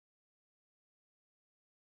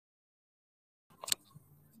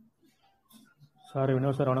Sir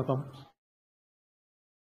Vinod sir வணக்கம்.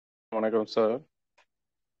 வணக்கம் sir.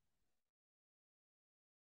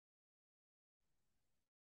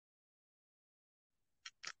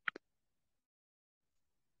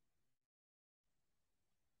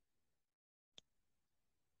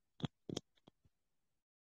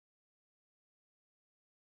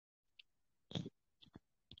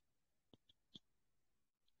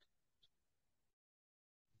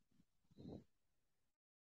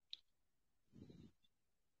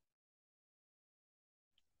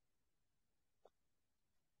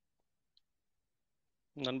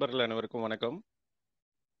 நண்பர்கள் அனைவருக்கும் வணக்கம்.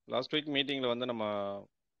 லாஸ்ட் வீக் மீட்டிங்கில் வந்து நம்ம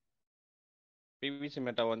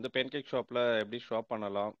PVCMETA வந்து பேன்கேக் ஷாப்பில் எப்படி ஷாப்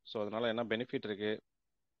பண்ணலாம், ஸோ அதனால் என்ன பெனிஃபிட் இருக்குது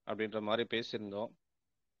அப்படின்ற மாதிரி பேசியிருந்தோம்.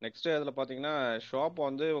 நெக்ஸ்ட்டு அதில் பார்த்தீங்கன்னா ஷாப்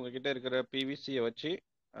வந்து உங்ககிட்ட இருக்கிற பிவிசியை வச்சு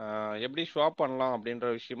எப்படி ஷாப் பண்ணலாம்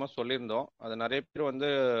அப்படின்ற விஷயமா சொல்லியிருந்தோம். அது நிறைய பேர்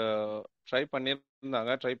வந்து ட்ரை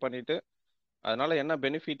பண்ணியிருந்தாங்க. ட்ரை பண்ணிவிட்டு அதனால் என்ன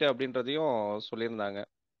பெனிஃபிட் அப்படின்றதையும் சொல்லியிருந்தாங்க.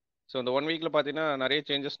 ஸோ இந்த 1 வீக்கில் பார்த்தீங்கன்னா நிறைய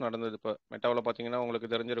சேஞ்சஸ் நடந்தது. இப்போ மெட்டாவில் பார்த்தீங்கன்னா உங்களுக்கு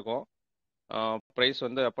தெரிஞ்சிருக்கும், ப்ரைஸ்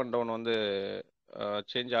வந்து அப் அண்ட் டவுன் வந்து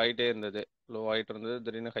சேஞ்ச் ஆகிட்டே இருந்தது. லோ ஆகிட்டு இருந்தது,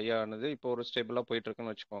 திடீர்னு ஹையாக ஆனது, இப்போ ஒரு ஸ்டேபிளாக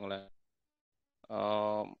போயிட்டுருக்குன்னு வச்சுக்கோங்களேன்.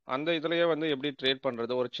 அந்த இதுலேயே வந்து எப்படி ட்ரேட்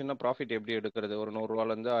பண்ணுறது, ஒரு சின்ன ப்ராஃபிட் எப்படி எடுக்கிறது, ஒரு 100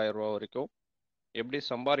 ரூபாலேருந்து 1000 ரூபா வரைக்கும் எப்படி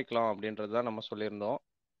சம்பாதிக்கலாம் அப்படின்றது தான் நம்ம சொல்லியிருந்தோம்.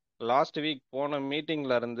 லாஸ்ட் வீக் போன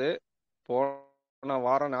மீட்டிங்கில் இருந்து போன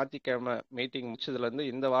வாரம் ஞாயிற்றுக்கிழமை மீட்டிங்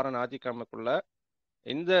முடிச்சதுலேருந்து இந்த வாரம் ஞாயிற்றுக்கிழமைக்குள்ள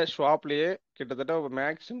இந்த ஷாப்லேயே கிட்டத்தட்ட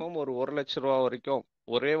மேக்ஸிமம் ஒரு 1 லட்ச ரூபா வரைக்கும்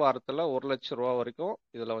ஒரே வாரத்தில் 1 லட்ச ரூபா வரைக்கும்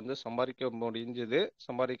இதில் வந்து சம்பாதிக்க முடிஞ்சது.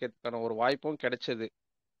 சம்பாதிக்கிறதுக்கான ஒரு வாய்ப்பும் கிடைச்சது.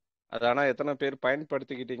 அது ஆனால் எத்தனை பேர்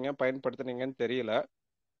பயன்படுத்துனீங்கன்னு தெரியல.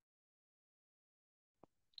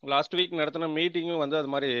 லாஸ்ட் வீக் நடத்தின மீட்டிங்கும் வந்து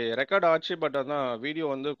அது மாதிரி ரெக்கார்ட் ஆச்சு. பட் அதான் வீடியோ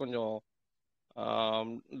வந்து கொஞ்சம்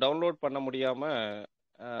டவுன்லோட் பண்ண முடியாமல்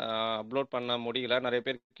அப்லோட் பண்ண முடியல. நிறைய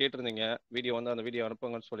பேர் கேட்டிருந்தீங்க வீடியோ வந்து அந்த வீடியோ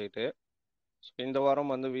அனுப்புங்கன்னு சொல்லிட்டு. இந்த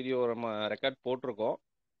வாரம் வந்து வீடியோ நம்ம ரெக்கார்ட் போட்டிருக்கோம்.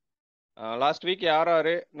 லாஸ்ட் வீக் யார்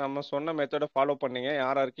நம்ம சொன்ன மெத்தடை ஃபாலோ பண்ணீங்க,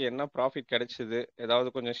 யாருக்கு என்ன ப்ராஃபிட் கிடைச்சிது, ஏதாவது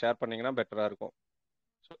கொஞ்சம் ஷேர் பண்ணிங்கன்னா பெட்டராக இருக்கும்.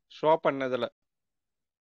 ஷோ பண்ணதில்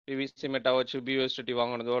PVCMETA வச்சு பியூஎஸ்டி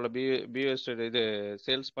வாங்கினதோ இல்லை பியூஎஸ்டி இது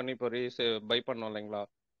சேல்ஸ் பண்ணி இப்போ பை பண்ணோம் இல்லைங்களா,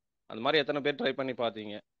 அந்த மாதிரி எத்தனை பேர் ட்ரை பண்ணி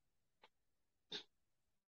பார்த்தீங்க?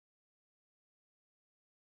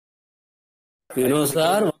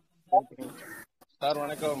 சார் சார்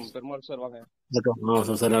வணக்கம். பெருமாள் சார் வாங்க.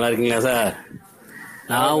 வணக்கம் சார், நல்லா இருக்கீங்களா சார்?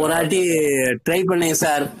 நான் ஒரு வாட்டி ட்ரை பண்ணேன்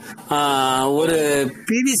சார். ஒரு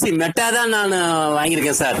PVCMETA தான் நான்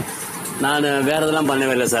வாங்கியிருக்கேன் சார். நான் வேற இதெல்லாம்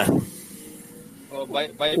பண்ணவே இல்லை சார்.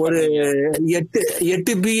 ஒரு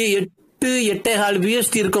 8.5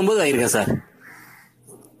 BST இருக்கும்போது வாங்கியிருக்கேன் சார்.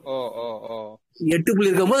 8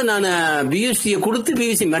 இருக்கும்போது நான் BST கொடுத்து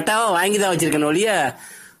PVCMETA வாங்கி தான் வச்சிருக்கேன் ஒழிய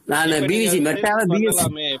நான் PVCMETA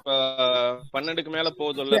இப்ப 12க்கு மேல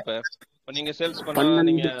போகுதுல்ல. இப்ப நீங்க சேல்ஸ் பண்ணா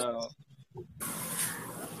நீங்க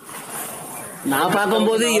நான்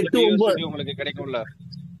பார்க்கும்போது 8-9 உங்களுக்கு கிடைக்கும்ல.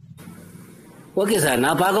 ஓகே சார்,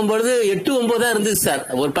 நான் பார்க்கும்போது 8-9 தான் இருந்துச்சு சார்.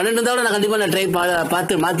 ஒரு 12 இருந்தாலும் நான் கண்டிப்பா நான் ட்ரை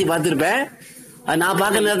மாத்தி பார்த்துருப்பேன். நான்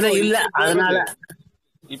பார்க்க நேரத்துல இல்ல, அதனால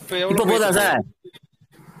இப்ப போதா சார்?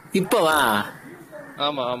 இப்பவா?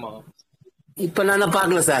 ஆமா ஆமா, இப்ப நான்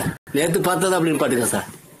பார்க்கல சார். நேத்து பார்த்தது அப்படின்னு பாத்துக்கேன் சார்.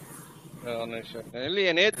 இல்லையே,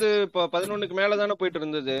 நேத்து இப்ப 11க்கு மேலதானே போயிட்டு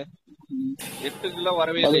இருந்தது. 8க்குலாம்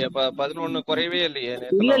வரவே இல்லையா? 11 குறையவே இல்லையே.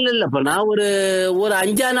 இல்ல இப்ப நான் ஒரு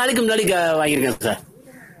 5-6 நாளைக்கு முன்னாடி வாங்கியிருக்கேன் சார்.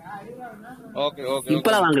 Okay okay.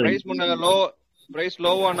 இப்பலாம் வாங்கல. பிரைஸ் முன்ன பிரைஸ்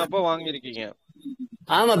லோவானப்போ வாங்கியிருக்கீங்க.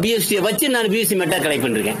 ஆமா, BST வச்சு நான் PVCMETA கலெக்ட்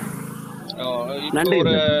பண்ணிருக்கேன். நன்றி.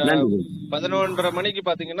 ஒரு 11:30 மணிக்கு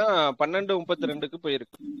பாத்தீங்கன்னா 12:32க்கு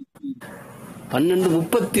போயிருக்கு.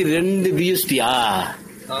 12:32 BST-யா?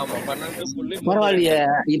 ஆமா, 12. பரவாயில்லையே.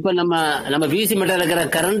 இப்ப நம்ம PVCMETA இருக்கிற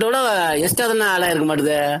கரண்டோட எக்ஸ்ட்ரா தானே ஆளா இருக்க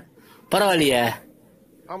மாட்டுது. பரவாயில்லையே.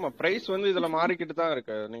 ஆமா, பிரைஸ் வந்து இதுல மாறிக்கிட்டு தான்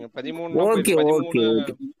இருக்கு. நீங்க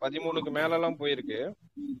 13க்கு மேல எல்லாம் போயிருக்கு.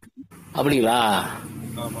 அப்படிங்களா?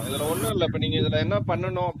 ஆமா, இதுல ஒண்ணும் இல்ல. இப்ப நீங்க இதுல என்ன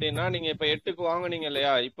பண்ணணும் அப்படின்னா, நீங்க இப்ப 8க்கு வாங்குனீங்க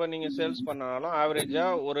இல்லையா, இப்ப நீங்க சேல்ஸ் பண்ணாலும் ஆவரேஜா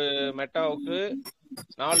ஒரு மெட்டாவுக்கு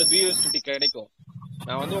 4 BUSD கிடைக்கும்.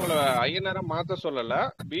 நான் வந்து உங்களை ஐயனாரா மாத்த சொல்லல,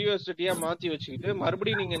 BUSD-யா மாத்தி வச்சுக்கிட்டு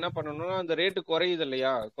மறுபடியும் நீங்க என்ன பண்ணணும்னா, அந்த ரேட்டு குறையுது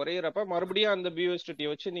இல்லையா, குறையிறப்ப மறுபடியும் அந்த BUSD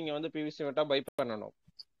வச்சு நீங்க வந்து PVCMETA பை பண்ணணும்.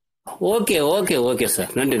 ஓகே ஓகே ஓகே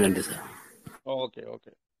சார், நன்றி sir. Okay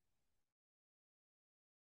okay.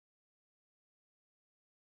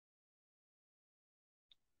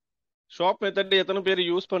 Shop method எத்தனை பேர்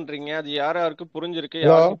யூஸ் பண்றீங்க, அது யாருக்கு புரிஞ்சிருக்கு,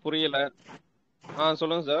 யாருக்கு புரியல?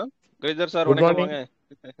 சொல்லுங்க சார். கிரிதர் சார் வணக்கம். வாங்க.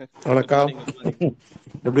 வணக்கம்,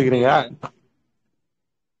 எப்படி இருக்கீங்க?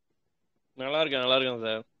 நல்லா இருக்கேன்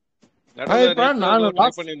சார். நடுவுல இப்ப நேத்து நான் ஏதோ ட்ரை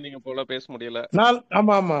லாஸ்ட் பண்ணியிருந்தீங்க போல, பேச முடியல.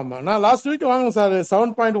 ஆமா ஆமா ஆமா நான் லாஸ்ட் வீக் வாங்கினேன் சார்.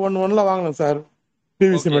 7.11 வாங்கினேன் sir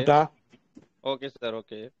PVC okay meta. Okay sir.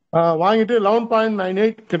 Okay வாங்கிட்டு 11.98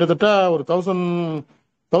 கிட்டத்தட்ட ஒரு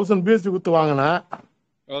 1000 பிஎஸ்டி கொடுத்து வாங்கினேன்.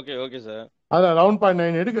 Okay okay sir. அதான்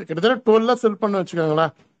 11.98 கிட்டத்தட்ட 12 செல் பண்ண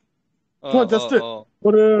வச்சுக்கோங்களேன். ஓ ஓ ஜஸ்ட் ஓ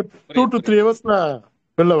ஒரு 2 புரியுது to 3 புரியுது. ஹவர்ஸ்ல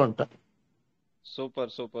வெளில வந்துட்டேன்.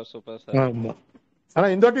 Super super super sir. ஆமா. ஆனா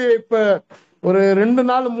இந்த வாட்டி இப்ப ஒரு 2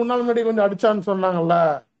 நாள் 3 நாள் முன்னாடி கொஞ்சம் அடிச்சான்னு சொன்னாங்கல்ல,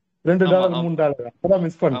 ஆமா $2 ஆமா $3 அப்பதான்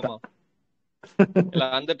மிஸ் பண்ணிட்டேன். ஆமா. இல்ல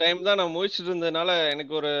அந்த டைம் தான் நான் முழிச்சிட்டு இருந்ததுனால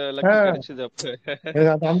எனக்கு ஒரு லக்கு ஆஹ் கிடைச்சது அப்ப.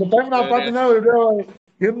 அந்த டைம் நான் ஒரு பாத்தீங்கன்னா ஒரு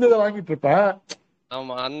இருந்ததை வாங்கிட்டு இருப்பேன்.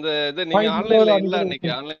 ஆமா அந்த இது நீங்க வாங்கிட்டு ஆன்லைன்ல இல்ல, அன்னைக்கு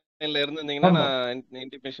அன்னைக்கு. ஆன்லைன்ல இருந்திருந்தீங்கன்னா ஆமா நான்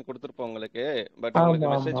இன்டிமேஷன் கொடுத்துருப்பேன் உங்களுக்கு. பட் ஆமா உங்களுக்கு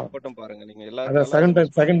ஆமா. மெசேஜ் போட்டும் பாருங்க, நீங்க அதான் இல்லாதனால அதை second time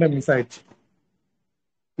miss second time பண்ணிட்டீங்க. மிஸ் ஆயிடுச்சு.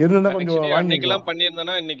 இருந்தா கொஞ்சம் ஆக்சுவலி வாங்கிருக்கலாம். அன்னைக்கெல்லாம்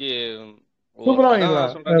பண்ணியிருந்தேன்னா இன்னைக்கு சூப்பரா அதான்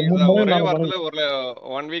வாங்கிடலாம். சொல்றேன், 3 இதுதான் மடங்கு ஒரே 4 மடங்கு. வாரத்துல ஒரு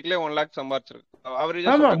 1 வீக்லயே 1 லேக் சம்பாதிச்சிருக்கு. ஆவரேஜா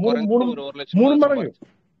ஆமா சொல்றேன், மூணு மூணு குறைஞ்சது ஒரு 1 லட்சம் 3 மடங்கு.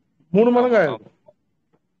 சம்பாதிச்சு. 3 மடங்கு ஆமா ஆயிருக்கு. ஆமா.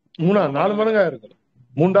 3 4 மடங்கு மடங்கு ஆயிருக்கு ஆயிருக்கு. இதுல.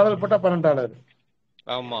 $3 போட்டா $12.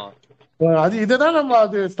 ஆமா அது இதுதான் நம்ம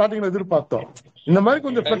அது ஸ்டார்டிங்ல எதிர்பார்த்தோம். இந்த மாதிரி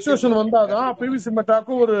கொஞ்சம் கண்டிப்பா பிளக்சுவேஷன் சார், வந்தாதான் கண்டிப்பா. பிவிசி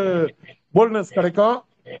மெட்டாக்கும் ஒரு போல்ட்னஸ் கிடைக்கும்.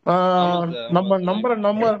 ஆமா சார், ஆமா நம்ம சார்.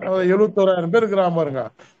 நம்ம 71,000 பேர் இருக்கிற பாருங்க,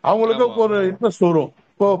 அவங்களுக்கு ஆமா ஒரு இன்ட்ரெஸ்ட் வரும்.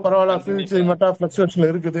 இப்போ பரவாயில்ல பிவிசி கண்டிப்பா. மெட்டா பிளக்சுவேஷன்ல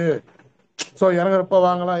இருக்குது, சோ இறங்குறப்ப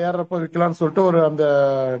வாங்கலாம் ஏறப்ப விற்கலாம்னு சொல்லிட்டு ஒரு அந்த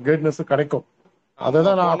கைட்னஸ் கிடைக்கும். ஆமா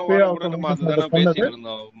அததான் நான் போன அப்பயே வாரம் கூட அவர்கிட்ட நம்ம மைக்கேல் சார்ட்ட அதுதானே சொன்னது. பேசிட்டு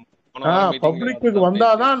இருந்தோம். போன வாரம் மீட்டிங்லயும் பப்ளிக்கு அதுதான்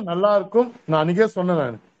வந்தாதான் பேசிட்டு. நல்லா இருக்கும். நான் அன்னைக்கே சொன்னேன்.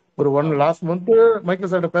 நான் ஒரு ஆமா. லாஸ்ட் மந்த்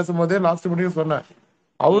மைக்கேல் சார்ட்ட பேசும்போதே லாஸ்ட் மீட்டிங் சொன்னேன்.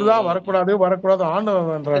 அவரு ம் தான் ம் ம். வரக்கூடாது வரக்கூடாது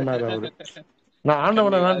ஆண்டவன் வேண்டாரு அவரு. நான்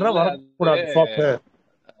ஆண்டவனை கண்டிப்பா. வேண்டேன், இல்ல அது வரக்கூடாது ஸ்வாப்பு.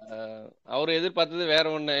 அவரு எதிர்பார்த்தது வேற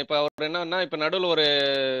ஒண்ணு. இப்ப அவர் என்னன்னா, இப்ப நடுவுல ஒரு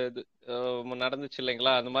இது நடந்துச்சு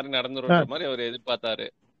இல்லைங்களா, அந்த மாதிரி நடந்துருன்ற மாதிரி அவர் எதிர்பார்த்தாரு.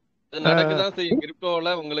 அது நடக்குதான் செய்யும்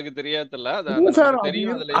கிரிப்டோல, உங்களுக்கு தெரியாதுல்ல, அது இல்ல அது சார், நமக்கு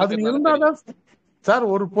தெரியும், அதுல அது இருக்கிறதுனால தெரியும். இருந்தாதான் சார்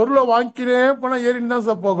ஒரு பொருளை வாங்கிக்கினே போனா ஏறின்னு தான்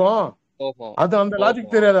சார் போகும். போகும் அது அந்த லாஜிக்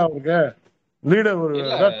போகும். தெரியாது அவருக்கு. லீடர் ஒரு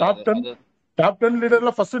இல்ல டாப் டென் அது டாப் டென்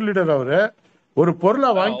லீடர்ல ஃபர்ஸ்ட் லீடர் அவரு. ஒரு பொருளை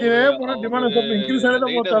அவரு வாங்கினே போனா அவரு டிமாண்ட் சப்ளை இன்க்ரீஸ் ஆகி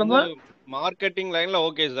தான் லீடர் வந்து போத்தாருமா. மார்க்கெட்டிங் லைன்ல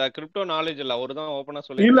ஓகே சார். கிரிப்டோ நாலேஜ் இல்ல, அவரு தான் ஓப்பனா இல்ல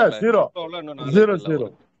சொல்லியிருக்காருல, ஜீரோ கிரிப்டோல இன்னும் நாலேஜ் ஜீரோ இல்ல ஜீரோ.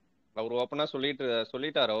 அவருக்கு. அவர் ஓப்பனா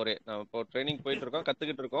சொல்லிட்டாரு அவரே. நான் இப்போ ட்ரைனிங் போயிட்டு இருக்கோம்,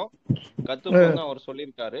 கத்துக்கிட்டு இருக்கோம். அஹ், கத்துப்போம் தான் அவர்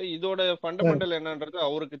சொல்லியிருக்காரு. இதோட அஹ், ஃபண்டமெண்டல் என்னன்றது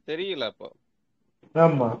அவருக்கு தெரியல இப்போ.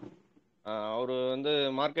 ஆமா அவரு வந்து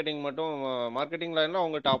மார்க்கெட்டிங் மட்டும், மார்க்கெட்டிங் லைன்ல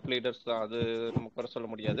அவங்க டாப் லீடர்ஸ் தான், அது நம்ம குறை சொல்ல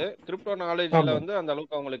முடியாது. கிரிப்டோ நாலேஜ்ல ஆமா வந்து அந்த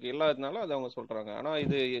அளவுக்கு அவங்களுக்கு இல்லாததுனால அது அவங்க சொல்றாங்க. ஆனா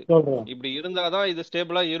இது சொல்றேன். இப்படி இருந்தாதான் இது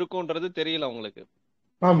ஸ்டேபிளா இருக்கும்ன்றது தெரியல அவங்களுக்கு.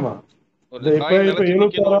 ஆமா ஒரு இந்த இப்ப காயின் இப்ப நிலைச்சு 76.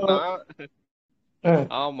 நிக்கணும்னா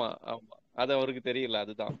ஆமா ஆமா, அது அவருக்கு தெரியல,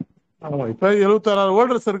 அதுதான். ஆமா இப்ப 76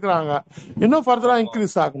 ஹோல்டர்ஸ் இருக்கிறாங்க. இன்னும் ஃபர்தரா ஆமா.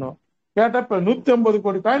 இன்க்ரீஸ் ஆகணும். கேட்டா இப்ப 150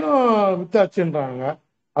 கோடி காயினும் வித்தாச்சுன்றாங்க.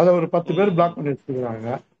 அதை ஒரு 10 பேர் ம் பிளாக் பண்ணி வச்சுக்கிறாங்க.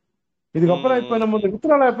 ம் இதுக்கப்புறம் இப்ப ம் நம்ம ம். இந்த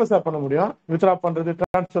வித்ரால எப்ப சார் பண்ண முடியும்? வித்ரா பண்றது,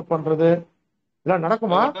 டிரான்ஸ்ஃபர் பண்றது இதெல்லாம்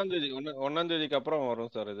நடக்குமா? ஒன்னாம் தேதிக்கு அப்புறம்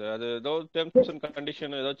வரும் சார் இது. அது ஏதோ டெர்ம்ஸ் அண்ட்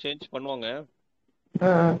கண்டிஷன் ஏதோ சேஞ்ச் பண்ணுவாங்க.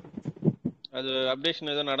 அஹ், அது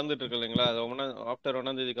அப்டேஷன் ஏதோ நடந்துட்டு இருக்கு இல்லைங்களா, அது ஆஃப்டர்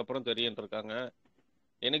 1ஆம் தேதிக்கு அப்புறம் தெரியும் இருக்காங்க.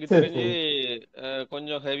 எனக்கு சரி தெரிஞ்சு சரி.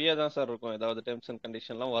 கொஞ்சம் ஹெவியா தான் சார் இருக்கும். ஏதாவது டெர்ம்ஸ் அண்ட்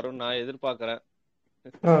கண்டிஷன்லாம் வரும் நான் எதிர்பார்க்கறேன்.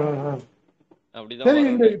 அஹ், அஹ், அஹ். அப்படிதான் சரி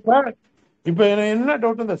இந்த வரும்னு. இப்ப இப்ப எனக்கு என்ன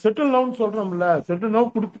டவுட், இந்த செட்டில் நவுன் சொல்றோம்ல, செட்டில் நவு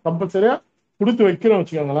கொடுத்து கம்பல்சரியா கொடுத்து வைக்கிறோம்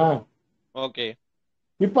வச்சுக்கோங்களேன். ஓகே.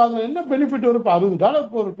 இப்ப அதுல என்ன பெனிஃபிட் வரும்? இப்ப $60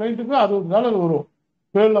 ஒரு கிளைண்ட்டுக்கு $60 வரும்.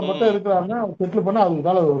 பேர்ல மட்டும் ம் இருக்கிறாங்க, செட்டில் பண்ணா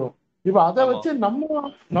 $60 வரும். இப்ப அதை ஆமா. வச்சு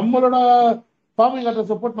நம்மளோட ஃபார்மிங்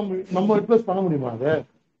அட்ரஸ் சப்போர்ட் நம்ம ரிப்ளேஸ் பண்ண முடியுமா அது?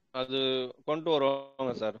 அது கொண்டு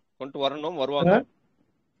வருவாங்க சார், கொண்டு வரணும், வருவாங்க.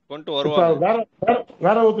 கொண்டு இப்ப வருவாங்க. வேற வேற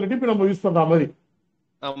வேற ஒருத்தர் டிபி நம்ம யூஸ் பண்ற மாதிரி.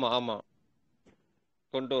 ஆமா ஆமா,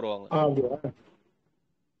 கொண்டு வருவாங்க. அப்படியா?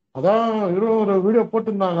 அதான் இவரும் ஒரு வீடியோ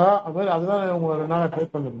போட்டிருந்தாங்க. அது மாதிரி அதுதான் உங்களை 2 நாளா ட்ரை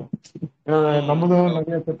பண்ணிருந்தோம். ஏன்னா நம்மளும்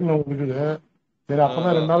நிறைய ஓகே. செட்டில் இருக்குது. சரி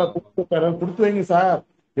அப்பதான் 2 நாளா ஆ. கொடுத்து வைங்க சார்.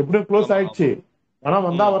 எப்படியும் க்ளோஸ் ஆமா ஆமா. ஆயிடுச்சு. ஆனா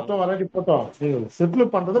வந்தா ம். வரட்டும் வராட்டி போட்டோம், நீங்க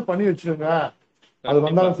செட்டில் பண்றதை பண்ணி வச்சிருங்க. அது கண்டிப்பா.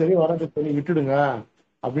 வந்தாலும் சரி வராட்டி சரி விட்டுடுங்க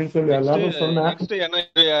அப்படின்னு சொல்லி நெக்ஸ்ட் எல்லாரும் சொன்னேன். நெக்ஸ்ட் என்ன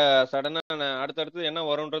சடனா அடுத்தடுத்து என்ன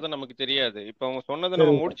வரும்ன்றது நமக்கு தெரியாது. இப்ப அவங்க சொன்னதை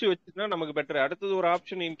நம்ம சரி. முடிச்சு வச்சுட்டா நமக்கு பெட்டர். அடுத்தது ஒரு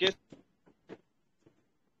ஆப்ஷன் இன்கேஸ்.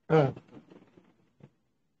 ஆ.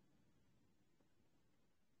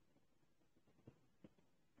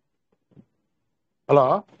 ஹலோ.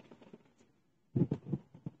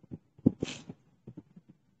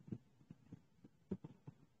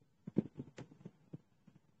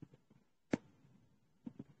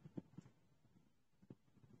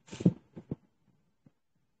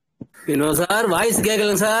 இன்னும் sir voice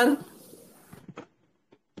கேட்கலங்க sir.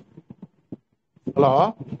 Hello.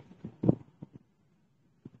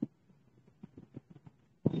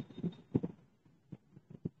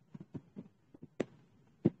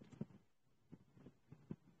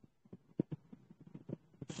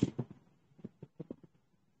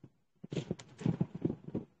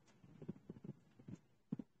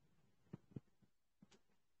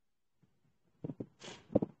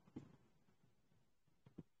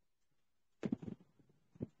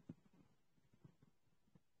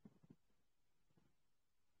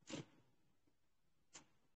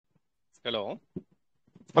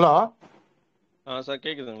 Hello. Sir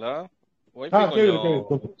கேக்குதுங்களா? ஒய்ஃபை கேக்குது கொஞ்சம்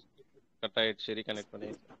கேக்குது. கட் ஆயிடுச்சு, ரீகனெக்ட் பண்ணி.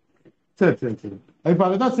 சரி சரி சரி. இப்போ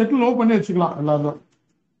அதுதான் செட்டில் லோ பண்ணி வச்சுக்கலாம் எல்லாரும்.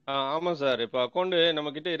 ஆமாம் சார். இப்போ அக்கௌண்ட்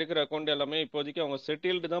நம்மக்கிட்ட இருக்கிற அக்கௌண்ட் எல்லாமே இப்போதைக்கு அவங்க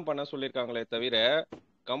செட்டில்டு தான் பண்ண சொல்லியிருக்காங்களே தவிர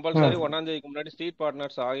கம்பல்சரி ஒன்றாம் தேதிக்கு முன்னாடி ஸ்ட்ரீட்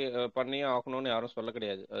பார்ட்னர்ஸ் பண்ணியே ஆகணும்னு யாரும் சொல்ல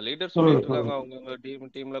கிடையாது. லீடர் சொல்லிட்டு இருக்காங்க, அவங்க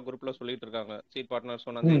டீம்ல குரூப்ல சொல்லிட்டு இருக்காங்க ஸ்ட்ரீட் பார்ட்னர்ஸ்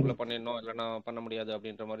ஒன்றாம் தேதிக்குள்ள பண்ணிடணும், இல்லைன்னா பண்ண முடியாது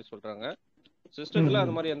அப்படின்ற மாதிரி சொல்றாங்க. சிஸ்டத்துல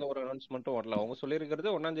அது மாதிரி எந்த ஒரு அனௌன்ஸ்மெண்ட்டும் வரல. அவங்க சொல்லியிருக்கிறது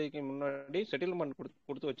ஒன்றாம் தேதிக்கு முன்னாடி செட்டில்மெண்ட்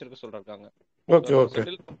கொடுத்து வச்சிருக்க சொல்றாங்க. ஓகே நம்ம ஓகே.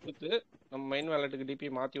 செட்டில்மெண்ட் கொடுத்து நம்ம மெயின் வேலெட்டுக்கு டிபி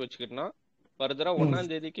மாத்தி வச்சுக்கிட்டோம்னா ஃபர்தரா ஒன்னாம்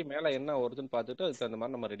தேதிக்கு மேல என்ன வருதுன்னு பார்த்துட்டு அதுக்கு தகுந்த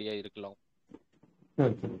மாதிரி நம்ம ரெடியா இருக்கலாம்.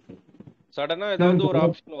 சரி சரி சரி. சடனா ஏதாவது ஒரு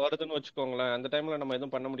ஆப்ஷன் வருதுன்னு வச்சுக்கோங்களேன், அந்த டைம்ல நம்ம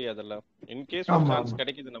எதுவும் பண்ண முடியாதுல்ல. இன்கேஸ் ஒரு ஆமா சான்ஸ் ஆமா.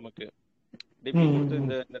 கிடைக்குது நமக்கு, டிபி கொடுத்து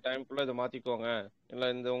இந்த இந்த டைம்குள்ள இதை மாத்திக்கோங்க,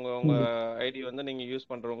 இல்ல இந்த உங்க உங்க ஐடி வந்து நீங்க யூஸ்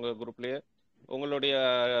பண்றவங்க குரூப்லயே உங்களுடைய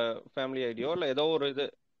ஃபேமிலி ஐடியோ இல்ல ஏதோ ஒரு இது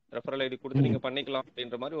ரெஃபரல் ஐடி கொடுத்து நீங்க பண்ணிக்கலாம்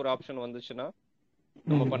அப்படின்ற மாதிரி ஒரு ஆப்ஷன் வந்துச்சுன்னா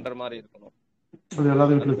நம்ம பண்ற மாதிரி இருக்கணும். அது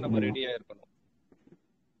எல்லாத்தையும் அதுக்கு யூஸ் நம்ம பண்ணலாம். ரெடியா இருக்கணும்.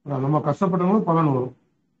 நம்ம கஷ்டப்பட்டவங்களும் பலன் வரும்.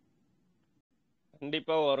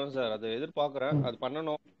 கண்டிப்பா வரும் சார், அது எதிர்பார்க்கறேன், அது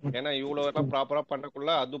பண்ணணும். ஏன்னா இவ்வளவு எல்லாம் ப்ராப்பரா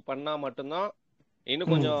பண்ணக்குள்ள அது பண்ணா மட்டும்தான்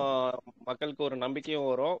இன்னும் கொஞ்சம் மக்களுக்கு ஒரு நம்பிக்கையும்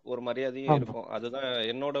வரும், ஒரு மரியாதையும் ஆமா. இருக்கும். அதுதான்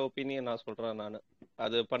என்னோட ஒப்பீனியன் நான் சொல்றேன் நானு.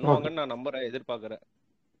 அது ஓகே. பண்ணுவாங்கன்னு நான் நம்புறேன், எதிர்பார்க்கறேன்.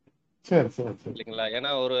 சரி சரி சரி. இல்லைங்களா?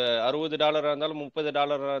 ஏன்னா ஒரு $60 இருந்தாலும்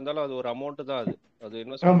 $30 இருந்தாலும் அது ஒரு அமௌண்ட் தான். அது அது ஆமா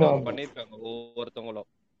இன்வெஸ்ட்மெண்ட் அவங்க ஆமா. பண்ணியிருக்காங்க ஒவ்வொருத்தவங்களும்.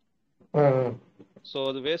 ஆ, ஸோ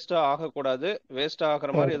அது வேஸ்டா ஆகக்கூடாது, வேஸ்ட்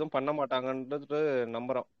ஆகுற ஆ. மாதிரி எதுவும் பண்ண மாட்டாங்கன்றது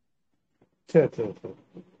நம்புறோம். சரி சரி சரி.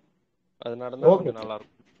 அது நடந்தா ஓகே கொஞ்சம் சார். நல்லா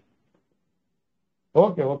இருக்கும்.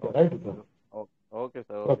 Okay okay right sir. Okay okay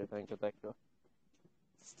sir, okay. Okay, thank you thank you.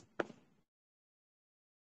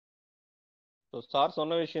 So sir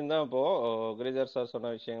சொன்ன விஷயம் தான் இப்போ கிரிஜர் சார்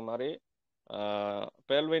சொன்ன விஷயம் மாதிரி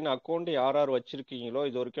பேல்வைன் அக்கௌண்ட் யார் யார் வச்சிருக்கீங்களோ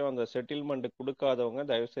இது வரைக்கும் அந்த செட்டில்மெண்ட் கொடுக்காதவங்க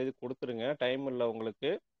தயவுசெய்து கொடுத்துருங்க. டைம் இல்லை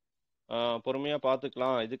உங்களுக்கு, பொறுமையாக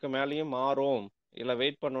பார்த்துக்கலாம். இதுக்கு மேலேயும் மாறும் இல்லை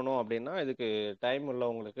வெயிட் பண்ணணும் அப்படின்னா இதுக்கு டைம் இல்லை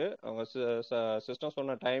உங்களுக்கு. அவங்க சிஸ்டம்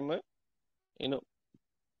சொன்ன டைமு இன்னும்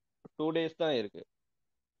 2 days தான் இருக்கு.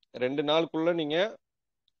 2 நாளுக்குள்ள நீங்கள்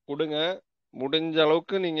கொடுங்க. முடிஞ்ச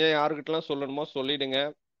அளவுக்கு நீங்கள் யாருக்கிட்டலாம் சொல்லணுமோ சொல்லிடுங்க.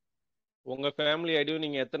 உங்கள் ஃபேமிலி ஐடியும்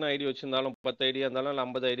நீங்கள் எத்தனை ஐடி வச்சுருந்தாலும் 10 ஐடியா இருந்தாலும் இல்லை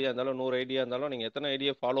 50 ஐடியா இருந்தாலும் 100 ஐடியா இருந்தாலும் நீங்கள் எத்தனை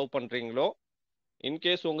ஐடியை ஃபாலோ பண்ணுறீங்களோ,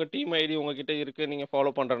 இன்கேஸ் உங்கள் டீம் ஐடி உங்ககிட்ட இருக்குது நீங்கள்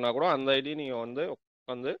ஃபாலோ பண்ணுறனா கூட அந்த ஐடி நீங்கள்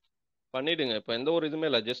வந்து பண்ணிவிடுங்க. இப்போ எந்த ஒரு இதுவுமே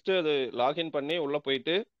இல்லை, ஜஸ்ட்டு அது லாகின் பண்ணி உள்ளே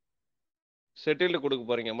போயிட்டு செட்டில்டு கொடுக்க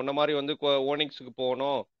போகிறீங்க. முன்ன மாதிரி வந்து ஓனிக்ஸுக்கு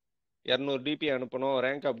போகணும், 200 டிபி அனுப்பணும்,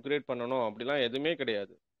 ரேங்க் அப்கிரேட் பண்ணணும் அப்படிலாம் எதுவுமே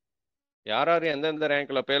கிடையாது. யார் யார் எந்தெந்த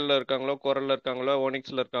ரேங்க்கில் பேலில் இருக்காங்களோ, கோரலில் இருக்காங்களோ,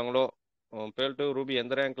 ஓனிக்ஸில் இருக்காங்களோ, பேல் டு ரூபி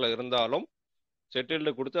எந்த ரேங்க்கில் இருந்தாலும்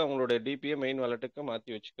செட்டில்டு கொடுத்து அவங்களோட டிபியை மெயின் வாலெட்டுக்கு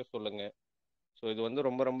மாற்றி வச்சுக்க சொல்லுங்கள். ஸோ இது வந்து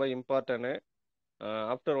ரொம்ப ரொம்ப இம்பார்ட்டன்ட்டு.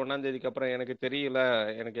 ஆஃப்டர் 1ஆம் தேதிக்கு அப்புறம் எனக்கு தெரியல,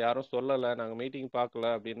 எனக்கு யாரும் சொல்லலை, நாங்கள் மீட்டிங்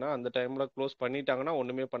பார்க்கல அப்படின்னா அந்த டைமில் க்ளோஸ் பண்ணிட்டாங்கன்னா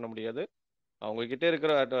ஒன்றுமே பண்ண முடியாது. அவங்கக்கிட்ட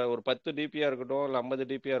இருக்கிற ஒரு 10 டிபியாக இருக்கட்டும் இல்லை 50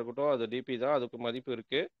 டிபியாக இருக்கட்டும், அது டிபி தான், அதுக்கு மதிப்பு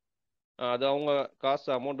இருக்குது. அது அவங்க காசு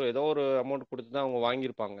அமௌண்ட் ஏதோ ஒரு அமௌண்ட் கொடுத்து தான் அவங்க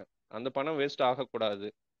வாங்கியிருப்பாங்க. அந்த பணம் வேஸ்ட் ஆகக்கூடாது.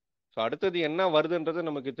 ஸோ அடுத்தது என்ன வருதுன்றது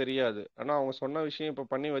நமக்கு தெரியாது. ஆனால் அவங்க சொன்ன விஷயம் இப்போ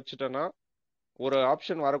பண்ணி வச்சுட்டோன்னா ஒரு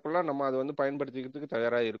ஆப்ஷன் வரக்குள்ள நம்ம அதை வந்து பயன்படுத்திக்கிறதுக்கு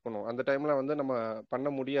தயாராக இருக்கணும். அந்த டைமில் வந்து நம்ம பண்ண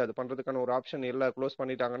முடியாது, பண்ணுறதுக்கான ஒரு ஆப்ஷன் இல்லை, க்ளோஸ்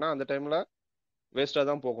பண்ணிட்டாங்கன்னா அந்த டைமில் வேஸ்ட்டாக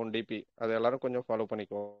தான் போகும் டிபி. அதை எல்லாரும் கொஞ்சம் ஃபாலோ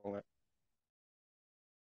பண்ணிக்கோங்க.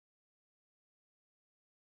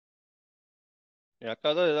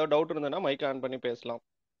 யாருக்காவது ஏதாவது டவுட் இருந்ததுன்னா மைக் ஆன் பண்ணி பேசலாம்.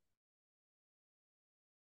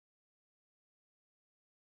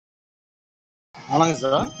 வணக்கம்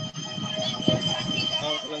சார்.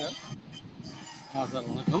 சொல்லுங்க. சார்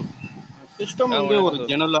வணக்கம். சிஸ்டம் வந்து ஒரு வணக்கம் சார்.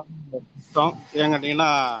 ஜெனரலாக சிஸ்டம் ஏன் கேட்டிங்கன்னா,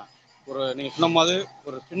 ஒரு நீங்கள் சொன்ன மாதிரி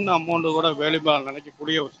ஒரு சின்ன அமௌண்ட்டு கூட வேல்யூபிளாக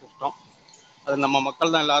நினைக்கக்கூடிய ஒரு சிஸ்டம். அது நம்ம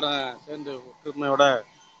மக்கள் தான் எல்லாரும் சேர்ந்து ஒற்றுமையோட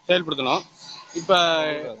செயல்படுத்தணும். இப்போ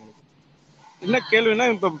கண்டிப்பா கண்டிப்பா. என்ன கேள்வின்னா,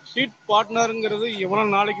 இப்போ சீட் பார்ட்னருங்கிறது எவ்வளோ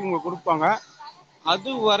நாளைக்கு இவங்க கொடுப்பாங்க,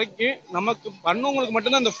 அது வரைக்கும் நமக்கு பண்ணவங்களுக்கு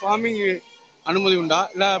மட்டும்தான் இந்த ஃபார்மிங் அனுமதி உண்டா,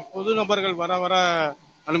 இல்லை பொது நபர்கள் வர வர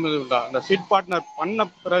அனுமதி உண்டா? இந்த சீட் பார்ட்னர் பண்ண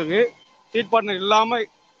பிறகு சீட் பார்ட்னர் இல்லாம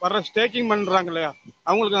வர்ற ஸ்டேக்கிங் பண்றாங்க இல்லையா,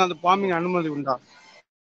 அவங்களுக்கு அந்த ஃபார்மிங் அனுமதி உண்டா?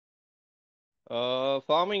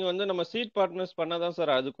 ஃபார்மிங் வந்து நம்ம சீட் பார்ட்னர்ஸ் பண்ணாதான்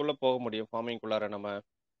சார் அதுக்குள்ளே போக முடியும். ஃபார்மிங்குள்ளார நம்ம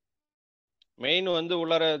மெயின் வந்து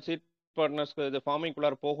உள்ளார சீட் பார்ட்னர்ஸ்க்கு இது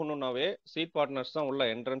ஃபார்மிங்குள்ளார போகணுன்னாவே சீட் பார்ட்னர்ஸ் தான் உள்ள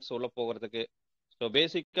என்ட்ரன்ஸ் உள்ளே போகிறதுக்கு. ஸோ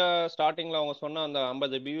பேசிக்காக ஸ்டார்டிங்கில் அவங்க சொன்ன அந்த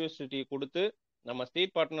 50 பியூஎஸ்டி கொடுத்து நம்ம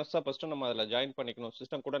சீட் பார்ட்னர்ஸ் தான் ஃபஸ்ட்டு நம்ம அதில் ஜாயின் பண்ணிக்கணும்,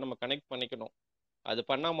 சிஸ்டம் கூட நம்ம கனெக்ட் பண்ணிக்கணும். அது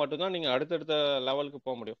பண்ணால் மட்டும்தான் நீங்கள் அடுத்தடுத்த லெவலுக்கு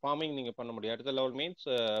போக முடியும், ஃபார்மிங் நீங்கள் பண்ண முடியும். அடுத்த லெவல் மீன்ஸ்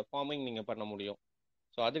ஃபார்மிங் நீங்கள் பண்ண முடியும்.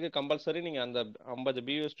 ஸோ அதுக்கு கம்பல்சரி நீங்கள் அந்த 50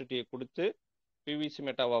 பியூஎஸ்டியை கொடுத்து பிவிசி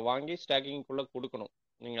மெட்டாவை வாங்கி ஸ்டாக்கிங்குள்ளே கொடுக்கணும்.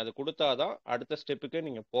 நீங்கள் அது கொடுத்தாதான் அடுத்த ஸ்டெப்புக்கு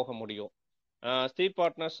நீங்கள் போக முடியும். சீட்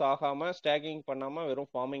பார்ட்னர்ஸ் ஆகாமல் ஸ்டாகிங் பண்ணாமல் வெறும்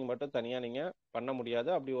ஃபார்மிங் மட்டும் தனியாக நீங்கள் பண்ண முடியாது.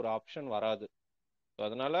 அப்படி ஒரு ஆப்ஷன் வராது. ஸோ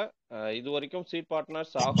அதனால இது வரைக்கும் சீட்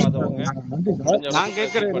பார்ட்னர்ஸ் ஆகாதவங்க முடிஞ்ச நான் அளவுக்கு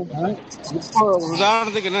கேட்கறது சீட் என்னன்னா, பார்ட்னர்ஸ். இப்போ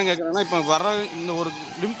உதாரணத்துக்கு என்ன கேட்கறேன்னா, இப்போ வர இந்த ஒரு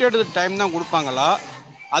லிமிடெட் டைம் தான் கொடுப்பாங்களா,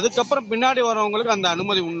 அதுக்கப்புறம் பின்னாடி வரவங்களுக்கு அந்த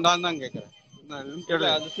அனுமதி உண்டான்னு தான் கேட்கறேன்.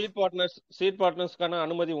 இல்லை, அது சீட் பார்ட்னர்ஸ்க்கான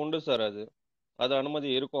அனுமதி உண்டு சார். அது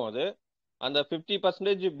அனுமதி இருக்கும். அந்த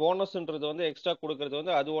 50% போனஸ்ன்றது வந்து எக்ஸ்ட்ரா கொடுக்கறது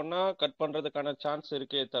வந்து அது ஒன்றா கட் பண்ணுறதுக்கான சான்ஸ்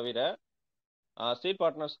இருக்கே தவிர சீட்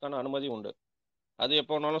பார்ட்னர்ஸ்க்கான அனுமதி உண்டு. அது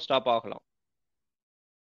எப்போ வேணாலும் ஸ்டாப் ஆகலாம்.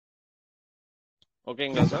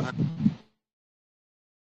 ஓகேங்களா sir?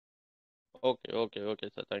 Okay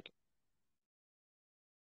sir, thank you.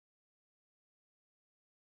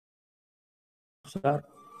 Sir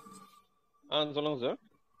சொல்லுங்க சார்.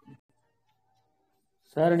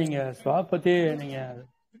 சார் நீங்கள் ஸ்வாப் பற்றி நீங்கள்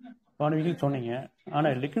போன வீக்கில் சொன்னீங்க.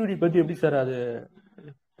 ஆனால் லிக்விடிட்டி பற்றி எப்படி சார் அது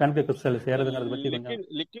கணக்கு செய்யறதுங்கிறத பற்றி கொஞ்சம்.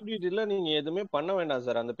 லிக்விடிட்டியில் நீங்கள் எதுவுமே பண்ண வேண்டாம்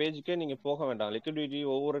சார். அந்த பேஜுக்கே நீங்கள் போக வேண்டாம். லிக்விடிட்டி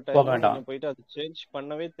ஒவ்வொரு போக டைமும் வேண்டாம். நீங்கள் போயிட்டு அது சேஞ்ச்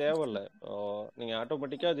பண்ணவே தேவையில்லை. நீங்கள்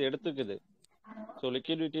ஆட்டோமேட்டிக்காக அது எடுத்துக்குது. ஸோ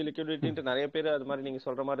லிக்விடிட்டின்ட்டு நிறைய பேர் அது மாதிரி நீங்கள்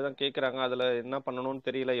சொல்கிற மாதிரி தான் கேட்குறாங்க. அதில் என்ன பண்ணணும்னு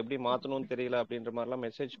தெரியல, எப்படி மாற்றணும்னு தெரியல அப்படின்ற மாதிரிலாம்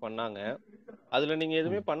மெசேஜ் பண்ணாங்க. அதில் நீங்கள்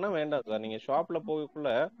எதுவுமே பண்ண வேண்டாம் சார். நீங்கள் ஷாப்பில் போகக்குள்ள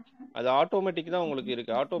அது ஆட்டோமேட்டிக் தான் உங்களுக்கு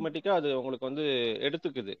இருக்குது. ஆட்டோமேட்டிக்காக அது உங்களுக்கு வந்து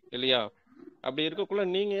எடுத்துக்குது இல்லையா? அப்படி இருக்கக்குள்ள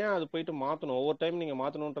நீங்கள் ஏன் அது போயிட்டு மாற்றணும்? ஒவ்வொரு டைம் நீங்கள்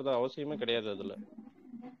மாற்றணுன்றது அவசியமே கிடையாது அதில்.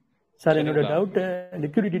 சார் என்னோட சரிங்களா? டவுட்டு,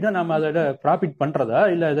 லிக்விடிட்டி தான் நம்ம அதோட ப்ராஃபிட் பண்ணுறதா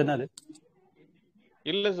இல்லை அது என்னது?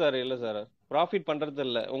 இல்லை சார், ப்ராஃபிட் பண்ணுறது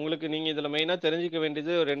இல்லை. உங்களுக்கு நீங்கள் இதில் மெயினாக தெரிஞ்சிக்க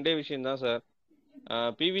வேண்டியது ரெண்டே விஷயம் தான் சார்.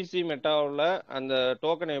 பிவிசி மெட்டாவில் அந்த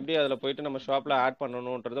டோக்கனை எப்படி அதில் போயிட்டு நம்ம ஷாப்பில் ஆட்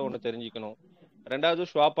பண்ணணுன்றதை ஒன்று தெரிஞ்சுக்கணும். ரெண்டாவது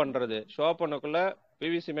ஸ்வாப் பண்ணுறது. ஸ்வாப் பண்ணக்குள்ள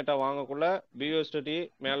பிவிசி மெட்டா வாங்கக்குள்ள பியூஎஸ்டி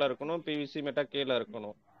மேலே இருக்கணும், பிவிசி மெட்டா கீழே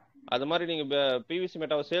இருக்கணும். அது மாதிரி நீங்கள் பிவிசி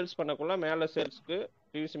மெட்டாவை சேல்ஸ் பண்ணக்குள்ள மேலே சேல்ஸ்க்கு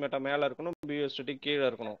பிவிசி மெட்டா மேலே இருக்கணும், பியூஎஸ்டி கீழே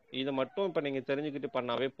இருக்கணும். இது மட்டும் இப்போ நீங்கள் தெரிஞ்சுக்கிட்டு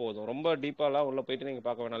பண்ணாவே போதும். ரொம்ப டீப்பாலாம் உள்ளே போயிட்டு நீங்கள்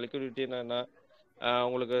பார்க்க வேணாம். லிக்விடிட்டின்னா என்ன,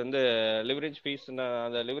 உங்களுக்கு வந்து லிவரேஜ் ஃபீஸ்,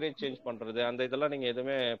 அந்த லிவரேஜ் சேஞ்ச் பண்ணுறது, அந்த இதெல்லாம் நீங்கள்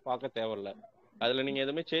எதுவுமே பார்க்க தேவையில்லை. அதில் நீங்கள்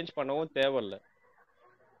எதுவுமே சேஞ்ச் பண்ணவும் தேவையில்லை.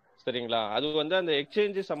 சரிங்களா? அது வந்து அந்த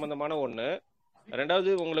எக்ஸ்சேஞ்சு சம்மந்தமான ஒன்று.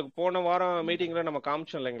 ரெண்டாவது, உங்களுக்கு போன வாரம் மீட்டிங்கில் நம்ம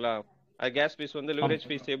காமிச்சோம் இல்லைங்களா, அது கேஸ் ஃபீஸ் வந்து லிவரேஜ்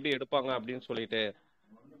ஃபீஸ் எப்படி எடுப்பாங்க அப்படின்னு சொல்லிட்டு.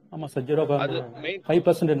 ஆமாம் சார், 0 அது மெயின்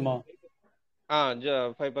 5% என்னமோ.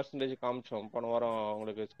 5% காமிச்சோம் போன வாரம்.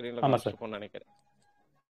 உங்களுக்கு ஸ்க்ரீனில் ஆமாம் சார். காமிச்சிருக்கோம்னு நினைக்கிறேன்.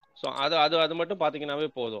 ஸோ அது மட்டும் பார்த்தீங்கன்னாவே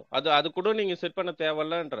போதும். அது கூட நீங்கள் செட் பண்ண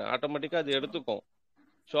தேவையில்லன்ற ஆட்டோமேட்டிக்காக அது எடுத்துக்கும்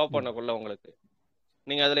ஷோ பண்ணக்குள்ள உங்களுக்கு.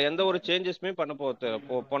 நீங்கள் அதில் எந்த ஒரு சேஞ்சஸுமே பண்ண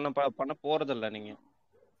போகிறதில்ல. நீங்கள்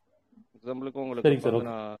எக்ஸாம்பிளுக்கு உங்களுக்கு சரிங்க சார், வந்து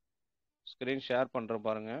ஓகே. நான் ஸ்க்ரீன் ஷேர் பண்ணுறேன்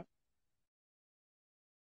பாருங்க.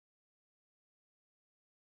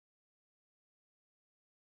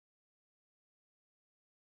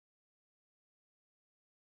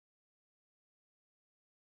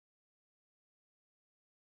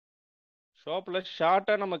 ஷாப்பில்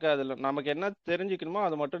ஷார்ட்டாக நமக்கு என்ன தெரிஞ்சுக்கணுமோ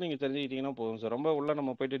அதை மட்டும் நீங்கள் தெரிஞ்சுக்கிட்டீங்கன்னா போதும் சார். ரொம்ப உள்ள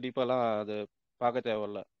நம்ம போயிட்டு டீப்பாலாம் அது பார்க்க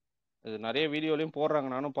தேவையில்ல. இது நிறைய வீடியோலையும் போடுறாங்க,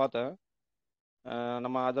 நானும் பார்த்தேன்.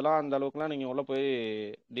 நம்ம அதெல்லாம் அந்த அளவுக்குலாம் நீங்கள் உள்ளே போய்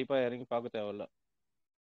டீப்பாக இறங்கி பார்க்க தேவையில்ல.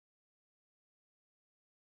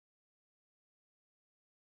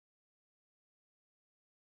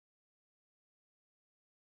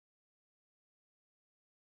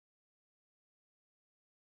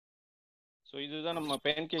 ஸோ இதுதான் நம்ம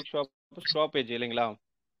பேன்கேக் ஷாப் பேஜ் இல்லைங்களா?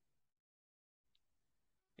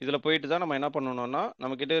 இதில் போயிட்டு தான் நம்ம என்ன பண்ணணும்னா,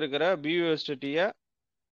 நம்மக்கிட்ட இருக்கிற பியூஎஸ்டியை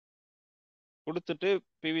கொடுத்துட்டு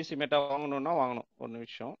பிவிசி மெட்டா வாங்கணும்னா வாங்கணும். ஒரு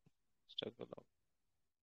நிமிஷம்.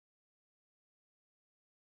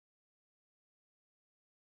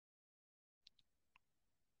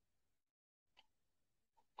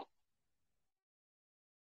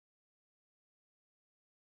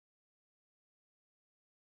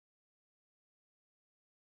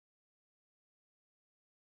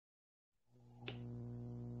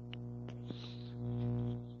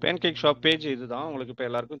 பேன்கேக் ஷாப் பேஜ் இதுதான். உங்களுக்கு இப்போ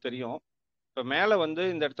எல்லாருக்கும் தெரியும். இப்போ மேலே வந்து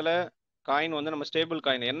இந்த இடத்துல காயின் வந்து நம்ம ஸ்டேபிள்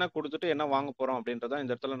காயின் என்ன கொடுத்துட்டு என்ன வாங்க போகிறோம் அப்படின்றத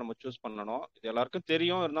இந்த இடத்துல நம்ம சூஸ் பண்ணணும். இது எல்லாருக்கும்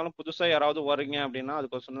தெரியும். இருந்தாலும் புதுசாக யாராவது வரீங்க அப்படின்னா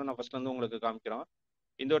அதுக்கோசரம் தான் நான் ஃபர்ஸ்ட்லேருந்து உங்களுக்கு காமிக்கிறோம்.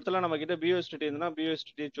 இந்த இடத்துல நம்ம கிட்ட பியூஎஸ்டிடி இருந்துன்னா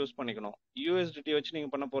பியூஎஸ்டிடி சூஸ் பண்ணிக்கணும். யூஎஸ்டிடி வச்சு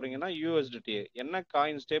நீங்கள் பண்ண போறீங்கன்னா யூஎஸ்டிடி என்ன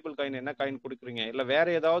காயின், ஸ்டேபிள் காயின் என்ன காயின் கொடுக்குறீங்க, இல்லை வேற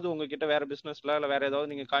ஏதாவது உங்ககிட்ட வேற பிஸ்னஸ்ல இல்லை வேற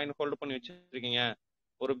ஏதாவது நீங்கள் காயின் ஹோல்டு பண்ணி வச்சிருக்கீங்க,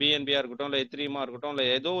 ஒரு பிஎன்பியா இருக்கட்டும் இல்லை எத்ரீமா இருக்கட்டும் இல்லை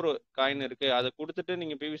ஏதோ ஒரு காயின் இருக்கு, அதை கொடுத்துட்டு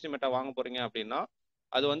நீங்க பிவிசி மெட்டா வாங்க போறீங்க அப்படின்னா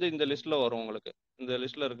அது வந்து இந்த லிஸ்ட்ல வரும். உங்களுக்கு இந்த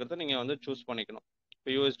லிஸ்ட்ல இருக்கிறத நீங்க வந்து சூஸ் பண்ணிக்கணும். இப்போ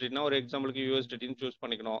யூஎஸ்டினா ஒரு எக்ஸாம்பிளுக்கு யூஎஸ்டின்னு சூஸ்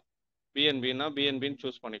பண்ணிக்கணும், பிஎன்பின்னா பிஎன்பின்னு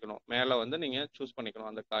சூஸ் பண்ணிக்கணும். மேலே வந்து நீங்க சூஸ் பண்ணிக்கணும்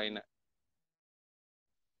அந்த காயினை.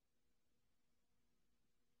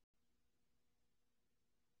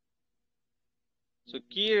 ஸோ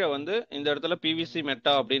கீழே வந்து இந்த இடத்துல பிவிசி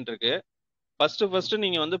மெட்டா அப்படின்னு இருக்கு. ஃபர்ஸ்ட்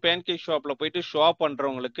நீங்க வந்து பேன்கேக் ஷாப்ல போயிட்டு ஷாப்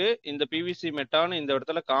பண்றவங்களுக்கு இந்த பிவிசி மெட்டான்னு இந்த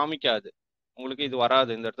இடத்துல காமிக்காது. உங்களுக்கு இது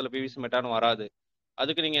வராது, இந்த இடத்துல பிவிசி மெட்டான்னு வராது.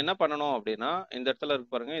 அதுக்கு நீங்க என்ன பண்ணணும் அப்படின்னா, இந்த இடத்துல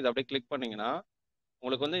இருக்கு பாருங்க, இதை அப்படியே கிளிக் பண்ணீங்கன்னா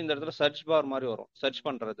உங்களுக்கு வந்து இந்த இடத்துல சர்ச் பார் மாதிரி வரும், சர்ச்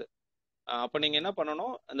பண்றது. அப்போ நீங்க என்ன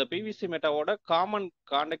பண்ணணும், அந்த பிவிசி மெட்டாவோட காமன்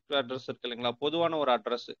கான்டாக்ட் அட்ரஸ் இருக்கு இல்லைங்களா, பொதுவான ஒரு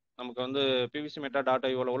அட்ரஸ். நமக்கு வந்து பிவிசி மெட்டா டாட்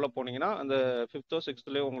ஐஓல உள்ள போனீங்கன்னா அந்த 5th or 6th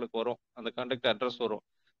உங்களுக்கு வரும், அந்த கான்டாக்ட் அட்ரஸ் வரும்.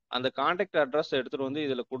 அந்த கான்டாக்ட் அட்ரஸ் எடுத்துட்டு வந்து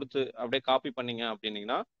இதுல கொடுத்து அப்படியே காப்பி பண்ணீங்க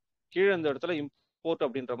அப்படின்னீங்கன்னா கீழே இந்த இடத்துல இம்போர்ட்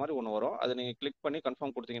அப்படின்ற மாதிரி ஒன்று வரும். அதை நீங்க கிளிக் பண்ணி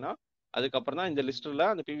கன்ஃபார்ம் கொடுத்தீங்கன்னா அதுக்கப்புறம் தான் இந்த லிஸ்ட்ல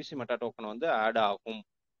அந்த பிவிசி மெட்டா டோக்கன் வந்து ஆட் ஆகும்.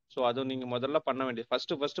 ஸோ அது நீங்க முதல்ல பண்ண வேண்டியது.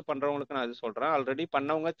 ஃபர்ஸ்ட் பண்றவங்களுக்கு நான் இது சொல்றேன். ஆல்ரெடி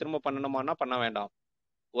பண்ணவங்க திரும்ப பண்ணணுமானா பண்ண வேண்டாம்.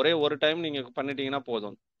 ஒரே ஒரு டைம் நீங்க பண்ணிட்டீங்கன்னா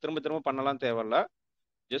போதும், திரும்ப பண்ணலாம் தேவையில்ல.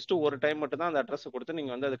 ஜஸ்ட் ஒரு டைம் மட்டும் தான் அந்த அட்ரஸ் கொடுத்து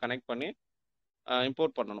நீங்க வந்து அதை கனெக்ட் பண்ணி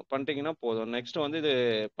இம்போர்ட் பண்ணிட்டீங்கன்னா போதும். நெக்ஸ்ட் வந்து இது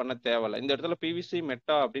பண்ண தேவையில்லை. இந்த இடத்துல பிவிசி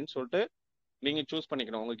மெட்டா அப்படின்னு சொல்லிட்டு நீங்க சூஸ்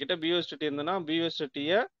பண்ணிக்கணும். உங்ககிட்ட பியூஎஸ்டிடி இருந்ததுன்னா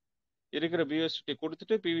பியூஎஸ்டியை இருக்கிற பியூஎஸ்டிடி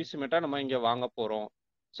கொடுத்துட்டு பிவிசி மெட்டா நம்ம இங்க வாங்க போறோம்.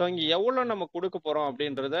 ஸோ இங்க எவ்வளவு நம்ம கொடுக்க போறோம்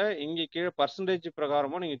அப்படின்றத இங்க கீழே பர்சன்டேஜ்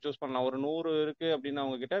பிரகாரமும் நீங்க சூஸ் பண்ணலாம். ஒரு 100 இருக்கு அப்படின்னா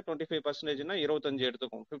உங்ககிட்ட 25%னா 25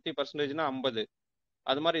 எடுத்துக்கும், 50%னா 50.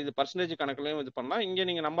 அது மாதிரி இது பர்சன்டேஜ் கணக்குலையும் இது பண்ணலாம். இங்கே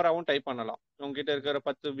நீங்க நம்பராகவும் டைப் பண்ணலாம். உங்ககிட்ட இருக்கிற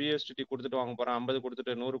 10 பிஎஸ்டிடி கொடுத்துட்டு வாங்க போறேன், 50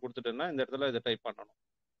 கொடுத்துட்டு 100 கொடுத்துட்டுன்னா இந்த இடத்துல இதை டைப் பண்ணணும்.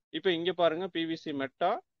 இப்போ இங்க பாருங்க பிவிசி மெட்டா,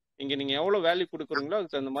 இங்க நீங்க எவ்வளவு வேல்யூ கொடுக்குறீங்களோ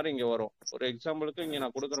அதுக்கு தகுந்த மாதிரி இங்க வரும். ஒரு எக்ஸாம்பிளுக்கு இங்க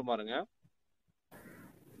நான் கொடுக்குற பாருங்க,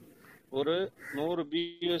 ஒரு 100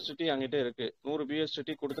 பிஎஸ்டிடி அங்கிட்ட இருக்கு. 100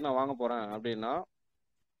 பிஎஸ்டிடி கொடுத்து நான் வாங்க போறேன் அப்படின்னா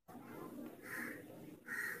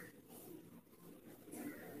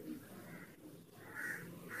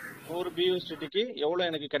 100 பியூஎஸ்டிக்கு எவ்வளவு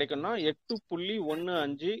எனக்கு கிடைக்கும்னா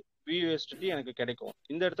 8.15 பியூஎஸ்டி எனக்கு கிடைக்கும்.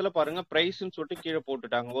 இந்த இடத்துல பாருங்க பிரைஸ்ன்னு சொல்லிட்டு கீழே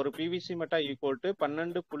போட்டுட்டாங்க. ஒரு பிவிசி மெட்டா ஈக்குவல் டு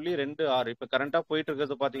 12.26. இப்ப கரண்டா போயிட்டு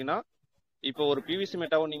இருக்கிறது பாத்தீங்கன்னா, இப்போ ஒரு பிவிசி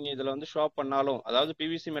மெட்டாவை நீங்க இதுல வந்து ஷாப் பண்ணாலும், அதாவது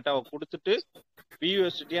பிவிசி மெட்டாவை கொடுத்துட்டு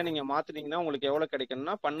பியூஎஸ்டியா நீங்க மாத்தினீங்கன்னா உங்களுக்கு எவ்வளவு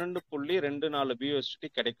கிடைக்கும்னா 12.24 பியூஎஸ்டி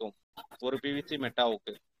கிடைக்கும் ஒரு பிவிசி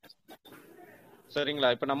மெட்டாவுக்கு. சரிங்களா?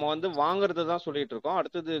 இப்ப நம்ம வந்து வாங்குறது தான் சொல்லிட்டு இருக்கோம்.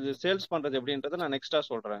 அடுத்தது இது சேல்ஸ் பண்றது எப்படின்றத நான் நெக்ஸ்டா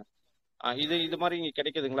சொல்றேன். இது மாதிரி இங்க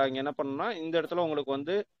கிடைக்குதுங்களா? இங்க என்ன பண்ணணும்னா இந்த இடத்துல உங்களுக்கு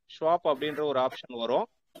வந்து ஸ்வாப் அப்படின்ற ஒரு ஆப்ஷன் வரும்.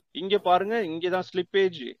 இங்க பாருங்க, இங்கதான்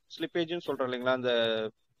ஸ்லிப்பேஜ்னு சொல்றோம் இல்லைங்களா, அந்த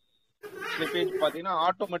ஸ்லிப்பேஜ் பாத்தீங்கன்னா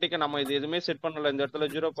ஆட்டோமேட்டிக்கா நம்ம இது எதுவுமே செட் பண்ணல. இந்த இடத்துல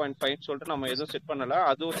 0.5 சொல்லிட்டு நம்ம எதுவும் செட் பண்ணல,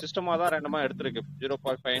 அதுவும் சிஸ்டமா தான் ரெண்டமா எடுத்திருக்கு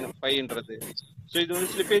 0.5ன்றது. ஸோ இது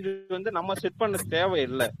வந்து ஸ்லிப்பேஜ் வந்து நம்ம செட் பண்ண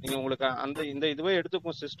தேவையில்லை. நீங்க உங்களுக்கு அந்த இந்த இதுவே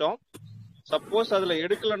எடுத்துக்கும் சிஸ்டம். சப்போஸ் அதுல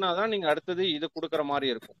எடுக்கலன்னா தான் நீங்க அடுத்தது இது கொடுக்குற மாதிரி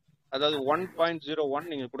இருக்கும். அதாவது 1.01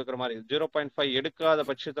 நீங்க கொடுக்குற மாதிரி, 0.5 எடுக்காத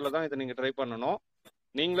பட்சத்துல தான் இதை நீங்க ட்ரை பண்ணணும்.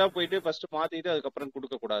 நீங்களா போயிட்டு ஃபர்ஸ்ட் மாத்திட்டு அதுக்கப்புறம்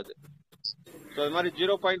கொடுக்க கூடாது. ஸோ அது மாதிரி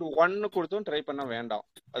 0.1 கொடுத்தும் ட்ரை பண்ண வேண்டாம்.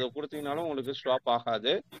 அது கொடுத்தீங்கனாலும் உங்களுக்கு ஸ்டாப்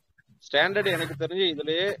ஆகாது. ஸ்டாண்டர்ட் எனக்கு தெரிஞ்சு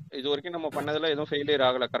இதுலயே இது வரைக்கும் நம்ம பண்ணதுல எதுவும் ஃபெயிலியர்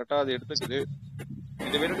ஆகல, கரெக்டா அது எடுத்துக்குது.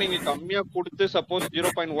 இதை விட நீங்க கம்மியா கொடுத்து சப்போஸ்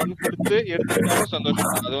 0.1 கொடுத்து எடுத்துக்கிட்டாலும்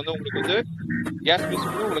சந்தோஷம். அது வந்து உங்களுக்கு வந்து கேஸ்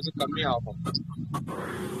பிஸ்க்கும் உங்களுக்கு கம்மியாகும்.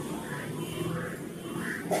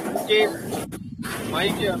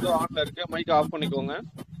 மைக் வந்து ஆன்ல இருக்கு, மைக் ஆஃப் பண்ணிக்கோங்க.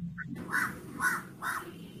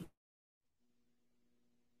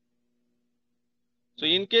 ஸோ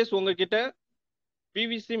இன்கேஸ் உங்ககிட்ட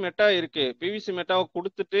பிவிசி மெட்டா இருக்கு, பிவிசி மெட்டாவை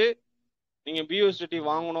கொடுத்துட்டு நீங்க பியூஎஸ்டி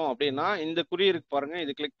வாங்கணும் அப்படின்னா இந்த குறி இருக்கு பாருங்க,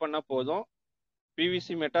 இது கிளிக் பண்ணா போதும்.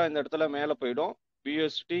 பிவிசி மெட்டா இந்த இடத்துல மேல போயிடும்,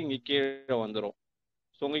 பியூஎஸ்டி இங்க கீழே வந்துடும்.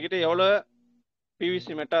 ஸோ உங்ககிட்ட எவ்வளவு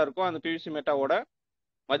பிவிசி மெட்டா இருக்கோ அந்த பிவிசி மெட்டாவோட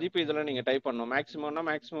மதிப்பு இதுல நீங்க டைப் பண்ணணும். மேக்ஸிமம்னா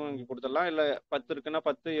மேக்ஸிமம் இங்க கொடுத்துடலாம், இல்ல 10 இருக்குன்னா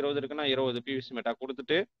 10, 20 இருக்குன்னா 20 பிவிசி மெட்டா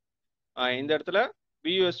கொடுத்துட்டு இந்த இடத்துல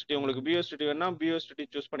பியூஎஸ்டி, உங்களுக்கு பியூஎஸ்டி வேணும்னா பியூஎஸ்டி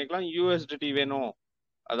சூஸ் பண்ணிக்கலாம். யூஎஸ்டி வேணும்,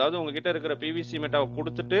 அதாவது உங்ககிட்ட இருக்கிற பிவிசி மெட்டாவை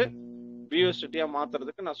கொடுத்துட்டு பியூஎஸ்டியா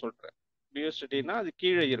மாத்துறதுக்கு நான் சொல்றேன். பியூஎஸ்டினா அது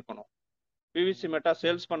கீழே இருக்கணும். பிவிசி மெட்டா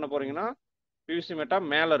சேல்ஸ் பண்ண போறீங்கன்னா பிவிசி மெட்டா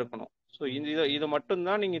மேல இருக்கணும். ஸோ இது மட்டும்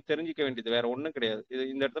தான் நீங்க தெரிஞ்சுக்க வேண்டியது, வேற ஒன்றும் கிடையாது. இது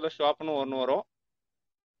இந்த இடத்துல ஷாப்னு ஒன்று வரும்.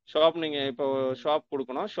 ஷாப் நீங்க இப்போ ஷாப்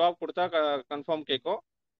கொடுக்கணும், ஷாப் கொடுத்தா கன்ஃபார்ம் கேட்கும்.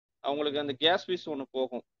 அவங்களுக்கு அந்த கேஸ் ஃபீஸ் ஒன்று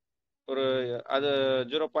போகும், ஒரு அது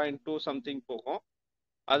 0.2 சம்திங் போகும்.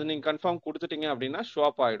 அது நீங்க கன்ஃபார்ம் கொடுத்துட்டீங்க அப்படின்னா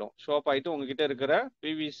ஷாப் ஆயிடும். ஷாப் ஆயிட்டு உங்ககிட்ட இருக்கிற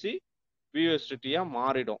பிவிசி பியூஎஸ்டியா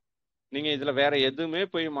மாறிடும். நீங்க இதுல வேற எதுவுமே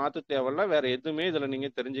போய் மாத்த தேவையில்ல, வேற எதுவுமே இதுல நீங்க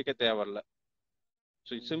தெரிஞ்சுக்க தேவையில்ல.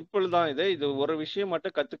 ஸோ சிம்பிள் தான் இது ஒரு விஷயம்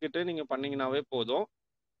மட்டும் கத்துக்கிட்டு நீங்க பண்ணீங்கன்னாவே போதும்.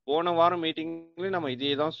 போன வாரம் மீட்டிங்லேயும் நம்ம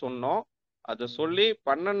இதே தான் சொன்னோம். அதை சொல்லி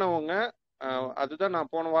பண்ணனவங்க அதுதான் நான்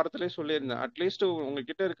போன வாரத்திலேயே சொல்லியிருந்தேன். அட்லீஸ்ட்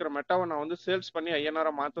உங்ககிட்ட இருக்கிற மெட்டாவை நான் வந்து சேல்ஸ் பண்ணி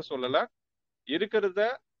ஐஎன்ஆரை மாற்ற சொல்லலை, இருக்கிறத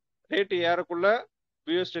ரேட்டு ஏறக்குள்ள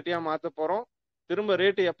பியூஎஸ்டியா மாற்ற போறோம். திரும்ப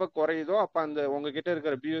ரேட்டு எப்போ குறையுதோ அப்போ அந்த உங்ககிட்ட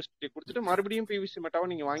இருக்கிற பியூஎஸ்டி கொடுத்துட்டு மறுபடியும் பிவிசி மெட்டாவை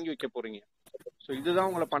நீங்க வாங்கி வைக்க போறீங்க. ஸோ இதுதான்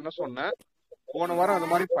உங்களை பண்ண சொன்னேன். போன வாரம் அந்த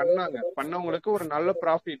மாதிரி பண்ணவங்களுக்கு ஒரு நல்ல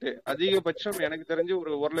ப்ராஃபிட். அதிகபட்சம் எனக்கு தெரிஞ்சு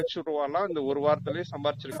ஒரு 1,00,000 இந்த ஒரு வாரத்திலேயே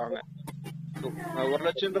சம்பாரிச்சிருக்காங்க.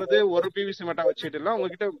 1,00,000ன்றது ஒரு பிவிசி மெட்டா வச்சுட்டு இல்ல,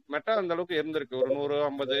 உங்ககிட்ட மெட்டா அந்த அளவுக்கு இருந்திருக்கு. ஒரு 100,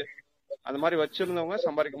 50 அந்த மாதிரி வச்சிருந்தவங்க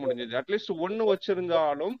சம்பாதிக்க முடிஞ்சது. அட்லீஸ்ட் ஒன்னு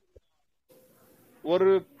வச்சிருந்தாலும் ஒரு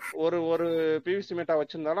ஒரு ஒரு பிவிசி மெட்டா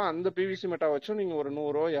வச்சிருந்தாலும் அந்த பிவிசி மெட்டா வச்சும் நீங்க ஒரு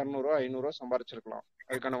 100, 200, 500 சம்பாரிச்சிருக்கலாம்.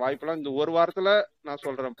 அதுக்கான வாய்ப்பெல்லாம் இந்த ஒரு வாரத்துல நான்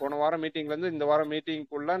சொல்றேன். போன வாரம் மீட்டிங்ல இருந்து இந்த வாரம்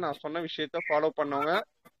மீட்டிங்குள்ள நான் சொன்ன விஷயத்த ஃபாலோ பண்ணவங்க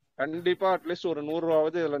கண்டிப்பா அட்லீஸ்ட் ஒரு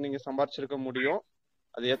 100 இதுல நீங்க சம்பாரிச்சிருக்க முடியும்.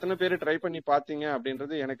 அது எத்தனை பேர் ட்ரை பண்ணி பாத்தீங்க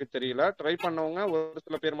அப்படின்றது எனக்கு தெரியல. ட்ரை பண்ணவங்க ஒரு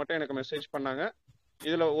சில பேர் மட்டும் எனக்கு மெசேஜ் பண்ணாங்க.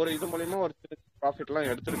 இதுல இது மூலியமா ஒரு ப்ராஃபிட் எல்லாம்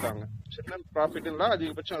எடுத்திருக்காங்க. சின்ன ப்ராஃபிட் இல்ல,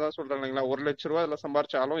 அதிகபட்சம் அதான் சொல்றேன் இல்லைங்களா, 1,00,000 இதுல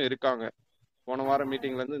சம்பாரிச்சாலும் இருக்காங்க போன வாரம்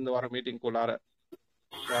மீட்டிங்ல இருந்து இந்த வாரம் மீட்டிங்குள்ளார.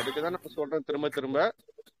 அதுக்குதான் நான் சொல்றேன் திரும்ப திரும்ப,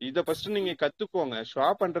 இதை ஃபர்ஸ்ட் நீங்க கத்துக்கோங்க.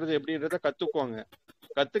 ஷாப் பண்றது எப்படின்றத கத்துக்கோங்க.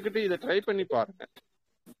 கத்துக்கிட்டு இதை ட்ரை பண்ணி பாருங்க.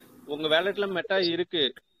 உங்க வேலட்ல மெட்டா இருக்கு,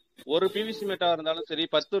 ஒரு பிவிசி மெட்டா இருந்தாலும் சரி,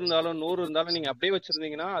 10 இருந்தாலும் 100 இருந்தாலும் நீங்க அப்படியே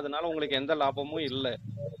வச்சிருந்தீங்கன்னா அதனால உங்களுக்கு எந்த லாபமும் இல்லை.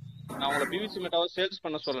 நான் உங்களை பிவிசி மெட்டாவை சேல்ஸ்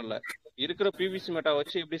பண்ண சொல்லல, இருக்கிற பிவிசி மெட்டா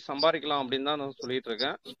வச்சு எப்படி சம்பாதிக்கலாம் அப்படின்னு தான் நான் சொல்லிட்டு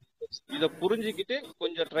இருக்கேன். இதை புரிஞ்சுக்கிட்டு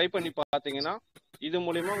கொஞ்சம் ட்ரை பண்ணி பார்த்தீங்கன்னா இது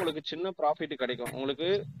மூலியமா உங்களுக்கு சின்ன ப்ராஃபிட் கிடைக்கும். உங்களுக்கு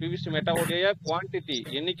பிவிசி மெட்டாவுடைய குவான்டிட்டி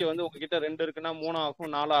எண்ணிக்கை உங்ககிட்ட 2 இருக்குன்னா 3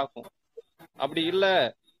 ஆகும், 4 ஆகும். அப்படி இல்ல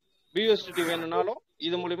பியூஎஸ்டிடி வேணும்னாலும்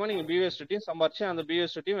இது மூலியமா நீங்க பியூஎஸ்டியும் சம்பாரிச்சு அந்த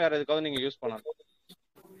பியூஎஸ்டியும் வேற எதுக்காவது நீங்க யூஸ் பண்ணலாம்.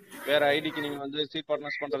 வேற ஐடிக்கு நீங்க சீட்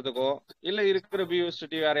பார்ட்னர்ஸ் பண்றதுக்கோ இல்ல இருக்கிற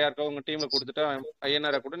பியூஎஸ்டி வேற யாருக்கோ உங்க டீம்ல கொடுத்துட்டு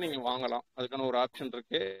ஐஎன்ஆரை கூட நீங்க வாங்கலாம். அதுக்கான ஒரு ஆப்ஷன்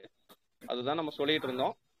இருக்கு. அதுதான் நம்ம சொல்லிட்டு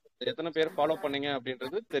இருந்தோம். எத்தனை பேர் ஃபாலோ பண்ணீங்க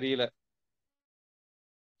அப்படின்றது தெரியல.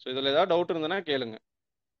 ஸோ இதுல ஏதாவது டவுட் இருந்ததுன்னா கேளுங்க.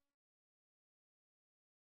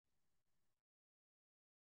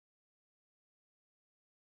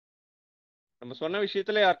 நம்ம சொன்ன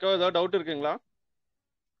விஷயத்துல யாருக்காவது ஏதாவது டவுட் இருக்குங்களா?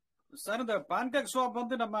 சார் இந்த பேன்கேக் ஸ்வாப்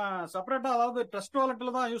நம்ம செப்பரேட்டா அதாவது ட்ரஸ்ட்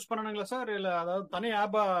வாலெட்ல தான் யூஸ் பண்ணணுங்களா சார், இல்ல அதாவது தனி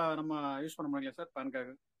ஆப்பா நம்ம யூஸ் பண்ண முடியல சார்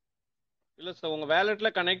பேன்கேக்? இல்ல சார், உங்க வேலெட்ல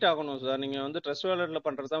கனெக்ட் ஆகணும் சார். நீங்க ட்ரஸ்ட் வேலெட்ல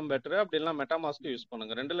பண்றது தான் பெட்டர். அப்படி இல்லைன்னா மெட்டாமாஸ்க் யூஸ்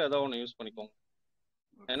பண்ணுங்க. ரெண்டுல ஏதோ ஒன்று யூஸ் பண்ணிக்கோங்க.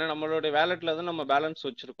 ஏன்னா நம்மளுடைய வேலெட்ல தான் நம்ம பேலன்ஸ்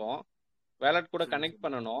வச்சிருக்கோம். வேலெட் கூட கனெக்ட்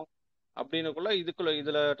பண்ணணும். அப்படின்னுக்குள்ள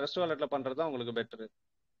இதுல ட்ரஸ்ட் வாலெட்ல பண்றது தான் உங்களுக்கு பெட்டர்.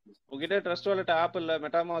 உங்ககிட்ட ட்ரஸ்ட் வாலெட் ஆப் இல்ல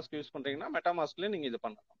மெட்டாமாஸ்க் யூஸ் பண்றீங்கன்னா மெட்டாமாஸ்க்ல நீங்க இது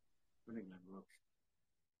பண்ணலாம்.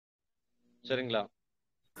 சரிங்களா?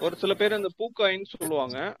 ஒரு சில பேர் இந்த பூக்காயின்னு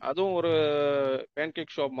சொல்லுவாங்க, அதுவும் ஒரு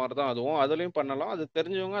பேன்கேக் ஷாப் மாதிரி தான். அதுலயும் பண்ணலாம். அது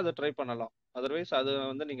தெரிஞ்சவங்க அதை ட்ரை பண்ணலாம். அதர்வைஸ் அது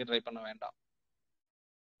நீங்க ட்ரை பண்ண வேண்டாம்.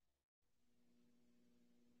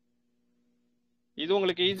 இது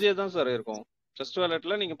உங்களுக்கு ஈஸியா தான் சார் இருக்கும். ட்ரஸ்ட்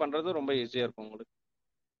வாலெட்ல நீங்க பண்றது ரொம்ப ஈஸியா இருக்கும் உங்களுக்கு.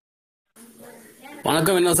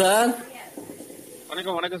 வணக்கம் என்ன சார்?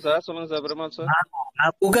 வணக்கம் வணக்கம் சார், சொல்லுங்க சார். பெருமாள் சார்.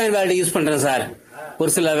 நான் புக்காயின் வேலட் யூஸ் பண்றேன் சார்.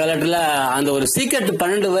 ஒரு சில வேலட்ல அந்த ஒரு சீக்ரெட்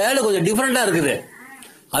 12 வேலை கொஞ்சம் டிஃபரெண்டா இருக்குது.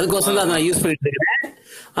 அதுக்கோசம் தான் நான் யூஸ் பண்ணிட்டு இருக்கிறேன்.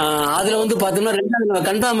 அதுல பாத்தீங்கன்னா 2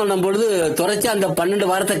 கன்ஃபார்ம் பண்ணும் பொழுது தொடர்ச்சி அந்த 12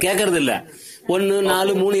 வாரத்தை கேட்கறது இல்ல. 1,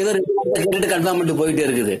 4, 3 ஏதோ 2 வாரத்தை கேட்டுட்டு கன்ஃபார்ம் பண்ணிட்டு போயிட்டே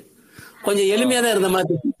இருக்குது. கொஞ்சம் எளிமையா தான் இருந்த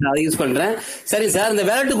மாதிரி அதை யூஸ் பண்றேன். சரி சார், இந்த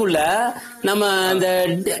வேலட்டுக்குள்ள நம்ம இந்த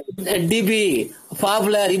டிபி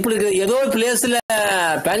பாப்புலர் இப்படி இருக்கிற ஏதோ ஒரு பிளேஸ்ல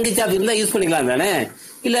பேன்கேக் ஷாப் இருந்தா யூஸ் பண்ணிக்கலாம் தானே?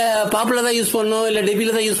 இல்ல பாப்புலர் தான் யூஸ் பண்ணணும், இல்ல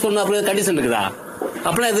டிபில தான் யூஸ் பண்ணணும் அப்படி கண்டிஷன் இருக்குதா?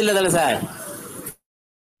 அப்படிலாம் எதுவும் இல்ல தானே சார்?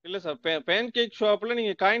 இல்ல சார், பேன்கேக் ஷாப்ல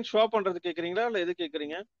நீங்க காயின் ஷாப் பண்றது கேக்குறீங்களா இல்ல எது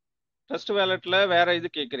கேக்குறீங்க? ட்ரஸ்ட் வேலட்ல வேற இது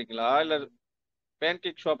கேக்குறீங்களா இல்ல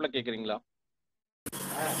பேன்கேக் ஷாப்ல கேக்குறீங்களா?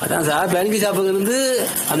 அதான் சார், பேன்கேக் ஷாப்புக்கு இருந்து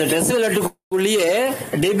அந்த ட்ரெஸ் விளையாட்டுக்குள்ளேயே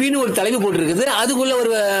டெபின்னு ஒரு தலைப்பு போட்டுருக்குது, அதுக்குள்ள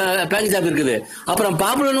ஒரு பேன்கேக் ஷாப் இருக்குது. அப்புறம்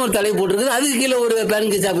பாப்புலர்னு ஒரு தலைப்பு போட்டுருக்குது, அதுக்கு கீழே ஒரு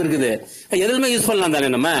பேன்கேக் ஷாப் இருக்குது. எதுவுமே யூஸ் பண்ணலாம் தானே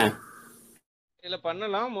நம்ம? இல்ல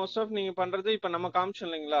பண்ணலாம். மோஸ்ட் ஆஃப் நீங்க பண்றது இப்ப நம்ம காமிச்சோம்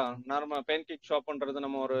இல்லைங்களா, நார்மல் பேன்கேக் ஷாப் பண்றது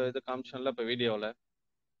நம்ம ஒரு இது காமிச்சோம்ல இப்ப வீடியோல.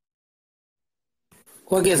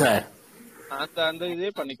 ஓகே சார், அந்த இதே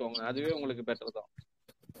பண்ணிக்கோங்க. அதுவே உங்களுக்கு பெட்டர் தான்.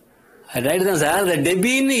 ரைட் தான் சார். அந்த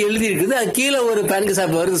டெபின்னு எழுதி இருக்குது, அது கீழே ஒரு பேன்கேக்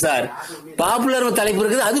ஷாப் வருது சார். பாப்புலர் தலைப்பு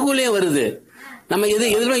இருக்குது, அதுக்குள்ளேயே வருது. நம்ம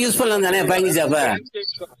எதுவுமே யூஸ் பண்ணலாம் தானே பேன்கேக் ஷாப்ப?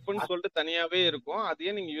 பேன்கேக் ஷாப்னு சொல்லிட்டு தனியாவே இருக்கும்,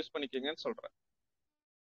 அதையே நீங்க யூஸ் பண்ணிக்கங்கன்னு சொல்றேன்.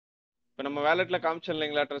 இப்ப நம்ம வேலட்ல காமிச்சோம்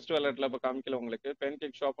இல்லைங்களா, ட்ரஸ்ட் வேலட்ல இப்ப காமிக்கல உங்களுக்கு.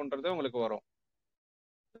 பேன்கேக் ஷாப்ன்றது உங்களுக்கு வரும்.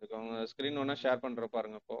 உங்க ஸ்கிரீன் ஒன்னா ஷேர் பண்ற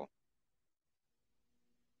பாருங்க. இப்போ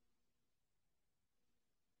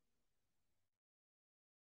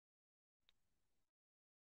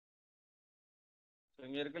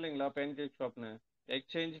இங்க இருக்கு இல்லைங்களா பேன்கேக் ஷாப்னு,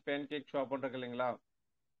 எக்ஸ்சேஞ்ச் பேன்கேக் ஷாப் இருக்கு இல்லைங்களா,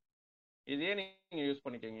 இதே நீங்க யூஸ்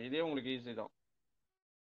பண்ணிக்கோங்க. இதே உங்களுக்கு ஈஸி தான்.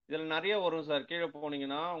 இதுல நிறைய வரும் சார். கீழே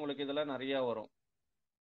போனீங்கன்னா உங்களுக்கு இதுல நிறைய வரும்.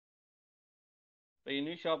 இப்போ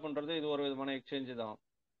இனி ஷாப்ன்றது இது ஒரு விதமான எக்ஸ்சேஞ்சு தான்.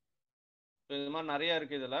 இது மாதிரி நிறைய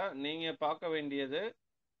இருக்கு. இதுல நீங்க பார்க்க வேண்டியது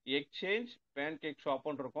எக்ஸ்சேஞ்ச் பேன்கேக்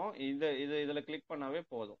ஷாப்னு இருக்கும். இதுல கிளிக் பண்ணாவே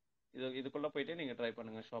போதும். இதுக்குள்ள போயிட்டு நீங்க ட்ரை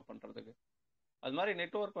பண்ணுங்க ஷாப் பண்றதுக்கு. அது மாதிரி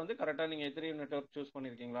நெட்வொர்க் வந்து கரெக்டா நீங்க எத்திரியம் நெட்வொர்க் சூஸ்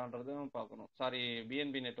பண்ணிருக்கீங்களான்றதும் பார்க்கணும். சாரி,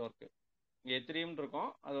 பிஎன்பி நெட்வொர்க் இங்க எத்திரியம் இருக்கும்,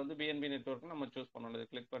 அது வந்து பிஎன்பி நெட்வொர்க் நம்ம சூஸ் பண்ணணும். இது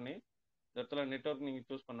கிளிக் பண்ணி இந்த இடத்துல நெட்வொர்க் நீங்க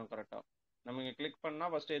சூஸ் பண்ணணும் கரெக்டா. நம்ம இங்க கிளிக் பண்ணா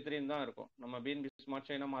ஃபர்ஸ்ட் எத்திரியம் தான் இருக்கும். நம்ம பிஎன்பி ஸ்மார்ட்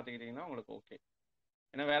செயினா மாத்திக்கிட்டீங்கன்னா உங்களுக்கு ஓகே.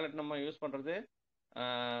 ஏன்னா வேலட் நம்ம யூஸ் பண்றது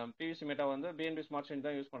பிவிசி மெட்டா வந்து பிஎன்பி ஸ்மார்ட் செயின்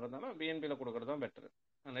தான் யூஸ் பண்றதுனால பிஎன்பியில் கொடுக்குறது தான் பெட்டர்.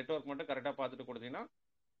 நெட்வொர்க் மட்டும் கரெக்டாக பார்த்துட்டு கொடுத்தீங்கன்னா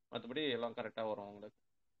மற்றபடி எல்லாம் கரெக்டாக வரும் உங்களுக்கு.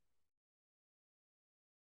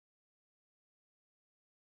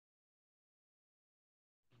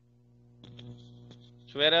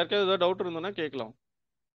 வேற யாருக்காவது ஏதாவது டவுட் இருந்ததுன்னா கேட்கலாம்.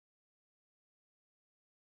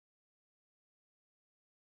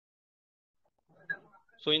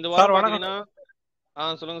 ஸோ இந்த வாரம் பார்த்தீங்கன்னா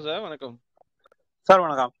சொல்லுங்க சார். வணக்கம் சார்.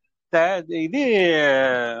 வணக்கம் சார். இது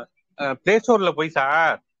பிளே ஸ்டோர்ல போய்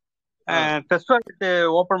சார் டெஸ்ட் வாலெட்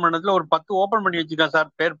ஓபன் பண்ணதுல ஒரு 10 ஓபன் பண்ணி வச்சிருக்கேன்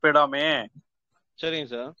சார், பேர் போயிடாமே. சரிங்க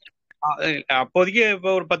சார். அப்போதைக்கு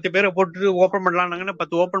இப்போ ஒரு 10 பேரை போட்டு ஓபன் பண்ணலாம்னாங்கன்னு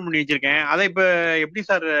 10 ஓபன் பண்ணி வச்சிருக்கேன். அதை இப்ப எப்படி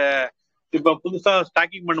சார் இப்ப புதுசா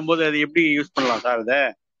ஸ்டாக்கிங் பண்ணும்போது அது எப்படி யூஸ் பண்ணலாம் சார்? அதை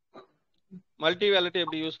மல்டி வேலட்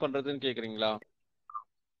எப்படி யூஸ் பண்றதுன்னு கேக்குறீங்களா?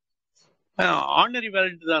 ஆர்டினரி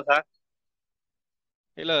வேலட் தான் சார்.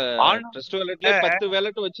 இல்ல, ட்ரஸ்ட் வேலட்ல 10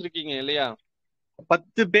 வேலட் வச்சிருக்கீங்க இல்லையா?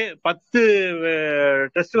 10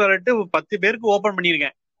 டெஸ்ட் வேலட் 10 பேருக்கு ஓபன்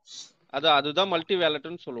பண்ணிருக்கேன். அதுதான் மல்டி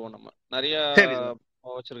வேலட்னு சொல்லுவோம். நம்ம நிறைய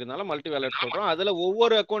வச்சிருக்கனால மல்டி வேலட் சொல்றோம். அதுல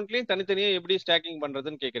ஒவ்வொரு அக்கௌண்ட்லயும் தனித்தனியா எப்படி ஸ்டாக்கிங்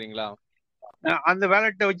பண்றதுன்னு கேக்குறீங்களா? அந்த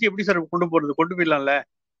வேலட்டை வச்சு எப்படி சார் கொண்டு போறது? கொண்டு போயிடலாம்ல?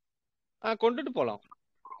 கொண்டுட்டு போலாம்.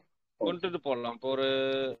 இப்போ ஒரு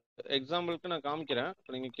எக்ஸாம்பிளுக்கு நான் காமிக்கிறேன்.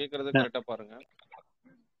 நீங்க கேக்குறது கரெக்டா பாருங்க.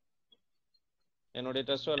 என்னுடைய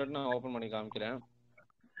டெஸ்ட் வாலெட் நான் ஓபன் பண்ணி காமிக்கிறேன்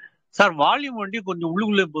சார். வால்யூம் வண்டி கொஞ்சம்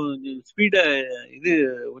உள்ளுக்குள்ள ஸ்பீடா இது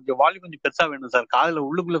கொஞ்சம் வால்யூம் கொஞ்சம் பெருசா வேணும் சார். காதுல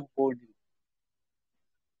உள்ளுக்குள்ள போகுது.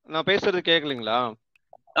 நான் பேசுறது கேட்கலீங்களா?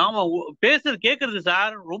 ஆமா, பேசுறது கேக்குறது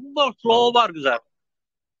சார். ரொம்ப ஸ்லோவா இருக்கு சார்.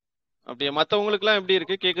 அப்படியே மத்தவங்களுக்கு எல்லாம் எப்படி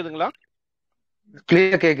இருக்கு? கேக்குதுங்களா?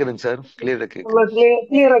 கிளியரா கேக்குதுங்க சார்.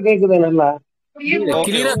 கிளியரா கேக்குது. நல்லா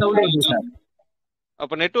கிளியரா சவுண்ட் வருது சார்.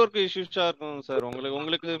 அப்ப நெட்வொர்க் இஷ்யூஸா இருக்கும் சார்.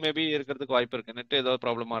 உங்களுக்கு மேபி இருக்கிறதுக்கு வாய்ப்பு இருக்கு. நெட் ஏதாவது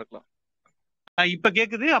ப்ராப்ளமா இருக்கலாம். இப்ப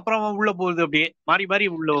கேக்குது, அப்புறம் உள்ள போகுது. அப்படியே மாறி மாறி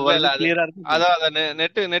உள்ள கிளியரா இருக்கு. அதான்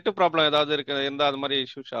நெட் ப்ராப்ளம் ஏதாவது இருந்தா அது மாதிரி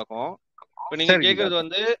இஷ்யூஸ் ஆகும். இப்ப நீங்க கேக்குறது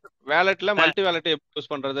வந்து வேலட்ல மல்டி வேலட் எப்படி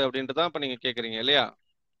யூஸ் பண்றது அப்படின்றதான் இப்ப நீங்க கேக்குறீங்க இல்லையா?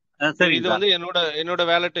 இது வந்து என்னோட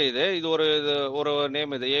வேலட். இது ஒரு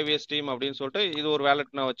நேம், இது ஏவிஎஸ் டீம் அப்படின்னு சொல்லிட்டு இது ஒரு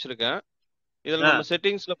வேலட் நான் வச்சிருக்கேன். இதுல நம்ம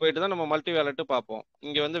செட்டிங்ஸ்ல போயிட்டு தான் நம்ம மல்டி வேலட் பார்ப்போம்.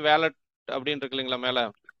 இங்க வந்து வேலட் அப்படின்னு இருக்கு இல்லைங்களா மேல?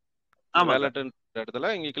 வேலட்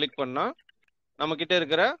இடத்துல இங்க கிளிக் பண்ணா நம்ம கிட்ட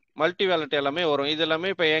இருக்கிற மல்டி வேலட் எல்லாமே வரும். இது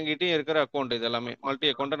எல்லாமே இப்ப என்கிட்டயும் இருக்கிற அக்கௌண்ட். இது எல்லாமே மல்டி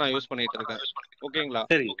அக்கௌண்ட் நான் யூஸ் பண்ணிட்டு இருக்கேன். ஓகேங்களா?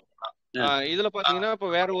 இதுல பாத்தீங்கன்னா இப்ப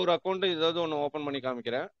வேற ஒரு அக்கௌண்ட் ஏதாவது ஒண்ணு ஓபன் பண்ணி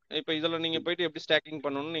காமிக்கிறேன். இப்ப இதுல நீங்க போயிட்டு எப்படி ஸ்டாக்கிங்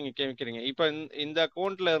பண்ணணும்னு நீங்க கேட்கிறீங்க. இப்ப இந்த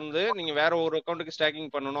அக்கௌண்ட்ல இருந்து நீங்க வேற ஒரு அக்கௌண்ட்டுக்கு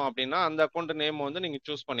ஸ்டாக்கிங் பண்ணணும் அப்படின்னா அந்த அக்கௌண்ட் நேம் வந்து நீங்க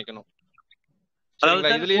சூஸ் பண்ணிக்கணும்.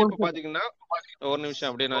 சரிங்களா? இதுலயே இப்ப பாத்தீங்கன்னா ஒரு நிமிஷம்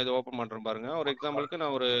அப்படியே நான் இது ஓபன் பண்றேன் பாருங்க. ஒரு எக்ஸாம்பிளுக்கு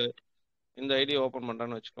நான் இந்த ஐடி ஓபன்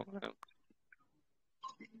பண்றேன்னு வச்சுக்கோங்க.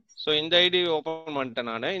 சோ இந்த ஐடி ஓபன் பண்ணிட்டேன்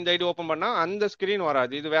நானு. இந்த ஐடி ஓபன் பண்ணா அந்த ஸ்கிரீன்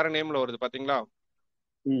வராது. இது வேற நேம்ல வருது பாத்தீங்களா?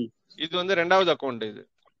 இது வந்து ரெண்டாவது அக்கௌண்ட் இது.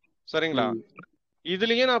 சரிங்களா?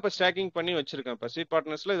 இதுலயே நான் இப்ப ஸ்டாக்கிங் பண்ணி வச்சிருக்கேன். இப்ப சீட்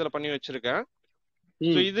பார்ட்னர்ஸ்ல இதுல பண்ணி வச்சிருக்கேன்.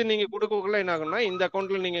 சோ இது நீங்க கொடுக்கக்குள்ள என்ன ஆகும்னா இந்த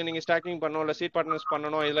அக்கௌண்ட்ல நீங்க ஸ்டாக்கிங் பண்ணணும் இல்ல சீட் பார்ட்னர்ஸ்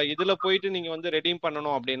பண்ணணும் இல்ல இதுல போயிட்டு நீங்க வந்து ரெடீம்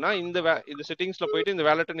பண்ணணும் அப்படின்னா இது செட்டிங்ஸ்ல போயிட்டு இந்த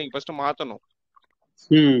வேலெட்டை நீங்க ஃபர்ஸ்ட் மாத்தணும்.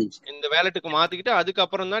 இந்த வேலெட்டுக்கு மாத்திக்கிட்டு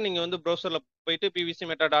அதுக்கப்புறம் தான் நீங்க வந்து ப்ரௌசர்ல போயிட்டு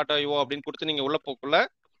PVCMETA.io அப்படின்னு கொடுத்து நீங்க உள்ள போக்குள்ள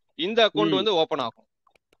இந்த அக்கௌண்ட் வந்து ஓபன் ஆகும்.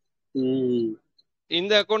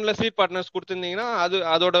 இந்த அக்கௌண்ட்ல சீட் பார்ட்னர்ஸ் கொடுத்திருந்தீங்கன்னா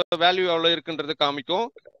அதோட வேல்யூ எவ்வளவு இருக்குன்றது காமிக்கும்.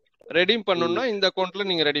 ரெடீம் பண்ணணும்னா இந்த அக்கௌண்ட்ல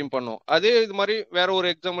நீங்க ரெடீம் பண்ணும். அதே இது மாதிரி வேற ஒரு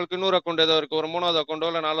எக்ஸாம்பிளுக்கு இன்னொரு அக்கௌண்ட் ஏதோ இருக்கு, ஒரு 3வது அக்கௌண்டோ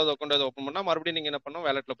இல்ல 4வது அக்கௌண்ட் ஏதோ ஓபன் பண்ணா மறுபடியும் நீங்க என்ன பண்ணணும்,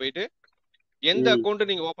 வேலெட்ல போயிட்டு எந்த அக்கௌண்ட்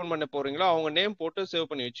நீங்க ஓபன் பண்ண போறீங்களோ அவங்க நேம் போட்டு சேவ்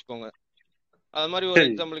பண்ணி வச்சுக்கோங்க. அது மாதிரி ஒரு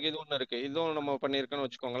எக்ஸாம்பிளுக்கு இது ஒண்ணு இருக்கு, இதுவும் நம்ம பண்ணிருக்கோம்னு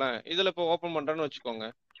வச்சுக்கோங்களேன். இதுல இப்போ ஓபன் பண்றேன்னு வச்சுக்கோங்க.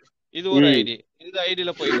 இது ஒரு ஐடி. இந்த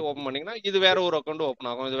ஐடியில போயிட்டு ஓபன் பண்ணீங்கன்னா இது வேற ஒரு அக்கௌண்ட் ஓபன்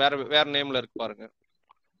ஆகும். இது வேற நேம்ல இருக்கு பாருங்க.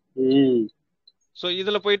 சோ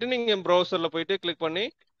இதுல போயிட்டு நீங்க ப்ரௌசர்ல போயிட்டு கிளிக் பண்ணி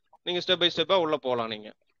நீங்க ஸ்டெப் பை ஸ்டெப்பா உள்ள போலாம். நீங்க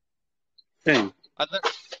அதான்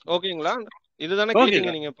ஓகேங்களா? இதுதானே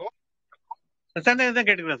கேட்டீங்க நீங்க இப்போ?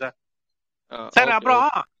 கேட்டுக்கிறேன் சார். சார்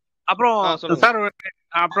அப்புறம் சார்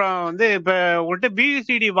அப்புறம் வந்து இப்ப உங்கள்கிட்ட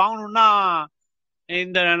பிவிசிடி வாங்கணும்னா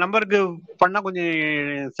இந்த நம்பருக்கு பண்ணா கொஞ்சம்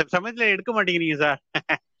சமயத்துல எடுக்க மாட்டேங்கிறீங்க சார்.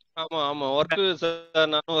 ஆமா ஒர்க் சார்.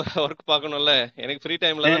 நானும் ஒர்க் பார்க்கணும்ல. எனக்கு ஃப்ரீ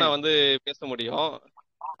டைம்ல தான் நான் வந்து பேச முடியும்.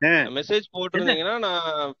 மெசேஜ் என்ன போட்டிருந்தீங்கன்னா நான்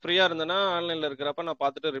ஃப்ரீயா இருந்தேன்னா ஆன்லைன்ல இருக்கிறப்ப நான்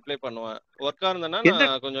பார்த்துட்டு ரிப்ளை பண்ணுவேன். ஒர்க்கா இருந்தேன்னா என்ன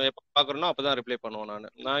நான் கொஞ்சம் எப்போ பார்க்கறேனோ அப்பதான் ரிப்ளை பண்ணுவேன்.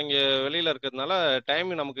 நான் இங்க வெளியில இருக்கிறதுனால டைம்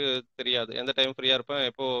நமக்கு தெரியாது. எந்த டைம் ஃப்ரீயா இருப்பேன்,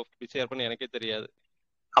 எப்போ பிஸியா இருப்பேன்னு எனக்கே தெரியாது.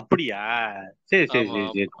 அப்படியா? சரி சரி ஆமா சரி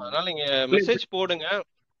ஆமா. சரி. அதனால நீங்க இல்ல, மெசேஜ் போடுங்க. ஆ,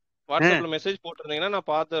 வாட்ஸ்அப்ல மெசேஜ் போட்டிருந்தீங்கன்னா நான்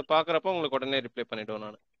பார்க்கறப்ப உங்களுக்கு உடனே ரிப்ளை பண்ணிடுவேன்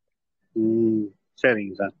நான். ம்,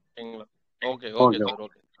 சரிங்க சார். ஓகேங்களா? Okay okay okay sir.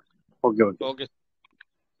 Okay okay okay. Okay.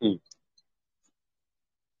 ம்.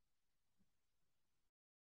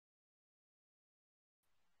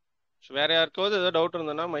 வேற யாருக்காவது ஏதாவது டவுட்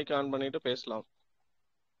இருந்ததுன்னா மைக் ஆன் பண்ணிட்டு பேசலாம்.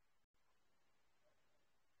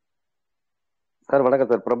 சார் வணக்கம்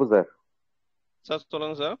சார், பிரபு சார். சார்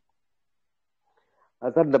சொல்லுங்க சார்.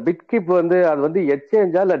 சார் இந்த பிட்கிப் வந்து அது வந்து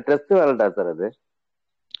எக்ஸ்சேஞ்சா இல்ல ட்ரஸ்ட் வேலட்டா சார்? அது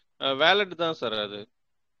வேலட் தான் சார் அது.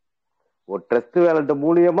 ஒரு ட்ரஸ்ட் வேலட்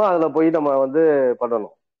மூலியமா அதுல போய் நம்ம வந்து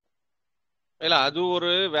பண்ணணும். இல்ல அது ஒரு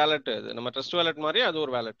வேலட். அது நம்ம ட்ரஸ்ட் வேலட் மாதிரி அது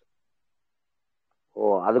ஒரு வேலட். ஓ,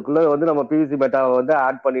 அதுக்குள்ள வந்து நம்ம பிவிசி மெட்டாவை வந்து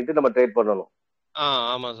ஆட் பண்ணிட்டு நம்ம ட்ரேட் பண்ணணும்.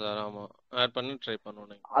 ஆமா சார். ஆமா, ஆட் பண்ணி ட்ரை பண்ணுவோம்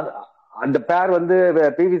நீங்க. அது அந்த பேர் வந்து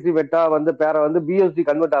பிவிசி மெட்டா வந்து பேரை வந்து பிஎஸ்டி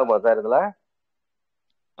கன்வெர்ட் ஆகுமா சார் இதுல?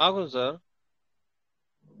 ஆகும் சார்.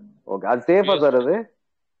 ஓகே, அது சேஃபா சார்? அது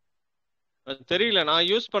அது தெரியல, நான்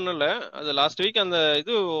யூஸ் பண்ணல. அது லாஸ்ட் வீக் அந்த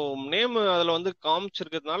இது நேம் அதுல வந்து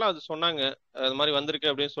காமிச்சிருக்கிறதுனால அது சொன்னாங்க. அது மாதிரி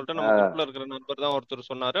வந்திருக்கு அப்படின்னு சொல்லிட்டு நம்ம குரூப்ல இருக்கிற நண்பர் தான் ஒருத்தர்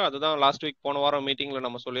சொன்னாரு. அதுதான் லாஸ்ட் வீக் போன வாரம் மீட்டிங்ல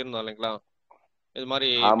நம்ம சொல்லியிருந்தோம் இல்லைங்களா? இது மாதிரி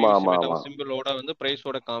ஆமா பிவிசி ஆமா மெட்டா ஆமா சிம்பிளோட வந்து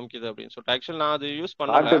பிரைஸோட காமிக்குது அப்படின்னு சொல்லிட்டு. ஆக்சுவலி நான் அது யூஸ்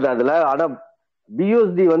பண்ணல. காட்டுது அதுல. ஆனா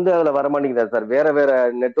பியூஎஸ்டி வந்து அதுல வர மாட்டேங்குதா சார்? வேற வேற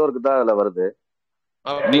நெட்வொர்க் தான் அதுல வருது.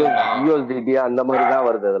 அப்படிங்களா? பியூஎஸ்டிடி அந்த மாதிரி தான்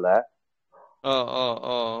வருது அதுல. ஓ ஓ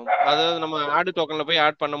ஓ அதாவது நம்ம ஆடு டோக்கன்ல போய்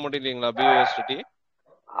ஆட் பண்ண முடியலீங்களா பியூஎஸ்டி?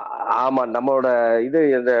 ஆமா, நம்மளோட இது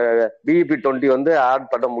இந்த பிஇபி 20 வந்து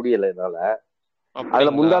ஆட் பண்ண முடியல என்னால. அதுல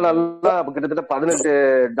அப்படிங்களா? முந்தா நாள்லாம் கிட்டத்தட்ட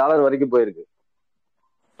 $18 வரைக்கும் போயிருக்கு.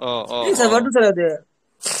 ஓ ஓ சார் வருது சார். அது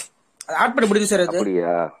ஆட் பண்ண முடியுது சார். அது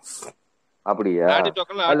அப்படியா? அப்படியா? ஆடு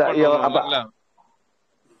டோக்கன்ல அல்ல ஆட் பண்ணணும் அப்ப இல்லைங்களா?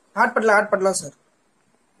 ஆட் பண்ணலாம் sir.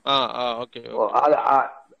 Okay okay.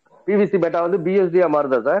 PVC meta வந்து பிஎஸ்டியா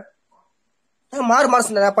மாறுதா சார்? மாறு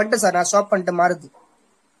சார். நான் பண்ணிட்டேன் சார். நான் ஸ்டாப் பண்ணிட்டு மாறுது.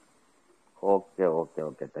 Okay okay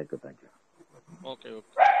okay, thank you thank you. Okay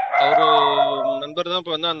okay. அவரு நண்பர் தான்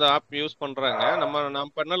இப்போ வந்து அந்த ஆப் யூஸ் பண்றாங்க.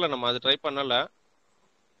 நான் பண்ணல, நம்ம அது ட்ரை பண்ணல.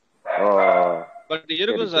 ஓ, பட் சரி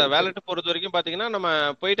இருக்கும் சரி சார். சரி. வேலெட் பொறுத்த வரைக்கும் பாத்தீங்கன்னா நம்ம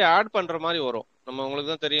போயிட்டு ஆட் பண்ற மாதிரி வரும். நம்ம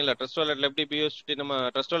உங்களுக்கு தான் தெரியல, ட்ரஸ்ட் வாலெட்ல எப்படி பியூஎஸ்டி நம்ம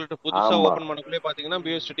ட்ரஸ்ட் வாலெட் புதுசா ஆமா, ஓபன் பண்ணக்குள்ளே பாத்தீங்கன்னா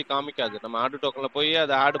பியூஎஸ்டி காமிக்காது. நம்ம ஆடு டோக்கன்ல போய்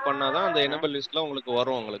அதை ஆட் பண்ணாதான் அந்த எனபிள் லிஸ்ட்ல உங்களுக்கு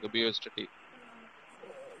வரும் உங்களுக்கு பியூஎஸ்டி.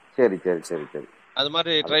 சரி சரி சரி சரி. அது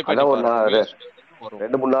மாதிரி ட்ரை பண்ணி அதான் ஒரு பாருங்க, பியூஎஸ்டி வரும்.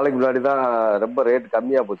 2-3 நாளைக்கு முன்னாடி தான் ரொம்ப ரேட்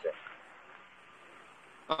கம்மியா போச்சு.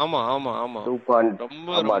 ஆமா ஆமா ஆமா. 2. ரொம்ப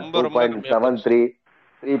ஆமா, ரொம்ப ரொம்ப கம்மியா போச்சு.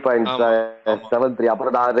 2.73, ஆமா ஆமா. 3.73.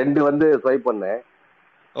 அப்புறம் நான் 2 வந்து ஸ்வைப் பண்ணேன்.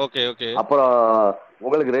 Okay okay. அப்புறம்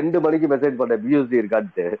உங்களுக்கு 2 மணிக்கு மெசேஜ் பண்ணேன் பியூஎஸ்டி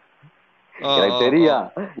இருக்கான்ட்டு. ஓ எனக்கு ஓ ஓ தெரியா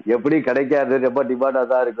எப்படி கிடைக்காது, ரொம்ப டிமாண்டா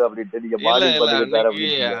தான் இருக்கும் அப்படின்ட்டு. நீங்க இல்ல மார்னிங் இல்ல பண்ணுங்க சார் அன்னைக்கு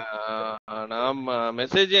அப்படின்ட்டீங்க. நான்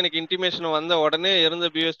மெசேஜ் எனக்கு இன்டிமேஷன் வந்த உடனே இருந்த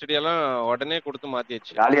பியூஎஸ்டி எல்லாம் உடனே கொடுத்து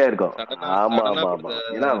மாத்தியாச்சு. காலியா இருக்கும். சடனா ஆமா சடனா ஆமா ஆமா.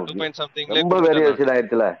 கொடுத்த ஏன்னா 2.somethingலயே ரொம்ப கொடுத்துட்டேன் நான். வேரியேஷன்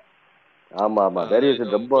ஆயிடுச்சுல. ஆமா ஆமா, இது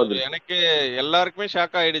வேரியேஷன் ரொம்ப கொஞ்சம் வந்துருச்சு. எனக்கு எல்லாருக்குமே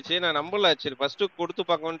ஷாக் ஆயிடுச்சு. நான் நம்பல. சரி ஃபர்ஸ்ட் கொடுத்து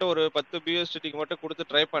பார்க்கணும்ட்டு ஒரு 10 பியூஎஸ்டிக்கு மட்டும் கொடுத்து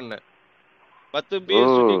ட்ரை பண்ணேன். 10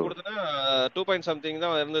 பியூஎஸ்டி ம். கொடுத்தனா 2.something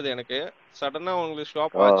தான் இருந்தது எனக்கு. சடனா உங்களுக்கு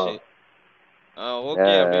ஸ்டாப் ஓ, ஆச்சு.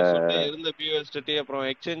 ஓகே அப்படின்னு சொல்லிட்டு அஹ், இருந்த பியூஎஸ்டி அப்புறம்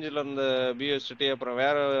எக்ஸ்சேஞ்சில் இருந்த பியூஎஸ்டி அப்புறம்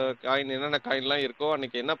வேற காயின் என்னென்ன காயின்லாம் இருக்கோ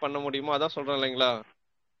அன்னைக்கு என்ன பண்ண முடியுமோ அதான் சொல்றேன் இல்லைங்களா?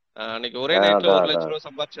 அன்னைக்கு ஒரே நைட்ல அதான் 1 லட்ச அதான். ரூபா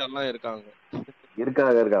சம்பாதிச்சாலாம் இருக்காங்க.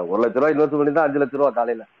 இருக்காங்க. $1,00,000 இன்வெஸ்ட் பண்ணி தான் $5,00,000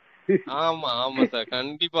 காலையில. ஆமா ஆமா சார்,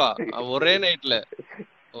 கண்டிப்பா. ஒரே நைட்ல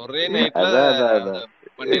ஒரே நைட்ல அதான் அதான் அத அதான்.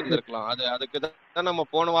 பண்ணியிருந்திருக்கலாம். அதுக்கு தான் நம்ம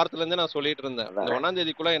போன வாரத்துல இருந்தே நான் சொல்லிட்டு இருந்தேன். இந்த அதான் 1ஆம்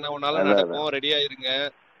தேதிக்குள்ள என்ன ஒன்னாலும் அதான் அதான் நடக்கும், ரெடியா இருங்க.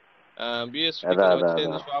 பிஎஸ்டி அதான் கொஞ்சம் அதான் வச்சுட்டு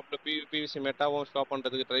இந்த அதான். ஷாப்ல பிவிசி மெட்டாவும் ஸ்டாப்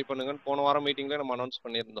பண்றதுக்கு ட்ரை பண்ணுங்கன்னு போன வாரம் மீட்டிங்ல நம்ம அனௌன்ஸ்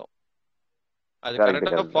பண்ணியிருந்தோம். அது கரெக்ட்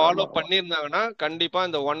கரெக்டா கரெக்ட். ஃபாலோ ஆமா ஆமா. பண்ணியிருந்தாங்கன்னா கண்டிப்பா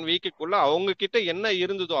இந்த 1 வீக்குக்குள்ள அவங்க கிட்ட என்ன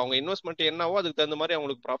இருந்ததோ, அவங்க இன்வெஸ்ட்மெண்ட் என்னவோ அதுக்கு தகுந்த மாதிரி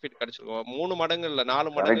அவங்களுக்கு ப்ராஃபிட் கிடைச்சிருக்கும். 3 மடங்கு இல்ல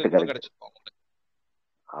 4 மடங்கு கரெக்ட் கூட கரெக்ட். கிடைச்சிருக்கும் அவங்களுக்கு.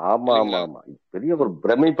 ஆமா ஆமா இல்லைங்களா? ஆமா. பெரிய ஒரு கண்டிப்பா.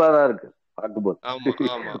 பிரமிப்பா தான் இருக்கு பார்க்கும்போது. ஆமா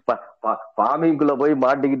ஆமா. ஃபார்மிங்குள்ள போய்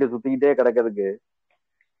மாட்டிக்கிட்டு சுத்திக்கிட்டே கிடக்கிறதுக்கு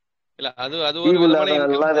இல்ல அது அது ஒரு டீம் விதமான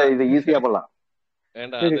இன்கம் இல்லாதவங்கலாம் தான். இது ஈஸியா பண்ணலாம்.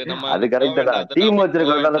 வேண்டாம், அது நம்ம அது அதுக்கு போக கரெக்ட் தான். வேண்டாம். அதெல்லாம் டீம் அப்படி போக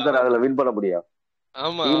வச்சிருக்கிறதால வேண்டாம். சார் அதுல வின் பண்ண முடியும்.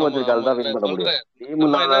 ஆமா டீம் ஆமா வச்சிருக்கால ஆமா. தான் வின் நான் பண்ண முடியும். சொல்றேன். டீம் நம்ம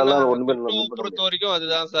என்னன்னா இல்லாதவங்களால இந்த ஒண்ணுமே கிரிப்டோ வின் பண்ண பொறுத்த முடியாது. வரைக்கும்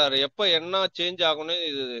அதுதான் சார். எப்ப என்ன சேஞ்ச் ஆகும்னு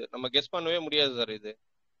இது நம்ம கெஸ் பண்ணவே முடியாது சார். இது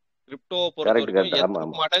கிரிப்டோவை பொறுத்த கரெக்ட் வரைக்கும் கரெக்ட். ஆமா எத்தனை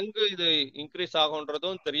ஆமா. மடங்கு இது இன்க்ரீஸ்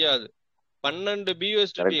ஆகுன்றதும் தெரியாது. 12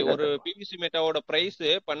 பியூஎஸ்டி கரெக்ட் ஒரு கரெக்ட். பிவிசி மெட்டாவோட பிரைஸ்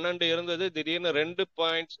 12 இருந்தது. திடீர்னு 2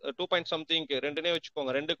 பாயிண்ட் சம்திங் 2னே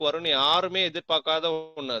வச்சுக்கோங்க, 2க்கு வரும்னு யாருமே எதிர்பார்க்காத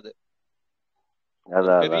ஒண்ணு அது. ஒரு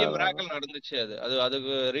அதான் பெரிய அதான் அதான் மிராக்கல் நடந்துச்சு. அது அது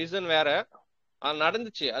அதுக்கு ரீசன் வேற.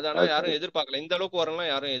 நடந்துச்சு. அது ஆனா அது சரி. யாரும் எதிர்பார்க்கல. இந்த அளவுக்கு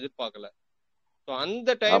வரும்லாம் யாரும் எதிர்பார்க்கல. ஸோ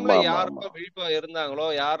அந்த டைம்ல ஆமா ஆமா ஆமா யாரெல்லாம் விழிப்பா இருந்தாங்களோ,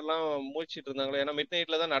 யாரெல்லாம் முழிச்சிட்டு இருந்தாங்களோ, ஏன்னா மிட்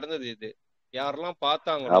நைட்ல தான் நடந்தது இது. யாரெல்லாம்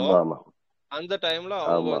பார்த்தாங்களோ ஆமா ஆமா அந்த டைம்ல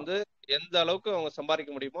அவங்க ஆமா வந்து எந்த அளவுக்கு அவங்க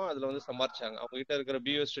சம்பாதிக்க முடியுமோ அதுல வந்து சம்பாரிச்சாங்க. அவங்க கிட்ட இருக்கிற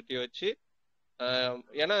பியூஎஸ்டிடி வச்சு.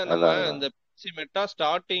 ஏன்னா நம்ம அதான் அதான் இந்த மெட்டா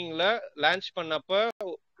ஸ்டார்டிங்ல லான்ச் பண்ணப்ப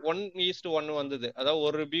 1:1 வந்தது. அதாவது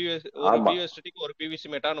ஒரு ஆமா பியூஎஸ்டிக்கு ஒரு பிவிசி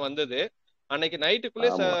மெட்டான்னு வந்தது. அன்னைக்கு நைட்டுக்குள்ளே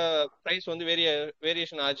ஆமா பிரைஸ் வந்து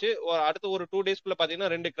வேரியேஷன் ஆச்சு. அடுத்த ஒரு 2 டேஸ்க்குள்ள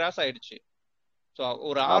பாத்தீங்கன்னா 2 கிராஸ் ஆயிடுச்சு. ஸோ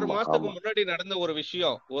ஒரு 6 ஆமா மாசத்துக்கு ஆமா முன்னாடி நடந்த ஒரு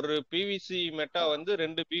விஷயம். ஒரு பிவிசி மெட்டா வந்து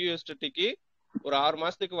 2 பியூஎஸ்டிக்கு ஒரு 6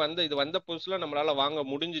 மாசத்துக்கு இது வந்த புதுசுல நம்மளால வாங்க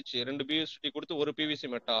முடிஞ்சிச்சு. 2 பியூஎஸ்டி கொடுத்து ஒரு பிவிசி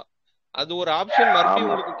மெட்டா. அது ஒரு ஆப்ஷன் மறுபடியும்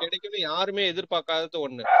ஆமா உங்களுக்கு கிடைக்கும்னு யாருமே எதிர்பார்க்காத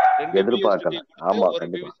ஒண்ணு. 2 பியூஎஸ்டி எதிர்பார்க்கல. கொடுத்து ஆமா ஒரு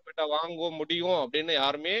கண்டிப்பா. பிவிசி மெட்டா வாங்க முடியும் அப்படின்னு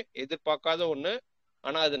யாருமே எதிர்பார்க்காத ஒண்ணு.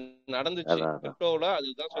 ஆனா அது நடந்துச்சு. அதான் அதான் கிரிப்டோல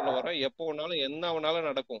அதுதான் சொல்ல வரேன். எப்போ வேணாலும் என்ன வேணாலும்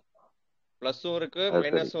நடக்கும். பிளஸும் இருக்கு, அது சரி.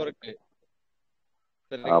 மைனஸும் இருக்கு.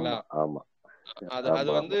 சரிங்களா? ஆமா ஆமா அது அது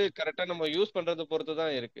ஆமா வந்து ஆமா கரெக்டா நம்ம யூஸ் பண்றதை பொறுத்து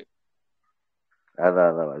தான் இருக்கு. அதான்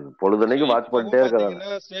அதான் பொழுதுனைக்கு வாட்ச் பண்ணிட்டே இப்பவும் இருக்கதானே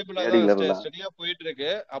பாத்தீங்கன்னா ஸ்டேபிளா தான் ட்ரேடிங்ல இருந்தா. ஸ்டெடியா போயிட்டு இருக்கு.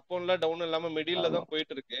 அப்போல டவுன் இல்லாம மிடில்ல ஆமா தான்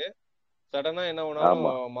போயிட்டு இருக்கு. சடனா என்ன வேணாலும்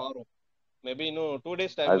ஆமா மாறும். மேபி இன்னும் 2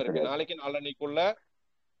 டேஸ் டைம் அது சரி. இருக்கு. நாளைக்கு நாளன்னைக்குள்ள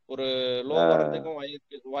ஒரு லோ ஆஹ் வர்றதுக்கும்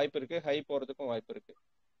வாய்ப்பு இருக்கு, ஹை போறதுக்கும் வாய்ப்பு இருக்கு.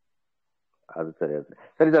 அது சரி அது சரி.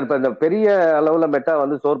 சரி சார், இப்ப இந்த பெரிய அளவுல மெட்டா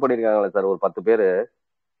வந்து ஸ்டோர் பண்ணிருக்காங்களே சார், ஒரு 10 பேரு.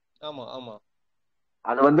 ஆமா ஆமா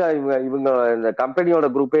அது வந்து இவங்க இவங்க இந்த கம்பெனியோட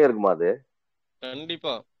குரூப்பே இருக்குமா அது?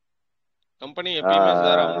 கண்டிப்பா. கம்பெனி ஆஹ் எப்பயுமே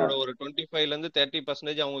சார் ஆஹ் அவங்களோட ஒரு 25ல இருந்து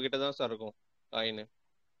 30% அவங்க கிட்ட தான் சார் இருக்கும் காயின்.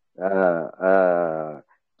 ஆஹ் ஆஹ்.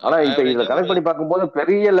 ஆனா இப்ப இதுல ஆவரேஜா ஒரு கனெக்ட் பண்ணி பார்க்கும்போது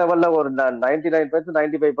பெரிய லெவல்ல ஒரு 99%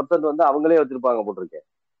 95% வந்து அவங்களே வச்சிருப்பாங்க போட்டிருக்கேன்.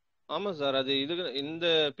 ஆமா சார். அது இந்த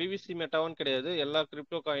பிவிசி மெட்டாவும் கிடையாது. எல்லா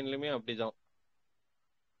கிரிப்டோ காயின்லயுமே அப்படிதான்.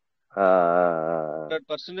 ஸோ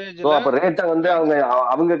 100%ல அப்ப ரேட்டை வந்து அவங்க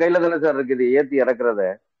அவங்க கையில தானே சார் இருக்குது ஏத்தி இறக்குறத.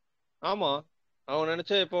 ஆமா. அவன்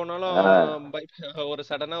நினைச்சா எப்போ ஆஹ் வேணாலும் ஒரு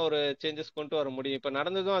சடனா ஒரு சேஞ்சஸ் கொண்டு வர முடியும். இப்ப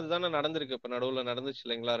நடந்ததும் அதுதானே நடந்திருக்கு. இப்ப நடுவுல நடந்துச்சு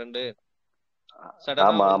இல்லைங்களா 2 சடனா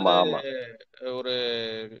ஆமா வந்து ஆமா ஆமா ஒரு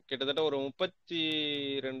கிட்டத்தட்ட ஒரு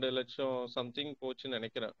 32 லட்சம் சம்திங் போச்சுன்னு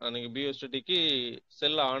நினைக்கிறேன். அன்னைக்கு பியூஎஸ்டிக்கு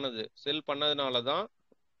செல் ஆனது. செல் பண்ணதுனாலதான்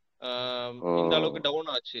இந்த ம் அளவுக்கு டவுன்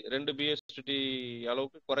ஆச்சு. 2 பிஎஸ்டி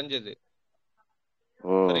அளவுக்கு குறைஞ்சது.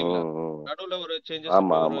 ம் சரிங்களா? ம் ம். நடுவுல ஒரு சேஞ்சஸ் ஆமா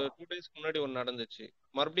இப்போ ஒரு ஆமா 2 டேஸ்க்கு முன்னாடி ஒன்னு நடந்துச்சு.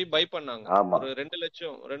 மறுபடியும் பை பண்ணாங்க. ஆமா ஒரு 2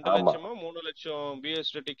 ஆமா லட்சமா 3 லட்சம்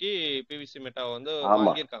பிஎஸ்டிக்கு பிவிசி மெட்டா வந்து ஆமா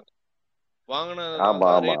வாங்கியிருக்காங்க. வாங்கினதுனால ஆமா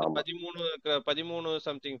தான் ஆமா ரேட் ஆமா 13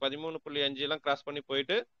 சம்திங் 13.5 எல்லாம் கிராஸ் பண்ணி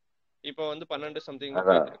போயிட்டு இப்போ வந்து 12 சம்திங்ல அதான்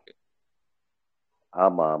போயிட்டு இருக்கு.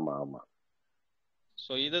 ஆமா ஆமா ஆமா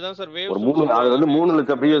ஸோ இதுதான் சார் ஒரு வேவ்ஸ்னு 3 அது சொல்லுவாங்க. வந்து 3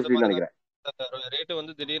 வேவ்ஸ் லட்சம் இந்த பிஎஸ்டி மாதிரி தான் நினைக்கிறேன். ரேட்டு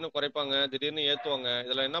வந்து திடீர்னு குறைப்பாங்க, திடீர்னு ஏத்துவாங்க.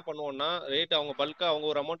 இதுல என்ன பண்ணுவோம்னா ரேட் அவங்க பல்கா அவங்க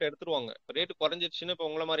ஒரு அமௌண்ட் எடுத்துருவாங்க. ரேட் குறைஞ்சிருச்சுன்னு இப்போ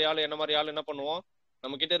உங்களை மாதிரி ஆள் என்ன மாதிரி ஆள் என்ன பண்ணுவோம்,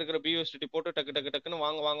 நம்ம கிட்ட இருக்கிற பியூஎஸ்டி போட்டு டக்கு டக்கு டக்குன்னு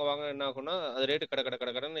வாங்க வாங்க வாங்க என்ன ஆகும்னா அது ரேட்டு கடை கடை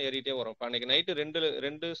கடை கடைன்னு ஏறிட்டே வரும். இப்போ அன்னைக்கு நைட்டு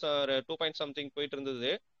 2 பாயிண்ட் சம்திங் போயிட்டு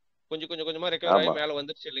இருந்தது. கொஞ்சம் கொஞ்சம் கொஞ்சமா ரெக்கவர் ஆகி ஆமா மேல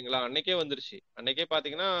வந்துருச்சு இல்லைங்களா? அன்னைக்கே வந்துருச்சு. அன்னைக்கே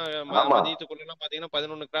பாத்தீங்கன்னா ஆமா மதியத்துக்குள்ள பாத்தீங்கன்னா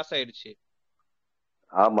 11 கிராஸ் ஆயிடுச்சு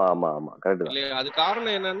ஆமா ஆமா ஆமா கரெக்ட் தான். இல்லையா? அது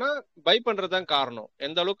காரணம் என்னன்னா பை பண்றதுதான் காரணம்.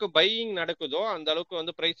 எந்த அளவுக்கு பையிங் நடக்குதோ அந்த அளவுக்கு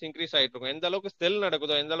வந்து பிரைஸ் இன்க்ரீஸ் ஆயிட்டு இருக்கும். எந்த அளவுக்கு செல்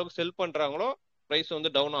நடக்குதோ எந்த அளவுக்கு செல் பண்றாங்களோ பிரைஸ்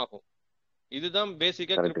வந்து டவுன் ஆகும். இதுதான்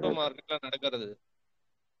பேசிக்கா கரெக்ட் கிரிப்டோ கரெக்ட். மார்க்கெட்ல நடக்கிறது.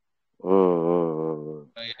 ம் ம் ம் ம்.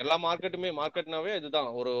 எல்லா மார்க்கெட்னாவே இதுதான்.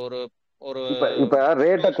 ஒரு ஒரு ஒரு இப்ப இப்ப கிரிப்டோ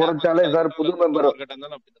ரேட்டை ஷேர் குறைச்சாலே மார்க்கெட்டா சார் இருக்கட்டும் இல்ல புது கிரிப்டோ மெம்பர். மார்க்கெட்டா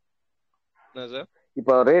இருந்தாலும் அப்படிதான். என்ன சார்?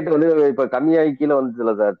 இப்ப ரேட் வந்து இப்ப கம்மியாகி கீழே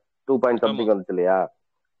வந்துச்சுல சார், 2 பாயிண்ட் ஆமா சம்திங் வந்துச்சு இல்லையா?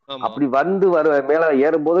 ஆமா. அப்படி வந்து மேல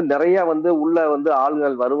ஏறும்போது நிறைய வந்து உள்ள வந்து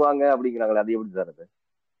ஆளுகள் வருவாங்க அப்படிங்கிறாங்களே, அது எப்படி சார் அது?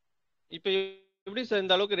 இப்ப எப்படி சார்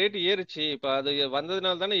இந்த அளவுக்கு ரேட் ஏறுச்சு? இப்ப அது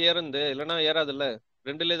வந்ததுனால தானே ஏறுந்து, இல்லைன்னா ஏறாதுல்ல.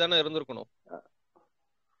 ரெண்டுலயே தானே இருந்திருக்கணும்.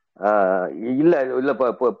 ஆஹ் இல்ல இல்ல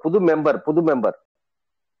புது மெம்பர்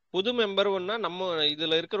புது மெம்பர்னா நம்ம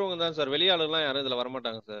இதுல இருக்கிறவங்க தான் சார். வெளியாளுலாம் யாரும் இதுல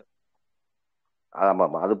வரமாட்டாங்க சார். ஆமா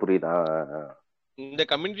ஆமா அது புரியுதா. இந்த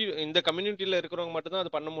கம்யூனிட்டியில இருக்கிறவங்க மட்டும் தான்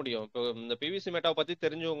அது பண்ண முடியும். இப்போ இந்த பிவிசி மெட்டாவை பத்தி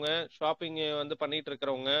தெரிஞ்சவங்க, ஷாப்பிங் வந்து பண்ணிட்டு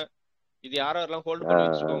இருக்கிறவங்க, இது யாரெல்லாம் ஹோல்டு பண்ணி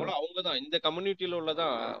வச்சிருக்காங்களோ அவங்க தான் இந்த கம்யூனிட்டியில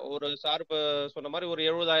உள்ளதான். ஒரு சார் இப்ப சொன்ன மாதிரி ஒரு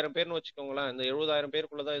 70,000 பேர்னு வச்சுக்கோங்களேன். இந்த 70,000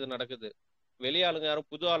 பேருக்குள்ளதான் இது நடக்குது. வெளியாளுங்க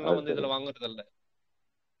யாரும் புது ஆள்லாம் அது வந்து சரி இதுல வாங்குறது இல்ல.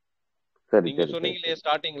 சரி நீங்க சரி சரி சொன்னீங்களே சரி.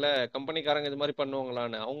 ஸ்டார்டிங்ல கம்பெனிக்காரங்க இது மாதிரி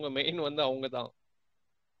பண்ணுவாங்களான்னு, அவங்க மெயின் வந்து அவங்க தான்.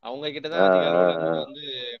 அவங்க கிட்டதான் அதிக ஆஹ் அளவுல ஆஹ் அவங்க ஆஹ். வந்து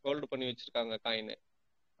ஹோல்டு பண்ணி வச்சிருக்காங்க காயின்.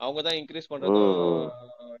 அவங்க தான் இன்க்ரீஸ் பண்றதும் ம்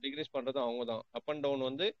ம். டிக்ரீஸ் பண்றதும் அவங்க தான். அப் அண்ட் டவுன்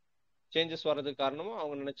வந்து சேஞ்சஸ் வர்றதுக்கு காரணமும்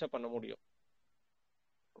அவங்க நினைச்சா பண்ண முடியும்.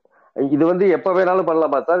 இது வந்து எப்ப வேணாலும்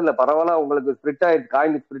பண்ணலாமா சார், இல்ல பரவாயில்ல உங்களுக்கு ஸ்பிரிட் ஆயிடுச்சு,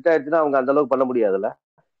 காயின் ஸ்பிரிட் ஆயிடுச்சுன்னா அவங்க அந்த அளவுக்கு பண்ண முடியாதுல்ல?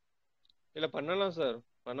 இல்ல பண்ணலாம் சார்,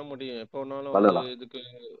 பண்ண முடியும். எப்போ வேணாலும் வந்து பண்ணலாம். இதுக்கு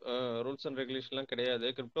ரூல்ஸ் அண்ட் ரெகுலேஷன்லாம் கிடையாது.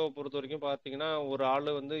 கிரிப்டோவை பொறுத்த வரைக்கும் பார்த்தீங்கன்னா, ஒரு ஆள்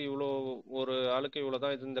வந்து ஒரு ஆளுக்கு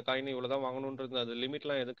இவ்வளோதான் இது, இந்த காயின் இவ்வளோதான் வாங்கணுன்றது அது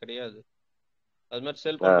லிமிட்லாம் எதுவும் கிடையாது. அது மாதிரி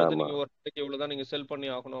செல் பண்றது ஆமா நீங்க ஒரு நாளைக்கு இவ்வளோதான் நீங்க செல் பண்ணி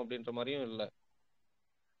ஆகணும் அப்படின்ற மாதிரியும் இல்லை.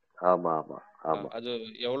 ஆமா ஆமா ஆமா. அது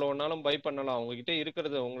எவ்வளோ வேணாலும் பை பண்ணலாம். உங்ககிட்ட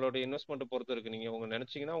இருக்கிறது உங்களோட இன்வெஸ்ட்மெண்ட் பொறுத்து இருக்கு. நீங்க உங்க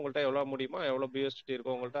நினைச்சீங்கன்னா உங்கள்கிட்ட எவ்வளோ முடியுமோ எவ்வளோ பிஎஸ்டி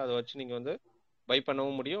இருக்கோ உங்கள்கிட்ட அதை வச்சு நீங்க வந்து பை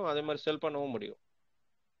பண்ணவும் முடியும், அதே மாதிரி செல் பண்ணவும் முடியும்.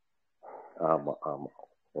 ஆமா ஆமா.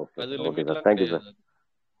 ஓகே அது sir, okay sir, லிமிட்லாம் thank you sir. கிடையாது.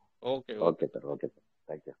 Okay okay okay sir, okay sir,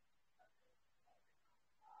 thank you.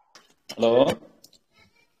 Hello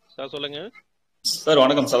sir, சொல்லுங்க சார்.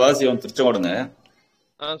 வணக்கம், சதாசிவம், திருச்செங்கோடுங்க.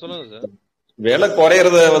 சொல்லுங்க சார். விலை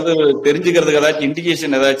குறையறத வந்து தெரிஞ்சுக்கிறதுக்கு ஏதாச்சும்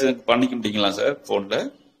இண்டிகேஷன் ஏதாச்சும் பண்ணிக்க முடியுங்களா சார் போன்ல?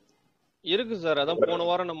 இருக்கு சார், அதான் போன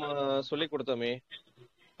வாரம் நம்ம சொல்லி கொடுத்தோமே.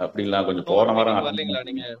 அப்படிலாம் கொஞ்சம் போன வாரம் வரலீங்களா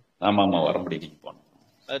நீங்க? ஆமா ஆமா, வர முடியும். போனோம்.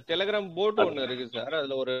 அது டெலிகிராம் போர்டு ஒண்ணு இருக்கு சார்,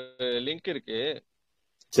 அதுல ஒரு லிங்க் இருக்கு.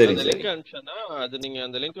 சரி அந்த சரி. லிங்க் அனுப்பிச்சா அது நீங்க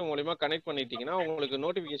அந்த லிங்க் மூலியமா கனெக்ட் பண்ணிட்டீங்கன்னா உங்களுக்கு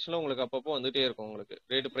நோட்டிபிகேஷன்ல உங்களுக்கு அப்பப்போ வந்துட்டே இருக்கும். உங்களுக்கு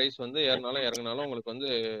ரேட் பிரைஸ் வந்து ஏறினாலும் இறங்கினாலும் உங்களுக்கு வந்து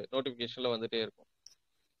நோட்டிபிகேஷன்ல வந்துட்டே இருக்கும்.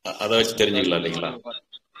 அதை வச்சு தெரிஞ்சுக்கலாம் இல்லைங்களா?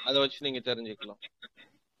 அதை வச்சு நீங்க தெரிஞ்சுக்கலாம்.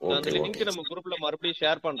 அந்த ஓகே லிங்க் ஓகே. நம்ம குரூப்ல மறுபடியும்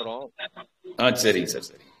ஷேர் பண்றோம். சரிங்க சார்,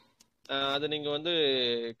 சரி. அது நீங்க வந்து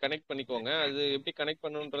கனெக்ட் பண்ணிக்கோங்க. அது எப்படி கனெக்ட்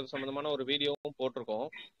பண்ணணுன்றது சம்பந்தமான ஒரு வீடியோவும் போட்டிருக்கோம்.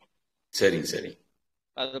 சரிங்க சரி.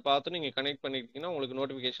 அதை பார்த்து நீங்க கனெக்ட் பண்ணிட்டீங்கன்னா உங்களுக்கு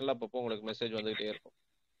நோட்டிபிகேஷன்ல அப்பப்போ உங்களுக்கு மெசேஜ் வந்துகிட்டே இருக்கும்.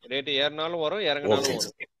 ரேட் ஏறினாலும் வரும், இறங்கினாலும்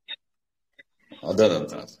வரும். அதான்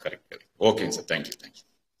கரெக்ட். ஓகேங்க சார், தேங்க்யூ தேங்க்யூ.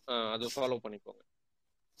 அது ஃபாலோ பண்ணிக்கோங்க.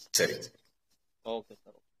 சரி. Okay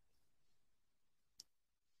sir.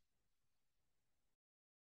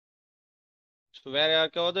 வேற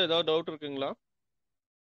யாருக்காவது ஏதாவது டவுட் இருக்குங்களா?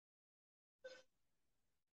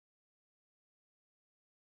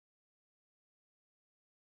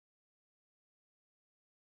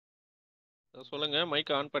 சொல்லுங்க,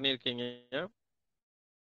 மைக் ஆன் பண்ணிருக்கீங்க.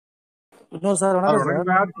 சார் வணக்கம்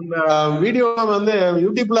சார். இந்த வீடியோ வந்து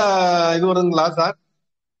யூடியூப்ல இது வருங்களா சார்?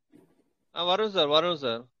 வரும் சார், வரும்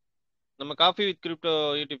சார். நம்ம காஃபி வித் கிரிப்டோ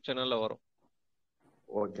யூடியூப் சேனல்ல வரும்.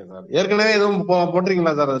 Okay sir. ஏற்கனவே எதுவும்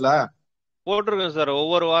போட்டிருக்கீங்களா சார் அதுல? போட்டிருக்கேன் சார்.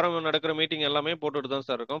 ஒவ்வொரு வாரம் நடக்கிற மீட்டிங் எல்லாமே போட்டுட்டு தான்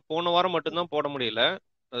சார் இருக்கும். போன வாரம் மட்டும்தான் போட முடியல,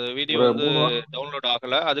 அது வீடியோ வந்து டவுன்லோட்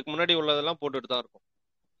ஆகல. அதுக்கு முன்னாடி உள்ளதெல்லாம் போட்டுட்டு தான் இருக்கும்.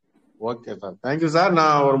 Okay sir, thank you sir.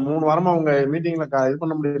 நான் ஒரு 3 வாரமா உங்க மீட்டிங்ல இது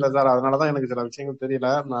பண்ண முடியல சார், அதனாலதான் எனக்கு சில விஷயங்கள் தெரியல.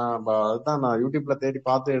 அதுதான் நான் யூடியூப்ல தேடி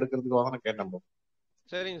பார்த்து எடுக்கிறதுக்காக நான் கேட்டேன்.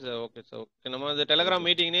 சரிங்க சார், ஓகே சார். ஓகே, நம்ம அந்த டெலிகிராம்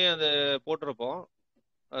மீட்டிங்னே அது போட்டிருப்போம்.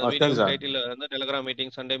 வீடியோ டைட்டில் வந்து டெலிகிராம்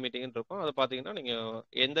மீட்டிங் சண்டே மீட்டிங்னு இருக்கும். அதை பார்த்தீங்கன்னா நீங்க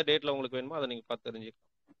எந்த டேட்ல உங்களுக்கு வேணுமோ அதை நீங்க பார்த்து தெரிஞ்சுக்கலாம்.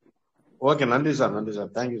 ஓகே, நன்றி சார், நன்றி sir,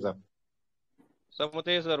 thank you sir. Sir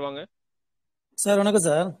Muthiah sir வாங்க. சார் வணக்கம்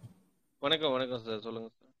சார். வணக்கம் வணக்கம் சார், சொல்லுங்க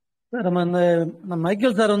சார். சார் நம்ம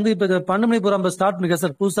மைக்கேல் சார் வந்து இப்ப 12 மணிக்கு ஸ்டார்ட் பண்ணிக்க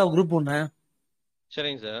சார், புதுசா குரூப் ஒண்ணு.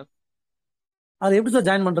 சரிங்க சார். அது எப்படி சார்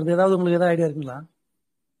ஜாயின் பண்றது? ஏதாவது உங்களுக்கு ஏதாவது ஐடியா இருக்குங்களா?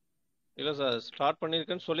 இல்ல சார், ஸ்டார்ட்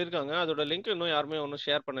பண்ணிருக்கேன்னு சொல்லியிருக்காங்க. அதோட லிங்க் இன்னும் யாருமே ஒன்றும்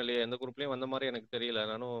ஷேர் பண்ணலையே. எந்த குரூப்லயும் வந்த மாதிரி எனக்கு தெரியல.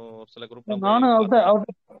 நானும் ஒரு சில குரூப்ல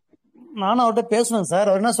நானும் அவர்கிட்ட பேசுனேன் சார்.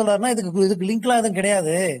 அவர் என்ன சொல்றாருன்னா இதுக்கு லிங்க்லாம் எதுவும்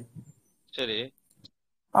கிடையாது. சரி.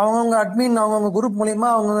 அவங்கவுங்க அட்மின் அவங்கவுங்க குரூப் மூலியமா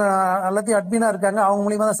அவங்க எல்லாத்தையும் அட்மினா இருக்காங்க, அவங்க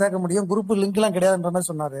மூலியமா தான் சேர்க்க முடியும். குரூப் லிங்க் எல்லாம் கிடையாதுன்ற மாதிரி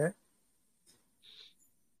சொன்னாரு.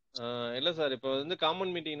 இல்ல சார், இப்போ வந்து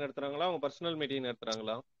காமன் மீட்டிங் நடத்துறாங்களா, அவங்க பர்சனல் மீட்டிங்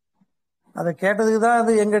நடத்துறாங்களா? அதை கேட்டதுக்கு தான்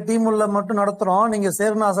அது எங்க டீம் உள்ள மட்டும் நடத்துறோம், நீங்க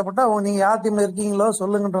சேரணும்னு ஆசைப்பட்டா நீங்க யார் டீம்ல இருக்கீங்களோ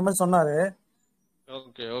சொல்லுங்கன்ற மாதிரி சொன்னாரு.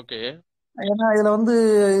 Okay okay. ஏன்னா இதுல வந்து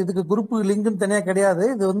இதுக்கு குரூப் லிங்க்னு தனியா கிடையாது.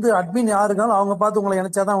 இது வந்து அட்மின் யாருக்காலும் அவங்க பார்த்து உங்களை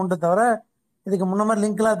இணைச்சாதான் உண்டு, தவிர இதுக்கு முன்ன மாதிரி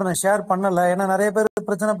லிங்க் எல்லாம் இப்ப நான் ஷேர் பண்ணல. ஏன்னா நிறைய பேர்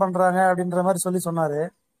பிரச்சனை பண்றாங்க அப்படின்ற மாதிரி சொன்னாரு.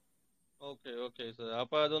 Okay okay sir.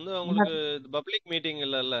 அப்ப அது வந்து உங்களுக்கு பப்ளிக் மீட்டிங்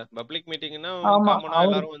இல்லல்ல. பப்ளிக் மீட்டிங்னா ஆமா, காமனா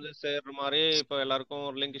எல்லாரும் வந்து சேர்ற மாதிரி இப்போ எல்லாருக்கும்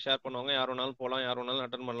ஒரு லிங்க் ஷேர் பண்ணுவாங்க. யார் வேணாலும் போலாம், யார் வேணாலும்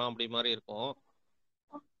அட்டென்ட் பண்ணலாம் அப்படி மாதிரி இருக்கும்.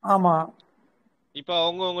 ஆமா. இப்போ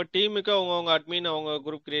அவங்கவுங்க டீமுக்கு அவங்கவுங்க அட்மின் அவங்க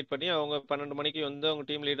குரூப் கிரியேட் பண்ணி அவங்க 12 மணிக்கு வந்து அவங்க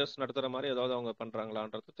டீம் லீடர்ஸ் நடத்துற மாதிரி ஏதாவது அவங்க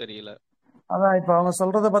பண்றாங்களான்றது தெரியல. அதான் இப்ப அவங்க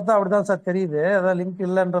சொல்றத பார்த்தா அப்படிதான் சார் தெரியுது. அதான் லிங்க்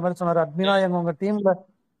இல்லன்ற மாதிரி சொன்னாரு. அட்மினா உங்க டீம்ல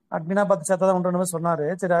அட்மினா பார்த்து சேர்த்தா உண்டு மாதிரி சொன்னாரு.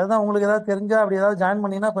 சரி, அதுதான் உங்களுக்கு ஏதாவது தெரிஞ்சா அப்படி ஏதாவது ஜாயின்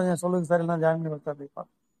பண்ணீங்கன்னா கொஞ்சம் சொல்லுங்க சார், இல்லைன்னா ஜாயின் பண்ணி வைக்க அப்படிப்பா.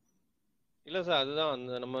 இல்ல சார், அதுதான்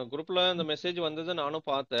அந்த நம்ம குரூப்ல அந்த மெசேஜ் வந்தது நானும்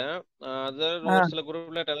பார்த்தேன். அதாவது ஒரு சில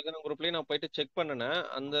குரூப்ல டெலிகிராம் குரூப்லயும் நான் போயிட்டு செக் பண்ணினேன்.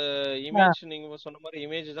 அந்த இமேஜ் நீங்க சொன்ன மாதிரி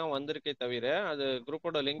இமேஜ் தான் வந்திருக்கே தவிர அது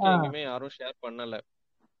குரூப்போட லிங்க் எங்கேயுமே யாரும் ஷேர் பண்ணல.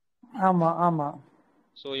 ஆமா ஆமா.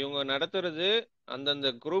 சோ இவங்க நடத்துறது அந்தந்த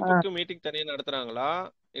குரூப்புக்கு மீட்டிங் தனியா நடத்துறாங்களா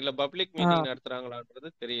இல்ல பப்ளிக் மீட்டிங் நடத்துறாங்களான்றது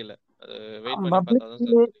தெரியல. அது வெயிட் பண்ணி பார்த்தா தான் சார்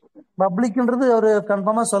தெரியும். பப்ளிக்ன்றது ஒரு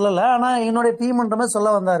கன்ஃபார்மா சொல்லல, ஆனா என்னுடைய டீம்ன்ற மாதிரி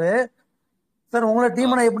சொல்ல வந்தாரு. சார் உங்களோட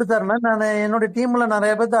டீம் நான் எப்படி சார், நான் என்னோட டீம்ல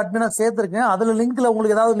நிறைய பேர்த்து அட்மினா சேர்த்திருக்கேன். அதுல லிங்க்ல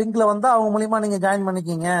உங்களுக்கு ஏதாவது லிங்க்ல வந்தா அவங்க மூலியமா நீங்க ஜாயின்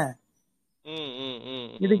பண்ணிக்கிங்க.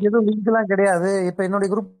 இதுக்கு எதுவும் லிங்க் எல்லாம் கிடையாது. இப்ப என்னுடைய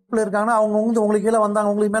குரூப்ல இருக்காங்கன்னா அவங்க உங்களுக்கு கீழே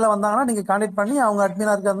வந்தாங்க, உங்களுக்கு மேல வந்தாங்கன்னா நீங்க கான்டாக்ட் பண்ணி அவங்க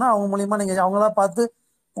அட்மினா இருக்காருன்னா அவங்க மூலியமா நீங்க அவங்களா பார்த்து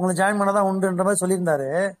உங்களை ஜாயின் பண்ணதான் உண்டுன்ற மாதிரி சொல்லியிருந்தாரு.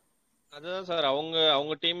 அதுதான் சார்,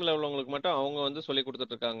 அவங்க டீம்ல உள்ளவங்களுக்கு மட்டும் அவங்க வந்து சொல்லி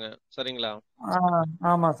கொடுத்துட்டு இருக்காங்க. சரிங்களா?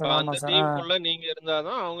 ஆமா சார், ஆமா அந்த சார். டீமுக்குள்ள நீங்க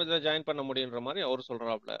இருந்தாதான் அவங்க இதை ஜாயின் பண்ண முடியுன்ற மாதிரி அவர்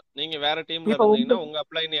சொல்றாப்ல. நீங்க வேற டீம்ல இப்ப இருந்தீங்கன்னா உங்க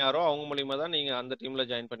அப்ளைன் யாரோ அவங்க மூலியமா தான் நீங்க அந்த டீம்ல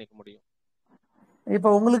ஜாயின் பண்ணிக்க முடியும்.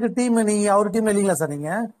 இப்ப உங்களுக்கு டீம், நீங்க அவர் டீம்ல இல்லீங்களா சார்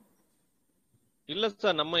நீங்க? இல்ல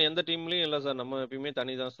சார், நம்ம எந்த டீம்லயும் இல்ல சார், நம்ம எப்பயுமே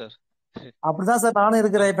தனி தான் சார். அப்படிதான் சார் நானும்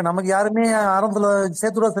இருக்கிறேன். இப்ப நமக்கு யாருமே ஆரம்பத்துல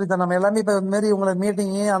சேர்த்துடா சரி சார். நம்ம எல்லாமே இப்ப இந்த மாதிரி உங்களை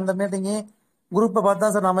மீட்டிங் அந்த மீட்டிங் குரூப்பை பார்த்து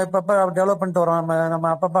தான் சார் நம்ம இப்ப டெவலப் பண்ணிட்டு வரோம்.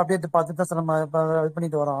 நம்ம அப்பப்ப அப்டேட் பார்த்துட்டு தான் சார் நம்ம இப்ப இது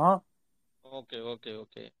பண்ணிட்டு வரோம். Okay okay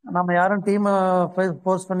okay. நம்ம யாரும் டீம்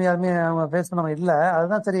போஸ்ட் பண்ணி யாருமே ஃபேஸ் பண்ண இல்ல.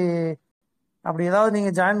 அதுதான் சரி, அப்படி ஏதாவது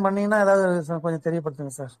நீங்க ஜாயின் பண்ணீங்கன்னா ஏதாவது கொஞ்சம்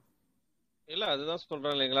தெரியப்படுத்துங்க சார். இல்ல அதுதான்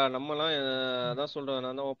சொல்றேன் இல்லைங்களா, நம்மலாம் அதான் சொல்றேன்,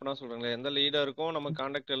 நான் தான் ஓப்பனா சொல்றேன், எந்த லீடருக்கும் நம்ம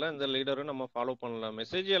கான்டாக்ட் இல்லை, எந்த லீடரும் நம்ம ஃபாலோ பண்ணலாம்.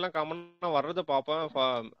 மெசேஜ் எல்லாம் காமனா வர்றதை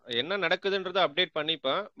பார்ப்பேன், என்ன நடக்குதுன்றதை அப்டேட்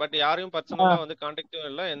பண்ணிப்பேன். பட் யாரையும் பர்சனலா வந்து கான்டாக்டும்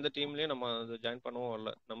இல்லை, எந்த டீம்லயும் நம்ம ஜாயின் பண்ணவும்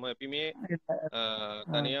இல்லை. நம்ம எப்பயுமே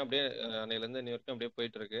தனியா அப்படியே அன்னையில இருந்து இன்னி வரைக்கும் அப்படியே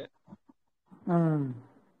போயிட்டு இருக்கு.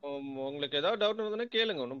 உங்களுக்கு ஏதாவது டவுட் இருந்ததுன்னா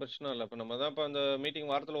கேளுங்க, ஒன்றும் பிரச்சனை இல்லை. இப்போ நம்ம தான் இப்போ அந்த மீட்டிங்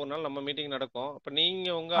வாரத்தில் ஒரு நாள் நம்ம மீட்டிங் நடக்கும். இப்போ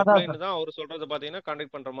நீங்கள் உங்கள் அப்ளைன் தான் அவர் சொல்றது பார்த்தீங்கன்னா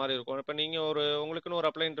கான்டாக்ட் பண்ணுற மாதிரி இருக்கும். இப்போ நீங்கள் உங்களுக்குன்னு ஒரு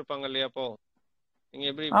அப்ளைன் இருப்பாங்க இல்லையா? அப்போ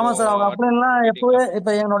நீங்கள் எப்படி இப்போ ஆமா சார், அவங்க அப்ளைன்லாம் எப்பவே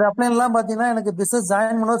இப்ப என்னோட அப்ளைன்லாம் பாத்தீங்கன்னா எனக்கு பிசினஸ்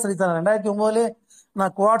ஜாயின் பண்ணவும் சரி சார். 2009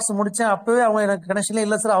 நான் குவார்ட்ஸ் முடிச்சேன். அப்பவே அவங்க எனக்கு கனெக்ஷன்ல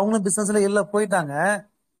இல்ல சார், அவங்களும் பிசினஸ்ல இல்ல போயிட்டாங்க.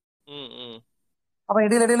 அப்ப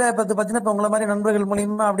இடையில பாத்தீங்கன்னா இப்ப உங்களை மாதிரி நண்பர்கள்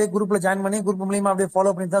மூலியமா அப்படியே குரூப்ல ஜாயின் பண்ணி குரூப் மூலியமா அப்படியே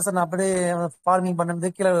ஃபாலோ பண்ணி தான் சார் நான் அப்படியே ஃபார்மிங் பண்ணது,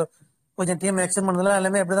 கீழே கொஞ்சம் டீம் எக்ஸ்டெண்ட் பண்ணதுல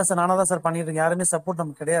எல்லாமே அப்படிதான் சார் நானா தான் சார் பண்ணிட்டு இருக்கேன். யாருமே சப்போர்ட்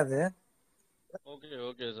நமக்கு கிடையாது. Okay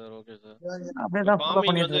okay sir, okay sir. அப்படியே தான் ஃபாலோ ஃபார்மிங்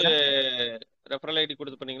பண்ணிட்டு வந்து இருக்கேன். ரெஃபரல் ஐடி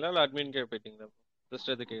கொடுத்து பண்ணீங்களா இல்ல அட்மின் கே போயிட்டீங்களா?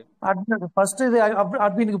 ஜஸ்ட் அதுக்கு ஃபர்ஸ்ட் இது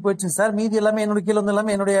அட்மினுக்கு போயிடுச்சு சார். மீதி எல்லாமே என்னோட கீழ வந்து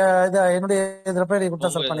எல்லாமே என்னுடைய ரெஃபரல் ஐடி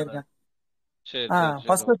கொடுத்தா சார் பண்ணிருக்கேன். சரி சரி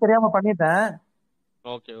ஃபர்ஸ்ட் தெரியாம பண்ணிட்டேன்.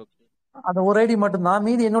 Okay okay. அந்த ஒரு ஐடி மட்டும் தான்,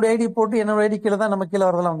 மீதி என்னோட ஐடி போட்டு என்னோட ஐடி கீழே தான் நம்ம கீழே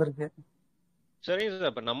வரதெல்லாம் வந்திருக்கு. சரிங்க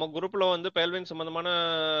சார், இப்போ நம்ம குரூப்ல வந்து பெல்வின் சம்பந்தமான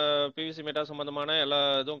பிவிசி மெட்டா சம்பந்தமான எல்லா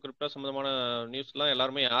இதுவும் கிரிப்டோ சம்பந்தமான நியூஸ்லாம்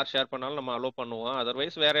எல்லாருமே யார் ஷேர் பண்ணாலும் நம்ம அலோவ் பண்ணுவோம்.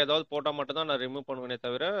 அதர்வைஸ் வேற ஏதாவது போட்டா மட்டும் தான் நான் ரிமூவ் பண்ணுவேனே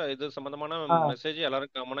தவிர இது சம்பந்தமான மெசேஜ்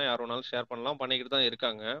எல்லாரும் காமனா யார் வேணாலும் ஷேர் பண்ணலாம், பண்ணிக்கிட்டு தான்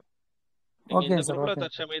இருக்காங்க. நீங்க இந்த குரூப்ல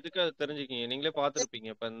தற்சமயத்துக்கு அது தெரிஞ்சுக்கிங்க, நீங்களே பார்த்துருப்பீங்க.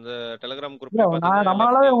 இப்ப இந்த டெலிகிராம் குரூப்ல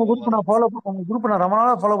பாத்தீங்கன்னா உங்க குரூப் நான் ரொம்ப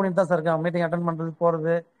நாளா ஃபாலோ பண்ணிட்டு தான் சார் இருக்கேன். மீட்டிங் அட்டென்ட் பண்றது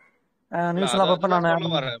போறது நியூஸ் எல்லாம் அப்பப்ப நான் சொல்ல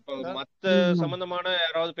வரேன். இப்போ மத்த சம்பந்தமான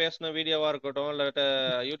யாராவது பேசின வீடியோவா இருக்கட்டும், இல்ல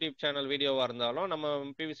யூடியூப் சேனல் வீடியோவா இருந்தாலும் நம்ம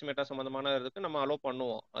பிவிசி மெட்டா சம்பந்தமான இதுக்கு நம்ம அலோவ்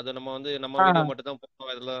பண்ணுவோம். அது நம்ம வந்து நம்ம வீடியோ மட்டும் தான்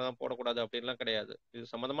போடணும், இதெல்லாம் போடக்கூடாது அப்படின்லாம் கிடையாது. இது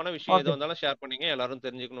சம்பந்தமான விஷயம் எது வந்தாலும் ஷேர் பண்ணீங்க, எல்லாரும்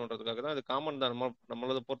தெரிஞ்சுக்கணுன்றதுக்காக தான். இது காமன் தான்,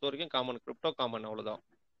 நம்மளதை பொறுத்த வரைக்கும் காமன், கிரிப்டோ காமன், அவ்வளவுதான்.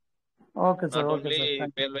 Not only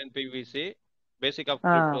பேர்லைன் PVC, basic of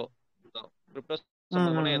crypto தான். கிரிப்டோ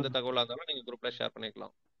சம்பந்தமான எந்த தகவலா இருந்தாலும் நீங்க குரூப்ல ஷேர்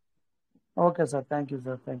பண்ணிக்கலாம். Okay sir, thank you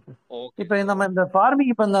sir, thank you. இப்போ நம்ம இந்த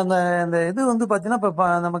ஃபார்மிங் இப்போ அந்த இது வந்து பாத்தீங்கன்னா இப்போ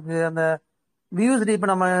நமக்கு அந்த வியூஸ் இப்போ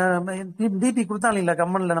நம்ம டிபி கொடுத்தாங்க இல்ல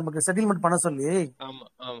கம்பெனில நமக்கு செட்டில்மெண்ட் பண்ண சொல்லி. ஆமா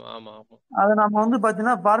ஆமா ஆமா ஆமா. அதை நம்ம வந்து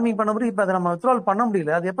பாத்தீங்கன்னா ஃபார்மிங் பண்ண பிறகு இப்போ அதை நம்ம வித்ட்ரால் பண்ண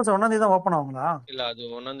முடியல. அது எப்போ சார் 1ஆம் தேதி தான் ஓப்பன் ஆகுங்களா? இல்ல அது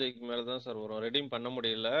 1ஆம் தேதிக்கு மேல தான் சார் வரும். ரெடீம் பண்ண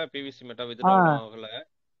முடியல, பிவிசி மெட்டா வித்ட்ரால் ஆகல.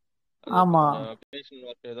 ஆமா, அப்ளிகேஷன்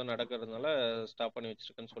ஒர்க் ஏதோ நடக்கிறதுனால ஸ்டாப் பண்ணி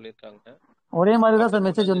வச்சிருக்கேன்னு சொல்லிருக்காங்க. ஒரே மாதிரி தான் சார்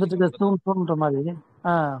மெசேஜ் வந்துட்டு இருக்கு ஸ்டூன்ற மாதிரி.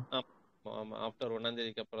 ஆமா, ஆஃப்டர் 1ஆம்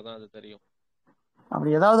தேதிக்கு அப்புறம் தான் அது தெரியும். அப்படி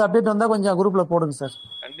ஏதாவது அப்டேட் வந்தா கொஞ்சம் குரூப்ல போடுங்க சார்.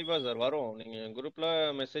 கண்டிப்பா சார் வரும். நீங்க குரூப்ல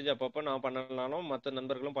மெசேஜ் அப்பப்ப நான் பண்ணலனாலும் மற்ற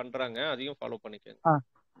நண்பர்களும் பண்றாங்க, அதையும் ஃபாலோ பண்ணிக்கங்க.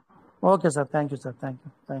 Okay sir, thank you sir,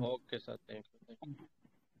 thank you. Okay sir, thank you.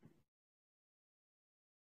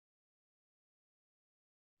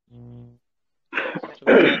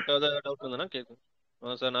 Doubt இருந்தா கேட்கும்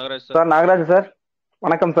sir. Nagaraj sir. Sir Nagaraj sir,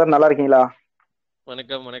 வணக்கம் சார், நல்லா இருக்கீங்களா?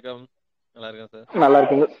 வணக்கம் வணக்கம், நல்லா இருக்கேன் சார். நல்லா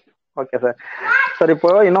இருக்கீங்க? Okay sir. சார் இப்போ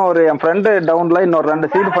இன்னும் ஒரு என் ஃப்ரெண்டு டவுன்ல இன்னொரு 2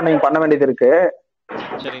 சீட் ஃபண்டிங் பண்ண வேண்டியது இருக்கு.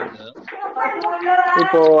 சரிங்க சார்.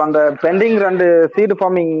 இப்போ அந்த பெண்டிங் 2 சீட்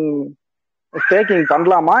ஃபார்மிங் ஸ்டேக்கிங்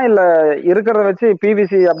பண்ணலாமா இல்ல இருக்கிறத வச்சு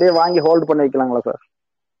பிவிசி அப்படியே வாங்கி ஹோல்ட் பண்ணி வைக்கலாங்களா சார்?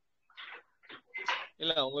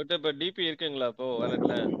 இல்ல உங்ககிட்ட இப்ப டிபி இருக்குங்களா இப்போ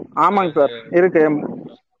வாலெட்ல? ஆமாங்க சார், இருக்கு.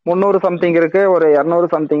 300 சம்திங் இருக்கு, ஒரு 200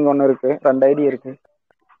 சம்திங் ஒன்னு இருக்கு, 2 ஐடி இருக்கு.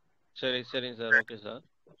 சரி சரிங்க சார், ஓகே சார்.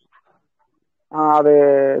 அது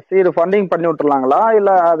சீடு ஃபண்டிங் பண்ணி விட்டுறலாங்களா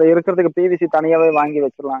இல்ல அது இருக்கிறதுக்கு பிவிசி தனியாவே வாங்கி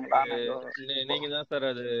வச்சிடலாங்களா? நீங்க தான் சார்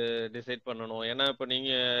அது டிசைட் பண்ணணும். ஏன்னா இப்போ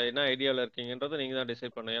நீங்க என்ன ஐடியாவில் இருக்கீங்கன்றதை நீங்க தான்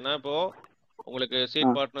டிசைட் பண்ணணும். ஏன்னா இப்போ உங்களுக்கு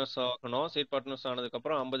சீட் பார்ட்னர்ஸ் ஆகணும். சீட் பார்ட்னர்ஸ் ஆனதுக்கு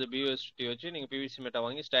அப்புறம் 50 பியூஎஸ்டி வச்சு நீங்க பிவிசி மெட்டா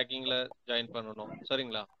வாங்கி ஸ்டாக்கிங்ல ஜாயின் பண்ணணும்.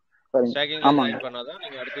 சரிங்களா? சரிங்க. ஸ்டாக்கிங்ல ஆமாங்க. ஜாயின் பண்ணாதான்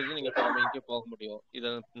நீங்க அடுத்தது நீங்க ஃபார்மிங்க்கே போக முடியும்.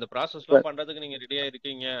 இந்த ப்ராசஸ்லாம் சரி. பண்றதுக்கு நீங்க ரெடியா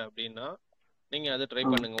இருக்கீங்க அப்படின்னா நீங்க அதை ட்ரை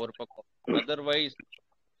ஆ பண்ணுங்க ஒரு பக்கம். அதர்வைஸ்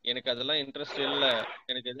எனக்கு அதெல்லாம் இன்ட்ரெஸ்ட் இல்ல,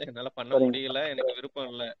 எனக்கு என்னால பண்ண சரிங்க. முடியல, எனக்கு விருப்பம்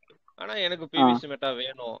இல்ல, ஆனா எனக்கு ஆ பிவிசி மெட்டா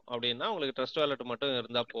வேணும் அப்படின்னா உங்களுக்கு ட்ரஸ்ட் வாலெட் மட்டும்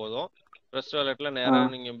இருந்தா போதும். ட்ரஸ்ட் வாலெட்ல ஆ நேரா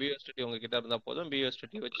நீங்க பியூஎஸ்டிடி உங்ககிட்ட இருந்தா போதும்.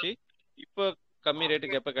 பியூஎஸ்டிடி வச்சு இப்போ கம்மி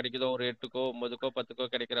ரேட்டுக்கு எப்ப கிடைக்குதோ ஒரு 8க்கோ 9க்கோ 10க்கோ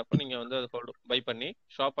கிடைக்கிறப்ப நீங்க வந்து அதை ஹோல்டு பை பண்ணி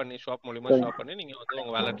ஷாப் மூலியமா சரிங்க. ஷாப் பண்ணி நீங்க வந்து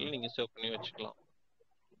உங்க வேலெட்ல நீங்க சேவ் பண்ணி வச்சுக்கலாம்.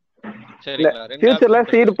 இல்ல சரிங்களா? ரெண்டு ஃபியூச்சர்ல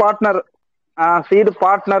ஆப்ஷன் இருக்கு. சீடு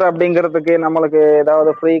பார்ட்னர் அப்படிங்கிறதுக்கு நம்மளுக்கு ஏதாவது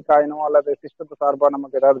ஃப்ரீ காயினோ அல்லது சிஸ்டத்து சார்பா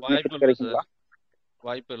நமக்கு ஏதாவது வாய்ப்பு பெனிஃபிட் இல்லை கிடைக்குங்களா? சார்,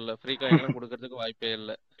 வாய்ப்பு இல்லை. ஃப்ரீ காயின்லாம் கொடுக்கறதுக்கு வாய்ப்பே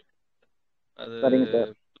இல்லை. அது சரிங்க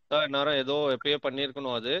சார். நேரம் ஏதோ எப்பயோ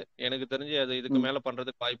பண்ணியிருக்கணும். அது எனக்கு தெரிஞ்சு அது இதுக்கு ம் மேல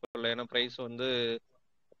பண்றதுக்கு வாய்ப்பு இல்லை. ஏன்னா பிரைஸ் வந்து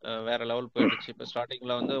வேற லெவல் போயிடுச்சு. இப்போ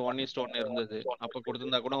ஸ்டார்டிங்ல வந்து 1:1 இருந்தது. அப்ப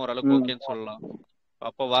கொடுத்திருந்தா கூட ஓரளவுக்கு ம் ஓகேன்னு சொல்லலாம்.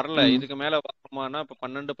 அப்ப வரல. ம் இதுக்கு மேல வருமானா இப்ப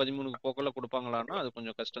 12 13 போக்குல கொடுப்பாங்களான்னா அது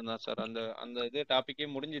கொஞ்சம் கஷ்டம் தான் சார். அந்த அந்த இது டாபிக்கே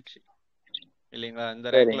முடிஞ்சிச்சு இல்லைங்களா? இந்த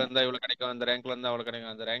ரேங்க்ல சரிங்க. இருந்தா இவ்வளவு கிடைக்கும், அந்த ரேங்க்ல இருந்தா அவ்வளவு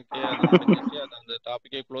கிடைக்கும், அந்த ரேங்கே அது முடிஞ்சிச்சு. அது அந்த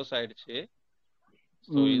டாபிக்கே க்ளோஸ் ஆயிடுச்சு.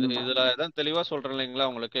 ஸோ ம் இதுல தான் தெளிவா சொல்றேன் இல்லைங்களா?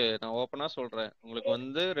 உங்களுக்கு நான் ஓப்பனா சொல்றேன். உங்களுக்கு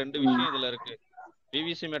வந்து ரெண்டு ம் விஷயம் இதுல இருக்கு.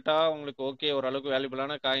 பிவிசி மெட்டா உங்களுக்கு ஓகே, ஓரளவுக்கு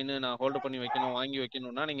வேல்யூபிளான காயின் நான் ஹோல்டு பண்ணி வைக்கணும், வாங்கி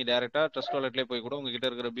வைக்கணும்னா நீங்க டைரக்டா ட்ரஸ்ட் வாலெட்லயே போய் கூட உங்ககிட்ட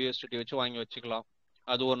இருக்கிற பிஎஸ்டி வச்சு வாங்கி வச்சுக்கலாம்.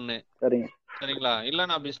 அது ஒண்ணு. சரிங்க. சரிங்களா? இல்ல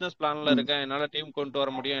நான் பிசினஸ் பிளான்ல ம் இருக்கேன், என்னால டீம் கொண்டு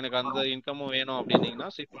வர முடியும், எனக்கு அந்த இன்கமும் வேணும் அப்படின்னீங்கன்னா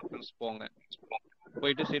சீட் பார்ட்னர்ஸ் போங்க.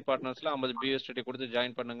 போயிட்டு சீட் பார்ட்னர்ஸ்ல 50 பிஎஸ்டி கொடுத்து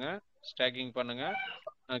ஜாயின் பண்ணுங்க, ஸ்டாக்கிங் பண்ணுங்க.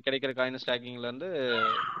 கிடைக்கிற காயின் ஸ்டாக்கிங்ல இருந்து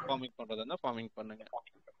ஃபார்மிங் பண்றதா இருந்தா ஃபார்மிங் பண்ணுங்க.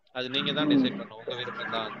 அது நீங்க தான் ம் டிசைட் பண்ணணும், உங்க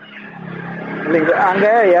விருப்பம் தான் அது. இல்லைங்க சார். அங்க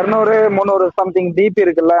 200 300 சம்திங் டிபி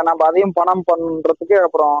இருக்குல்ல, நம்ம அதையும் பணம் பண்றதுக்கு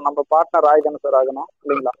அப்புறம் நம்ம பார்ட்னர் ஆகிதானே சார் ஆகணும்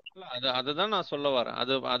இல்லைங்களா? இல்ல, அதுதான் நான் சொல்ல வரேன்.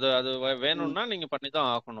 அது அது அது ம் வேணும்னா நீங்க பண்ணி தான்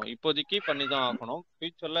ஆகணும். இப்போதைக்கு பண்ணி தான் ஆகணும்.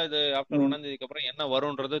 ஃபியூச்சர்ல இது ஆஃப்டர் ம் 1ஆம் தேதிக்கு அப்புறம் என்ன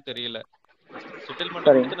வரும்ன்றது தெரியல. செட்டில்மெண்ட்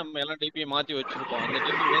சரிங்க. கொடுத்து நம்ம எல்லாம் டிபி மாத்தி வச்சிருக்கோம். அந்த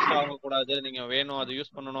டிபி வேஸ்ட் ஆகக்கூடாது, நீங்க வேணும் அதை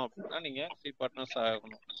யூஸ் பண்ணணும் அப்படின்னா நீங்க சீட் பார்ட்னர்ஸ்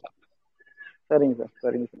ஆகணும். சரிங்க சார்.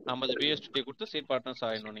 சரிங்க சார். 50 பிஎஸ்டி கொடுத்து சீட் பார்ட்னர்ஸ்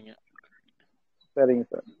ஆகணும் நீங்க. சரிங்க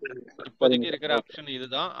சார். இப்போதைக்கு சரிங்க சார். இருக்கிற ஓகே. ஆப்ஷன்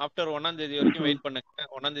இதுதான். ஆஃப்டர் 1ஆம் தேதி வரைக்கும் ம் வெயிட் பண்ணுங்க.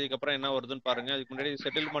 1ஆம் தேதிக்கு அப்புறம் என்ன வருதுன்னு பாருங்க. அதுக்கு முன்னாடி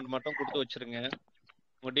செட்டில்மெண்ட் மட்டும் கொடுத்து வச்சிருங்க.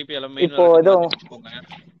 உங்க டிபி எல்லாம் மெயின் இப்போ வேலெட்டுக்கு ஏதோ மாத்தி வச்சுக்கோங்க.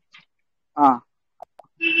 ஆ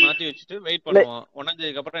மாத்தி வச்சுட்டு வெயிட் இல்லை பண்ணுவோம். 1ஆம்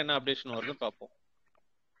தேதிக்கு அப்புறம் என்ன அப்டேஷன் வருதுன்னு பார்ப்போம்.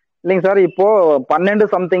 இல்லைங்க சார். இப்போ 12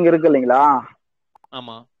 சம்திங் இருக்கு இல்லைங்களா?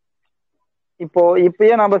 ஆமா.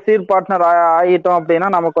 இப்பயே நம்ம சீட் பார்ட்னர் ஆகிட்டோம் அப்படின்னா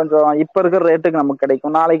நமக்கு கொஞ்சம் இப்ப இருக்கிற ரேட்டுக்கு நமக்கு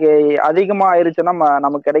கிடைக்கும். நாளைக்கு அதிகமா ஆயிருச்சுன்னா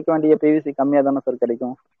நமக்கு கிடைக்க வேண்டிய பிவிசி கம்மியா தானே சார்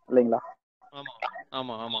கிடைக்கும் இல்லைங்களா? ஆமா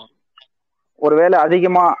ஆமா ஆமா. ஒருவேளை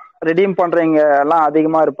அதிகமா ரெடீம் பண்றவங்க எல்லாம்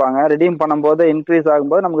அதிகமா இருப்பாங்க. ரெடீம் பண்ணும்போது இன்க்ரீஸ்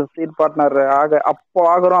ஆகும்போது நமக்கு சீட் பார்ட்னர் அப்போ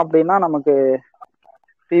ஆகுறோம் அப்படின்னா நமக்கு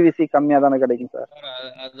பிவிசி கம்மியா தானே கிடைக்கும் சார்?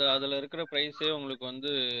 அது அதுல இருக்கிற பிரைஸே உங்களுக்கு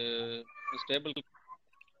வந்து ஸ்டேபிள்.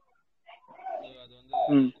 அது வந்து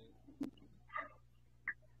ம்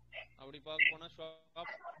அப்படி பார்க்க போனா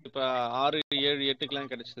ஷாப் இப்ப 6 7 8க்குலாம்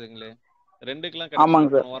கிடைச்சதுங்களே. 2க்குலாம் ஆமாங்க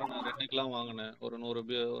கிடைச்சதுல சார். போன வாரம் நான் 2க்குலாம் வாங்கினேன். ஒரு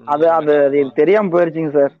 100 அது அது மெட்டா அது வாங்கினேன். தெரியாம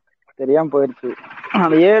போயிருச்சுங்க சார். தெரியாம போயிருச்சு.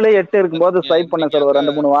 அந்த 7 8 இருக்கும்போது நீங்க ஸ்வைப் பண்ணேன் நீங்க சார். ஒரு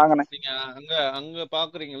அங்க 2 3 வாங்கினேன். நீங்க அங்க அங்க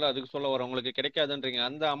பாக்குறீங்களா? அதுக்கு சொல்ல வரேன். உங்களுக்கு கிடைக்காதுன்றீங்க.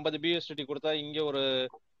 அந்த 50 பிஎஸ்டி கொடுத்தா இங்க ஒரு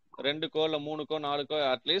 2க்கோ இல்ல 3க்கோ 4க்கோ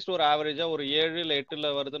அட்லீஸ்ட் ஒரு ஆவரேஜா ஒரு 7 இல்ல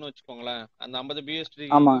 8ல வருதுன்னு வச்சுக்கோங்களேன். அந்த 50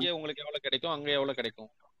 பிஎஸ்டி ஆமா. இங்க உங்களுக்கு எவ்வளவு கிடைக்கும், அங்க எவ்வளவு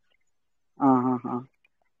கிடைக்கும்? ஆ ஆ ஆ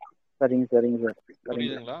சரிங்க சரிங்க சார். சரிங்க சார்.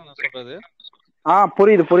 புரியுதுங்களா நான் சொல்றது?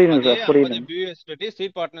 புரியுதுங்க அதே சார். 50 புரியுதுங்க. பிஎஸ்டி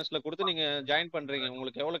சீட் பார்ட்னர்ஸ்ல கொடுத்து நீங்க ஜாயின் பண்றீங்க.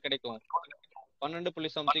 உங்களுக்கு எவ்வளவு கிடைக்கும்? 12 புள்ளி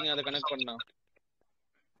சம்திங் அதை கனெக்ட் பண்ணா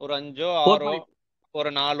ஒரு 5ஓ 6ஓ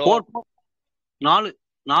ஒரு 4ஓ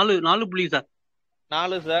 4 புள்ளி சார்.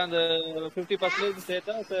 4 சார். அந்த 50%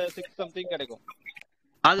 சேர்த்தா 6 சம்திங் கிடைக்கும்.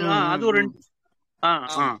 அது அது ஒரு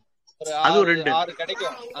ஆமா. ஒரு அது ஒரு 6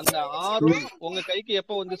 கிடைக்கும். அந்த 6ம் உங்க கைக்கு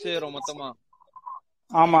எப்ப வந்து சேரும் மொத்தமா?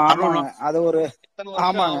 ஆமா ஆமாங்க. அது ஒரு எத்தனை வருஷம்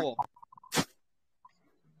ஆமாங்க ஆகும்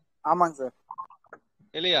ஆமாங்க சார்.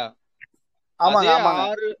 இல்லையா? ஆமாங்க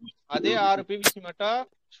அதே ஆமாங்க. 6 பிவிசி மெட்டா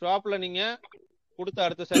ஷாப்ல நீங்க கொடுத்த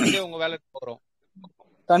அடுத்த செகண்டே உங்க வேலெட் வரும்.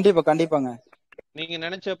 கண்டிப்பா கண்டிப்பாங்க. நீங்க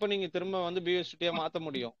நினைச்சப்ப நீங்க திரும்ப வந்து பிஎஸ்டியா மாத்த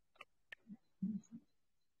முடியும்.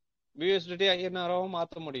 பிஎஸ்டி ஐஎன்ஆராவும்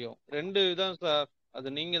மாத்த முடியும். 2 இதான் சார். அது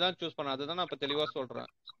நீங்க தான் சூஸ் பண்ண. அதுதான் நான் இப்ப தெளிவா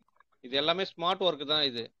சொல்றேன். இது எல்லாமே ஸ்மார்ட் ஒர்க் தான்.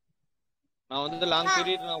 இது நான் வந்து லாங்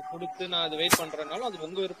பீரியட் நான் கொடுத்து நான் அது வெயிட் பண்றதுனால அது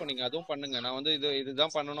உங்க விருப்பம். நீங்க அதுவும் பண்ணுங்க. நான் வந்து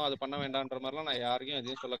இதுதான் பண்ணணும், அது பண்ண வேண்டாம்ன்ற மாதிரிலாம் நான் யாருக்கும்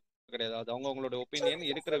எதையும் சொல்ல கிடையாது. அது அவங்களோட ஒப்பீனியன்.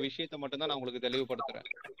 இருக்கிற விஷயத்த மட்டும் தான் நான் உங்களுக்கு தெளிவுபடுத்துறேன்.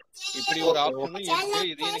 இப்படி ஒரு ஆப்ஷனும் இருக்கு,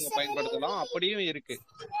 இதையும் நீங்க பயன்படுத்தலாம். அப்படியும் இருக்கு.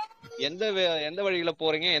 எந்த வழியில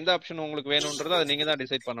போறீங்க, எந்த ஆப்ஷன் உங்களுக்கு வேணும்ன்றதை அதை நீங்க தான்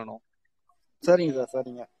டிசைட் பண்ணணும். சரிங்க சார்.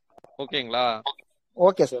 சரிங்க. ஓகேங்களா?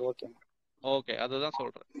 Okay sir. ஓகே. ஓகே, அதுதான்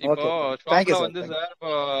சொல்றேன். இப்போ ஓகே ஷாப்ல தேங்க்யூ சார். வந்து சார்,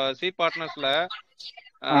 இப்போ சி பார்ட்னர்ஸ்ல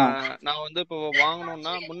நான் வந்து இப்போ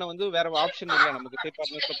வாங்கணும்னா முன்ன வந்து வேற ஆப்ஷன் இல்லை நமக்கு. சி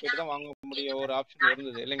பார்ட்னர்ஸ்ல போயிட்டு தான் வாங்க முடிய ஒரு ஆப்ஷன்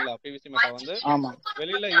இருந்தது இல்லைங்களா? பிவிசி மெட்டா வந்து ஆமா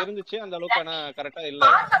வெளியில இருந்துச்சு, அந்த அளவுக்கு ஆனா கரெக்டா இல்ல,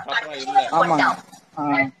 ப்ராப்பரா இல்ல. ஆமாங்க.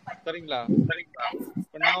 சரிங்களா?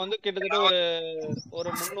 இப்ப நான் வந்து கிட்டத்தட்ட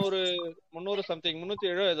ஒரு ஒரு 300 சம்திங்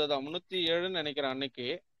 307 தான் 307 நினைக்கிறேன். அன்னைக்கு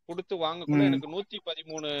கொடுத்து வாங்கக்குள்ள எனக்கு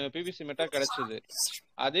 113 பிவிசி மெட்டா கிடைச்சது.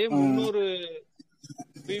 அதே 300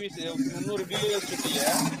 பிவிசி 300 பியூஎஸ்டிய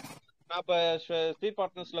நான் இப்ப ஸ்ட்ரீட்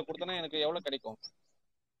பார்ட்னர்ஸ்ல கொடுத்தேன்னா எனக்கு எவ்வளவு கிடைக்கும்?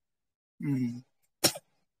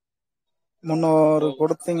 300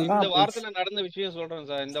 கொடுத்தீங்கன்னா இந்த வாரத்துல நடந்த விஷயம் சொல்றேன்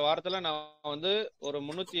சார். இந்த வாரத்துல நான் வந்து ஒரு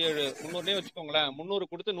 307 வச்சுக்கோங்களேன்.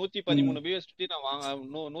 300 கொடுத்து 113 பிஎஸ்டி நான்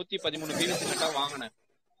 113 பிவிசி மெட்டா வாங்கினேன்.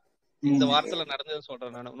 இந்த வாரத்துல நடந்தது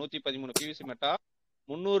சொல்றேன் நான். 113 பிவிசி மெட்டா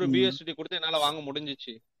 300 பிஎஸ்டி கொடுத்து என்னால வாங்க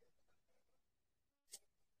முடிஞ்சிச்சு.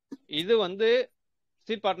 இது வந்து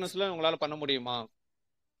ஸ்ட்ரீட் பார்ட்னர்ஸ்ல உங்களால பண்ண முடியுமா?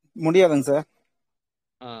 முடியாதுங்க சார்.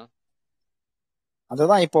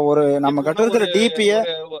 அதுதான் இப்போ ஒரு நம்ம கிட்ட இருக்கிற டிபிய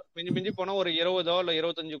மிஞ்சி போனா ஒரு 20 இல்ல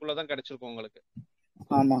 25 கிடைச்சிருக்கும் உங்களுக்கு.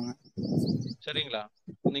 ஆமாங்க. சரிங்களா?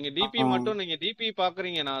 நீங்க டிபி மட்டும் நீங்க டிபி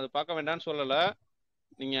பாக்குறீங்க, நான் அது பார்க்க வேண்டாம்னு சொல்லல.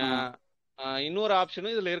 நீங்க இன்னொரு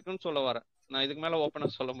ஆப்ஷனும் இதுல இருக்குன்னு சொல்ல வரேன். நான் இதுக்கு மேல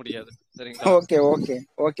ஓபனா சொல்ல முடியாது. சரிங்களா? Okay okay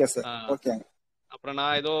okay sir. Okay. அப்புறம்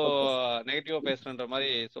நான் ஏதோ நெகட்டிவா பேசுறேன்ற மாதிரி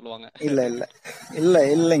சொல்லுவாங்க. இல்ல இல்ல இல்ல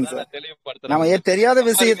இல்லைங்க சார். தெளிவுபடுத்துறேன். நம்ம தெரியாத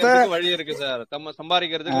விஷயத்த வழி இருக்கு சார்.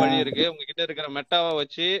 சம்பாதிக்கிறதுக்கு வழி இருக்கு. உங்ககிட்ட இருக்கிற மெட்டாவை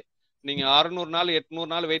வச்சு நீங்க 600 நாள் 800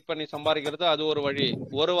 நாள் வெயிட் பண்ணி சம்பாதிக்கிறது அது ஒரு வழி.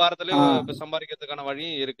 ஒரு வாரத்திலே சம்பாதிக்கிறதுக்கான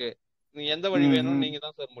வழியும் இருக்கு. நீங்க எந்த வழி வேணும்னு நீங்க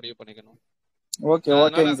தான் சார் முடிவு பண்ணிக்கணும். Okay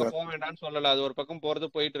okay sir. போக வேண்டாம்னு சொல்லல. அது ஒரு பக்கம் போறது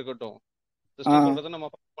போயிட்டு இருக்கட்டும். சிஸ்டம் சொல்றது நம்ம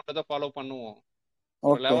பண்றதை ஃபாலோ பண்ணுவோம்.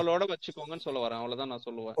 ஒரு லெவலோட வச்சுக்கோங்கன்னு சொல்ல வரேன். அவ்வளவுதான் நான்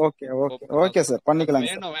சொல்லுவேன். ஓகே ஓகே ஓகே சார், பண்ணிக்கலாம்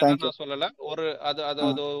சார். வேணும் நான் சொல்லல. ஒரு அது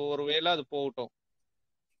ஒரு வேளை அது போகட்டும்.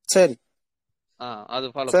 சரி. அது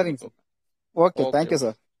ஃபாலோ சரிங்க sir. Okay thank you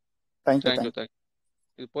sir. Thank you.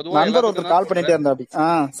 இது பொதுவா நண்பர் ஒருத்தர் கால் பண்ணிட்டே இருந்தா அப்படி.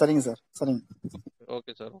 சரிங்க சார். சரிங்க.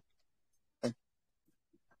 Okay sir.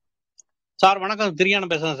 சார் வணக்கம், திரியான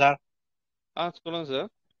பேசுறேன் சார். சொல்லுங்க சார்.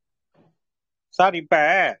 சார் இப்ப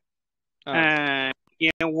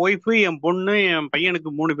என் ஒய்ஃபு, என் பொண்ணு, என் பையனுக்கு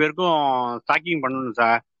 3 பேருக்கும் ஸ்டாக்கிங் பண்ணணும்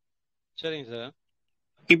சார். சரிங்க சார்.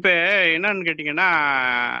 இப்ப என்னன்னு கேட்டீங்கன்னா,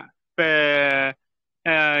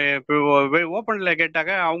 இப்ப ஓபன்ல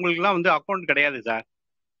கேட்டாக்க அவங்களுக்கு எல்லாம் வந்து அக்கௌண்ட் கிடையாது சார்.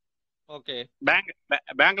 ஓகே.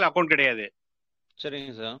 பேங்க்ல அக்கௌண்ட் கிடையாது.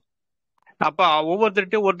 சரிங்க சார். அப்ப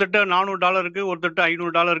ஒருத்தர்கிட்ட $400 இருக்கு, ஒருத்தர்கிட்ட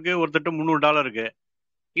 $500 இருக்கு, ஒருத்தர்கிட்ட $300 இருக்கு.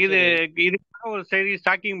 இதுக்காக ஒரு சரி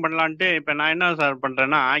ஸ்டாக்கிங் பண்ணலான்ட்டு இப்ப நான் என்ன சார்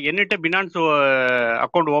பண்றேன்னா, என்கிட்ட பினான்ஸ்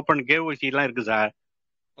அக்கௌண்ட் ஓபன் கேஒய்சி எல்லாம் இருக்கு சார்.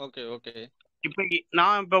 Okay okay. இப்ப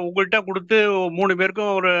நான் உங்கள்கிட்ட கொடுத்து 3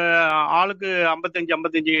 பேருக்கும் ஒரு ஆளுக்கு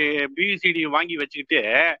 55 பிவிசிடி வாங்கி வச்சுக்கிட்டு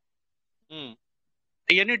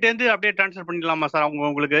என்கிட்ட இருந்து அப்படியே டிரான்ஸ்ஃபர் பண்ணிடலாமா சார்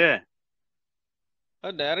உங்களுக்கு?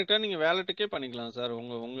 டைரக்டா நீங்க வேலெட்டுக்கே பண்ணிக்கலாம் சார்.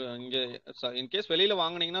 உங்க இங்க இன்கேஸ் வெளியில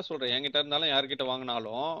வாங்குனீங்கன்னா சொல்றேன். என்கிட்ட இருந்தாலும் யார்கிட்ட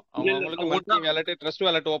வாங்கினாலும் அவங்களுக்கு multi wallet, trust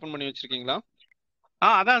wallet open பண்ணி வச்சிருக்கீங்களா?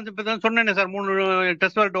 அதான் இப்பதான் சொன்னேனே சார், 3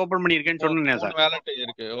 ட்ரஸ்ட் வேலெட் ஓபன் பண்ணியிருக்கேன்னு சொன்னேன் சார். வேலெட்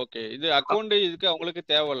இருக்கு. ஓகே. இது அக்கௌண்ட் இதுக்கு அவங்களுக்கு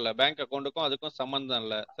தேவையில்ல. பேங்க் அக்கௌண்ட்டுக்கும் அதுக்கும் சம்பந்தம்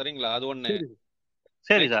இல்ல. சரிங்களா? அது ஒண்ணு.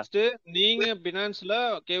 சரி சார். நெக்ஸ்ட் நீங்க பினான்ஸ்ல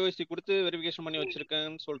கேஒய்சி கொடுத்து வெரிஃபிகேஷன் பண்ணி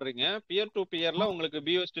வச்சிருக்கேன்னு சொல்றீங்க. பியர் டு பியர்ல உங்களுக்கு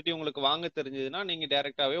பியூஎஸ்டி உங்களுக்கு வாங்க தெரிஞ்சதுன்னா நீங்க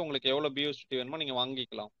டைரக்டாவே உங்களுக்கு எவ்வளவு பியூஎஸ்டி வேணுமோ நீங்க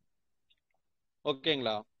வாங்கிக்கலாம்.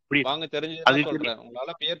 ஓகேங்களா? வாங்க தெரிஞ்சதுன்னா சொல்றேன்.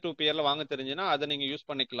 உங்களால பியர் டு பியர்ல வாங்க தெரிஞ்சதுன்னா அதை நீங்க யூஸ்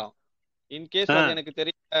பண்ணிக்கலாம். இன்கேஸ் அது எனக்கு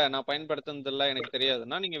தெரியல, நான் பயன்படுத்துனது இல்ல, எனக்கு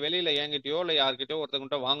தெரியாதுன்னா நீங்க வெளியில என்கிட்டயோ இல்ல யார்கிட்டயோ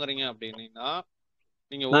ஒருத்தவங்கிட்ட வாங்குறீங்க அப்படின்னா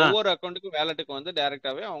நீங்க ஒவ்வொரு அக்கௌண்ட்டுக்கும் வேலெட்டுக்கு வந்து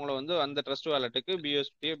டைரக்டாவே அவங்கள வந்து அந்த ட்ரஸ்ட் வேலெட்டுக்கு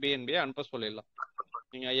பிஎஸ்டி பிஎன்பி அனுப்ப சொல்லிடலாம்.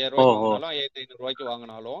 நீங்க 5000 ரூபாய்க்கு வாங்கினாலும் 5500 ரூபாய்க்கு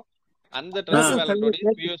வாங்கினாலும் அந்த ட்ரஸ்ட்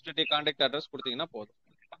வேலெட்டோட பிஎஸ்டி கான்டாக்ட் அட்ரஸ் கொடுத்தீங்கன்னா போதும்.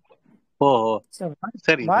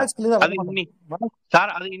 சரி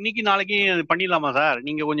சார். அது இன்னைக்கு நாளைக்கு பண்ணிடலாமா சார்?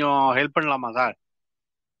 நீங்க கொஞ்சம் ஹெல்ப் பண்ணலாமா சார்?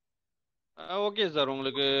 Okay sir.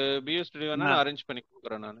 உங்களுக்கு பிஎஸ்டி வேணா நான் அரேஞ்ச் பண்ணி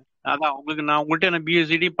கொடுக்குறேன் நான். அதான் உங்களுக்கு நான் உங்கள்கிட்ட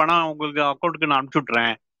பிஎஸ்டி பணம் உங்களுக்கு அக்கௌண்ட்டுக்கு நான் அனுப்பிச்சு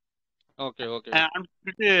விட்டுறேன். Okay okay.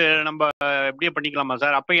 அனுப்பிச்சுட்டு நம்ம எப்படியே பண்ணிக்கலாமா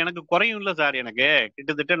சார்? அப்ப எனக்கு குறையும் இல்ல சார். எனக்கு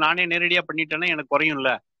கிட்டத்தட்ட நானே நேரடியா பண்ணிட்டேன்னா எனக்கு குறையும்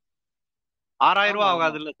இல்ல. 6000 ரூபாய்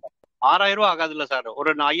ஆகாது இல்ல சார்? 6000 ரூபாய் ஆகாது இல்ல சார்?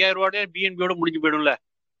 ஒரு 5000 ரூபாய் பிஎன்பியோட முடிஞ்சு போயிடும்ல?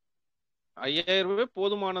 5000 ரூபாய்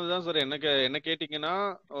போதுமானதுதான் சார். என்ன கேட்டீங்கன்னா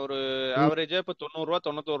ஒரு ஆவரேஜா இப்ப 90 ரூபாய்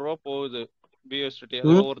 91 ரூபாய் போகுது பிஎஸ்டி.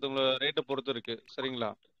 ஒவ்வொருத்தவங்க ரேட்டை பொறுத்து இருக்கு. சரிங்களா?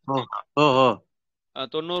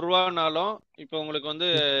 90 ரூபாய்னாலும் இப்ப உங்களுக்கு வந்து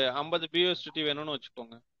 50 பிஎஸ்டி வேணும்னு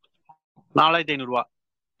வச்சுக்கோங்க. 4500 ரூபாய்.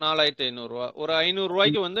 4500 ரூபாய். ஒரு 500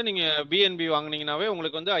 ரூபாய்க்கு வந்து நீங்க பிஎன்பி வாங்குனீங்கன்னாவே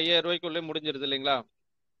உங்களுக்கு வந்து 5000 ரூபாய்க்குள்ளே முடிஞ்சிருது இல்லைங்களா?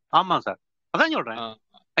 ஆமா சார், அதான் சொல்றேன்.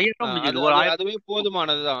 5000 முடிஞ்சது ஒரு அது 1000. அதுவே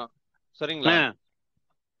போதுமானதுதான். சரிங்களா?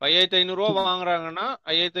 5500 வாங்குறாங்கன்னா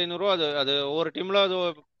 5500 அது அது ஒவ்வொரு டீம்ல அது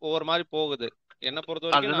ஒவ்வொரு மாதிரி போகுது. என்னை பொறுத்த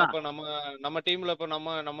வரைக்கும் நான் அதுதான். இப்ப நம்ம டீம்ல இப்ப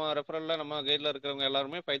நம்ம ரெஃபரல்ல நம்ம கைட்ல இருக்கிறவங்க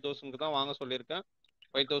எல்லாருமே 5000க்கு தான் வாங்க சொல்லியிருக்கேன்.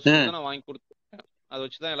 5000க்கு தான் நான் வாங்கி கொடுத்துருக்கேன். அதை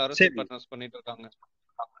வச்சுதான் எல்லாரும் சீட் சரி. பார்ட்னர்ஸ் பண்ணிட்டு இருக்காங்க.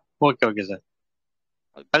 Okay okay sir.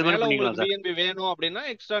 அது மாதிரி மேல பண்ணிக்கலாம் உங்களுக்கு சார். பிஎன்பி வேணும் அப்படின்னா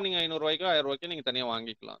எக்ஸ்ட்ரா நீங்க 500 1000 நீங்க தனியா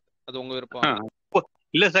வாங்கிக்கலாம். அது உங்க விருப்பம்.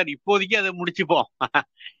 இல்ல சார், இப்போதைக்கு அதை முடிச்சுப்போம்.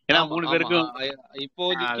 ஏன்னா ஆமா 3 ஆமா பேருக்கும் அது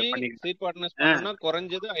இப்போதைக்கு பண்ணிக்கலாம். சீட் பார்ட்னர்ஸ் பண்ணணும்னா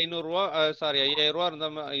குறைஞ்சது 5000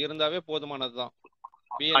 இருந்தாவே போதுமானதுதான்.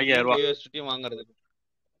 பிஎன்பியும் 5000. பிஎஸ்டியும் வாங்குறதுக்கு.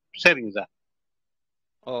 சரிங்க சார்.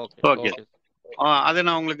 Okay okay. ஓகே. அதை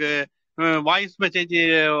நான் உங்களுக்கு வாய்ஸ் மெசேஜ்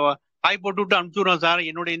ஹாய் போட்டு விட்டு அனுப்பிச்சுடுறோம் சார்.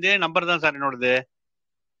 என்னோட இதே நம்பர் தான் சார் என்னோடது.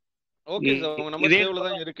 ஓகே சார், உங்க நம்பர் இதே சேவ்ல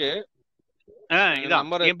தான் இருக்கு. இதான்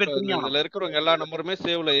நம்பர் என் பேர் தெரியும். இதுல இருக்கிறவங்க எல்லா நம்பருமே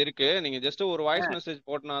சேவ்ல இருக்கு. நீங்க ஜஸ்ட் ஒரு வாய்ஸ் மெசேஜ்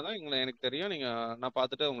போட்டனாதான் எனக்கு தெரியும். நான்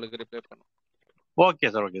பார்த்துட்டு உங்களுக்கு ரிப்ளை பண்ணுவேன்.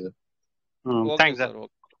 Okay sir. Okay sir. Okay thanks sir.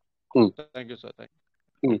 Sir. Okay, thank you sir.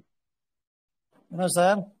 Thank you. என்ன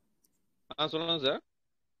சார்? சொல்லுங்க சார்.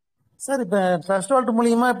 சார் இப்ப ட்ரஸ்ட் வால்ட்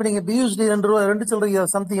மூலியமா இப்ப நீங்க பியூஸ்டி 2 ரூபா 2 சில்லற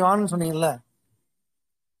சம்திங் வாங்கன்னு சொன்னீங்கல்ல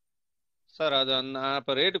சார்? அது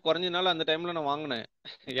இப்ப ரேட் குறைஞ்சனால அந்த டைம்ல நான் வாங்கினேன்.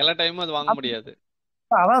 எல்லா டைமும் அது வாங்க முடியாது.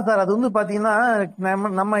 அதான் சார், அது வந்து பாத்தீங்கன்னா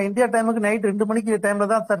நம்ம இந்தியா டைமுக்கு நைட் 2 மணிக்கு டைம்ல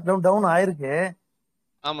தான் சார் டவுன் ஆயிருக்கு.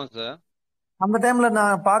 ஆமா சார். அந்த டைம்ல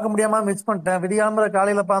நான் பார்க்க முடியாம மிஸ் பண்ணிட்டேன். விடியாம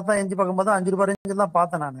காலையில பார்த்தா எஞ்சி பார்க்கும்போது 5 ரூபாய் ரேஞ்சு தான்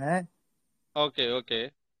பார்த்தேன் நானு. Okay okay.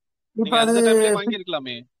 இப்ப நீங்க அது அந்த டைம்லயே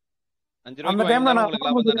வாங்கிருக்கலாமே. 5 அந்த ரூபாய்க்கு டைம்ல வாங்கினாலும் உங்களுக்கு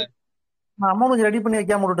லாபம் தானே. நான் அமௌண்ட் ரெடி பண்ணி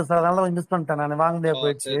வைக்காம விட்டுட்டேன் சார். அதனால மிஸ் பண்ணிட்டேன் நான். வாங்க முடியாது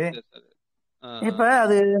போயிடுச்சு. சரி சரி சரி. இப்ப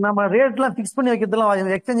அது நம்ம ரேட் எல்லாம் பிக்ஸ் பண்ணி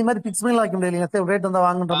வைக்கிறதுலாம் எக்ஸ்சேஞ்ச் மாதிரி பிக்ஸ் பண்ணி வைக்க முடியல. ரேட் வந்து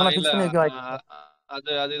வாங்குன்ற மாதிரி இல்ல பிக்ஸ் பண்ணி வைக்க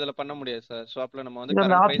அது இதுல பண்ண முடியாது சார். ஷாப்ல நம்ம வந்து அந்த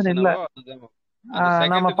கரண்ட் பிரைஸ் ஆப்ஷன் இல்ல. என்னவோ அதுதான். அது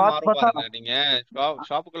நம்ம செகண்டுக்கு பார்த்து மாறும் பார்த்தா பாருங்க. நீங்க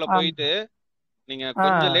ஷாப்புக்குள்ள போயிட்டு நீங்க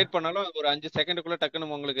கொஞ்சம் லேட் பண்ணாலும் ஒரு 5 செகண்டுக்குள்ள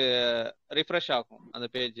டக்குன்னு உங்களுக்கு ரிஃப்ரெஷ் ஆகும் அந்த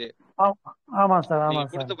பேஜ். ஆமா சார். ஆமா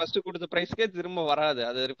நீங்க சார். ஃபர்ஸ்ட் கொடுத்த பிரைஸ்க்கே திரும்ப வராது.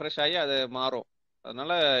 அது ரிஃப்ரெஷ் ஆகி அது மாறும்.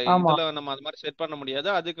 அதனால ஆமா. இதுல நம்ம அது மாதிரி செட் பண்ண முடியாது.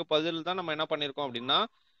 அதுக்கு பதில் தான் நம்ம என்ன பண்ணிருக்கோம் அப்படின்னா,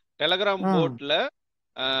 டெலகிராம் ம். போர்ட்ல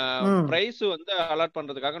ம். பிரைஸ் வந்து அலாட்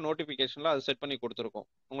பண்றதுக்காக நோட்டிபிகேஷன்ல அது செட் பண்ணி கொடுத்துருக்கோம்.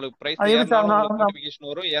 உங்களுக்கு பிரைஸ் அது எப்படி சார்? ஏறினாலும் உங்களுக்கு நோட்டிபிகேஷன்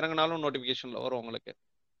வரும், இறங்கினாலும் நோட்டிபிகேஷன்ல வரும் உங்களுக்கு.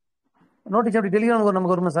 நோட்டீஸ் எப்படி டெலிகிராம்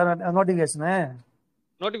நமக்கு வருமா சார் நோட்டிபிகேஷன்?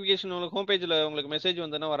 நோட்டிபிகேஷன் உங்களுக்கு ஹோம் பேஜ்ல உங்களுக்கு மெசேஜ்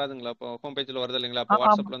வந்தனா வராதுங்களா? இப்போ ஹோம் பேஜ்ல வருது இல்லைங்களா? இப்போ ஆமா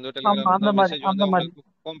வாட்ஸ்அப்ல இருந்து டெலிகிராம்ல அந்த இருந்து மாதிரி மெசேஜ் அந்த வந்து மாதிரி.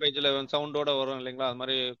 உங்களுக்கு ஹோம் பேஜ்ல சவுண்டோட வரும் இல்லைங்களா? அது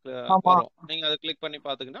மாதிரி ஆமா. வரும். நீங்க அதை கிளிக் பண்ணி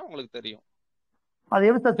பாத்தீங்கன்னா உங்களுக்கு தெரியும். அது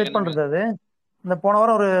எப்படி சார் செட் பண்றது? அது இந்த போன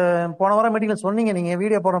வாரம் மீட்டிங்ல சொன்னீங்க, நீங்க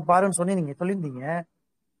வீடியோ போட பாருன்னு சொல்லியிருந்தீங்க.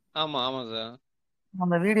 ஆமா ஆமா சார்.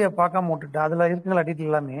 அந்த வீடியோ பார்க்காம விட்டுட்டேன். அதுல இருக்குங்களா டீட்டெயில்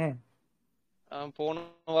எல்லாமே? போன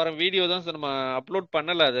வாரம் வீடியோ தான் சார் நம்ம அப்லோட்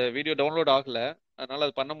பண்ணல. அது வீடியோ டவுன்லோட் ஆகல, அதனால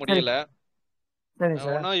அது பண்ண முடியல. சரி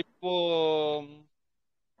சார். ஆனா இப்போ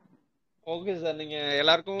ஓகே சார், நீங்க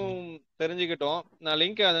எல்லாருக்கும் தெரிஞ்சுக்கிட்டோம். நான்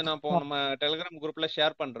லிங்க் அதை நான் இப்போ நம்ம டெலிகிராம் குரூப்ல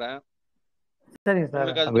ஷேர் பண்றேன். சரிங்க சார்.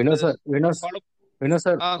 உங்களுக்கு அது Vinod sir follow Vinod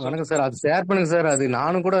sir சொல்லுங்க வணக்கம் சார். அது ஷேர் பண்ணுங்க சார். அது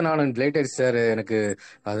நான் லேட் ஆயிடுச்சு சார். எனக்கு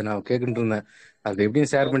அது நான் கேட்டுட்டு இருந்தேன். அது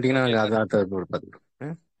எப்படியும் ஷேர் பண்ணிட்டீங்கன்னா ஓகே நாங்கள் சார். அதான்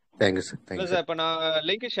பார்த்துக்கிறோம். Thank you sir. இல்ல தேங்க்யூ சார், சார். இப்ப நான்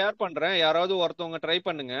லிங்க் ஷேர் பண்றேன். யாராவது ஒருத்தவங்க ட்ரை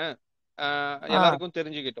பண்ணுங்க, எல்லாருக்கும்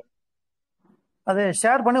தெரிஞ்சுக்கிட்டோம். அது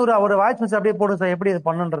ஷேர் பண்ணி ஒரு வாய்ஸ் மெசேஜ் அப்படியே போடுங்க சார். எப்படி இது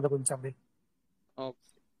பண்ணுன்றது கொஞ்சம் அப்படியே.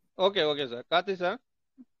 Okay okay sir. Karthi sir.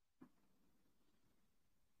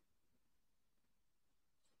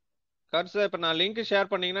 Karthi sir, இப்ப நான் லிங்க் ஷேர்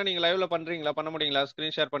பண்ணீங்கன்னா நீங்க லைவ்ல பண்றீங்களா? பண்ண முடியுங்களா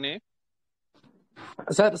ஸ்கிரீன் ஷேர் பண்ணி?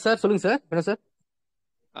 சார் சொல்லுங்க சார். என்ன சார்?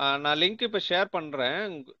 நான் லிங்க் இப்ப ஷேர் பண்றேன்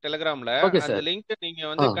டெலிகிராம்ல. ஓகே அந்த சார். லிங்க் நீங்க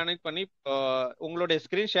வந்து கனெக்ட் பண்ணி உங்களுடைய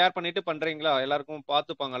ஸ்கிரீன் ஷேர் பண்ணிட்டு பண்றீங்களா? எல்லாருக்கும்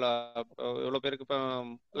பார்த்துப்பாங்களா? எவ்வளவு பேருக்கு இப்ப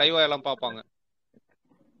லைவா எல்லாம் பார்ப்பாங்க.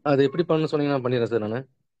 அது எப்படி பண்ணணும்னு சொன்னீங்கன்னா நான் பண்ணிடுறேன் சார்.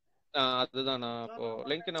 நான் அதுதான் நான் இப்போ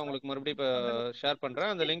லிங்க் நான் உங்களுக்கு மறுபடியும் இப்ப ஷேர்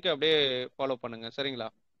பண்றேன். அந்த லிங்க் அப்படியே ஃபாலோ பண்ணுங்க. சரிங்களா?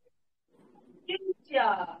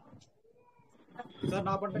 சார்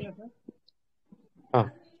நான் பண்றேன் சார்.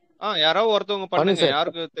 யாரோ ஒருத்தவங்க பண்ணுங்க.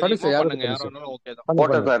 யாருக்கு தெரியுமோ பண்ணுங்க. யாரோ வேணாலும் ஓகே தான்.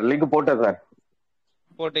 போட்டேன் சார். லிங்க் போட்டேன் சார்.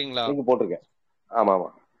 போட்டீங்களா? லிங்க் போட்டிருக்கேன். ஆமா ஆமா.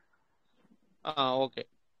 ஓகே.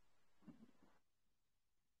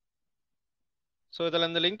 சோ இதுல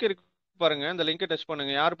இந்த லிங்க் இருக்கு பாருங்க. இந்த லிங்கை டச்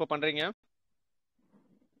பண்ணுங்க. யார் இப்ப பண்றீங்க?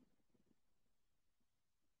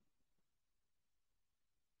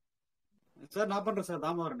 சார் நான் பண்றேன் சார்.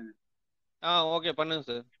 தாமோதரனுங்க. ஓகே பண்ணுங்க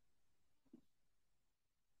sir.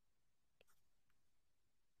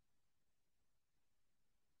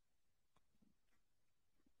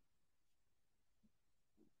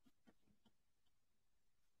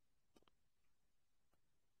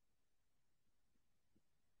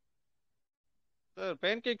 Sir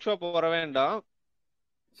pan cake shop வர வேண்டாம்.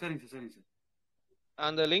 சரிங்க சார். சரிங்க சார்.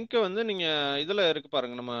 அந்த லிங்க் வந்து நீங்க இதுல இருக்கு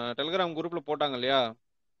பாருங்க, நம்ம டெலிகிராம் குரூப்ல போட்டாங்க இல்லையா?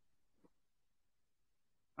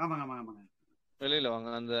 ஆமாங்க ஆமாங்க ஆமாங்க. வெளியில வாங்க,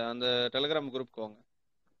 அந்த அந்த டெலிகிராம் குரூப்க்கு வாங்க.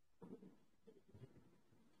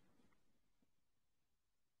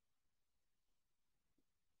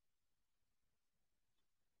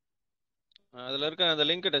 அதுல இருக்க அந்த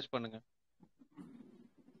லிங்க் டச் பண்ணுங்க.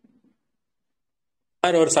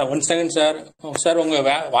 சார் ஒரு ஒன் செகண்ட் சார். சார் உங்க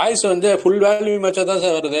வாய்ஸ் வந்து ஃபுல் வேல்யூம் வச்சா தான்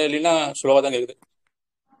சார் வருது, இல்லைன்னா ஸ்லோவா தான் கேக்குது.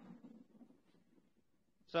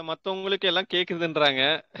 சார் மத்தவங்களுக்கு எல்லாம் கேக்குதுன்றாங்க.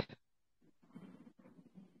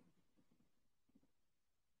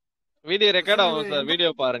 வீடியோ ரெக்கார்ட் சார் இது ஆகும் சார், எந்த வீடியோ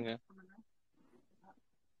பாருங்க.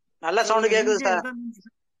 நல்ல சார் சவுண்ட் இது கேக்குது லிங்க் சார்.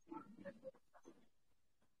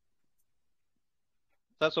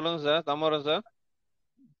 சார் சொல்லுங்க சார், தாமரம் சார்.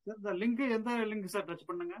 சார் இந்த லிங்க் எந்த லிங்க் சார் டச்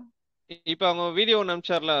பண்ணுங்க? இப்ப அவங்க வீடியோ ஒன்று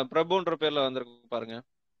அனுப்பிச்சார்ல, பிரபுன்ற பேர்ல வந்திருக்கு பாருங்க.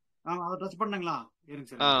 அதை டச் பண்ணுங்களா? இருங்க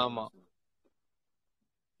சார். ஆமா.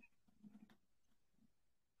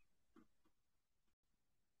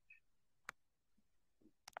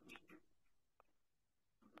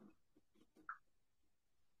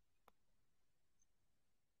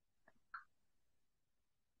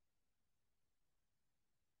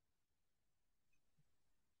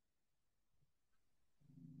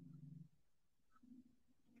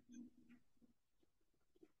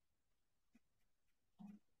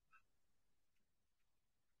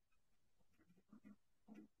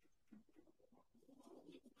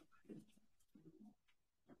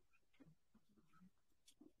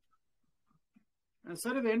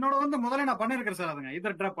 சார் இது என்னோட வந்து முதல்ல நான் பண்ணிருக்கேன் சார். அதுங்க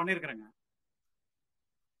இதர் டிராப் பண்ணிருக்கிறேங்க.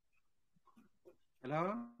 ஹலோ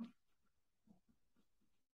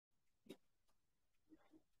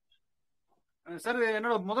சார்,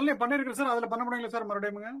 என்னோட முதல்ல பண்ணிருக்கேன் சார். அதுல பண்ண முடியுங்களா சார்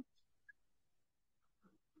மறுபடியும்?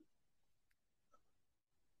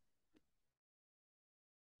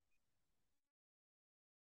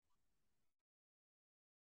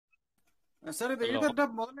 சார் இது இதர்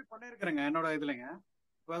டிராப் முதல்ல பண்ணிருக்கிறேங்க என்னோட இதுலங்க.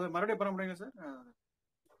 அது மறுபடியும் பண்ண முடியுங்களா சார்?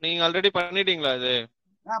 நீங்க ஆல்ரெடி பண்ணிட்டீங்களா இது?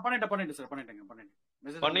 பண்ணிட்டேன் சார். பண்ணிட்டேன்.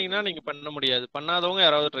 மெசேஜ் பண்ணீங்கன்னா நீங்க பண்ண முடியாது. பண்ணாதவங்க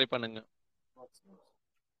யாராவது ட்ரை பண்ணுங்க.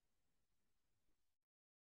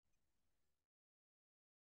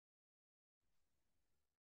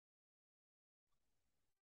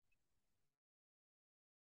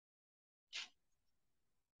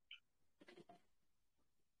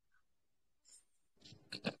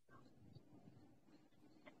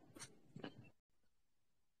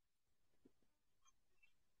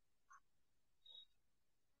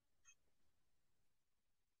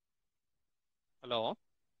 ஹலோ,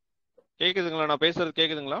 கேக்குதுங்களா? நான் பேசுறது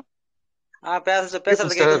கேக்குதுங்களா?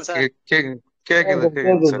 பேசுறது கேக்குது சார்.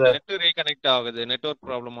 கேக்குது சார். நெட் ரீகனெக்ட் ஆகுது, நெட்வொர்க்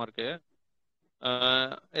ப்ராப்ளமா இருக்கு.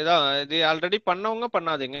 இதான் இது ஆல்ரெடி பண்ணவங்க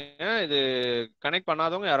பண்ணாதீங்க, இது கனெக்ட்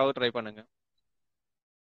பண்ணாதவங்க யாராவது ட்ரை பண்ணுங்க.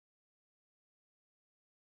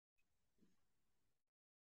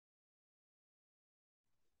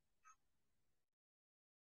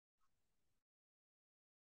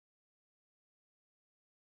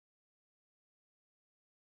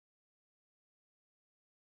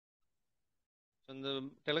 இந்த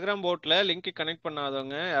டெலிகிராம் போட்ல லிங்க் கனெக்ட்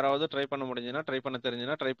பண்ணாதவங்க யாராவது ட்ரை பண்ண முடிஞ்சுன்னா, ட்ரை பண்ண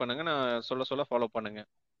தெரிஞ்சுன்னா ட்ரை பண்ணுங்க. நான் சொல்ல ஃபாலோ பண்ணுங்க.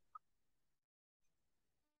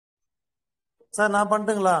 சார் நான்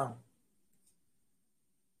பண்ணட்டுங்களா?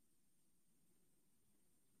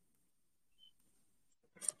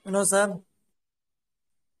 இன்னும்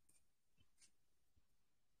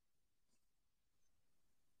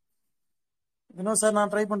சார்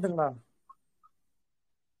நான் ட்ரை பண்ணட்டுங்களா?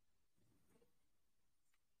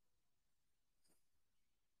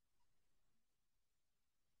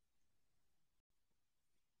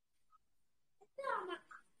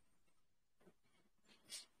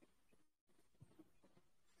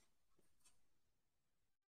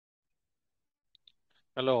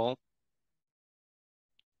 ஹலோ,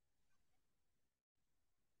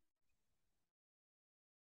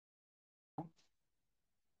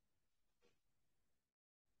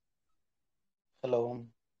 ஹலோ,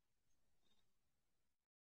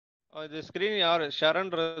 இது ஸ்கிரீன் யாரு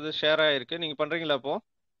ஷரன்றது ஷேர் ஆயிருக்கு, நீங்க பண்றீங்களா இப்போ?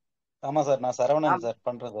 ஆமா சார், நான் சரவணன் சார்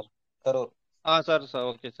பண்றேன் sir, Karur. Sir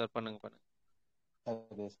okay sir, பண்ணுங்க.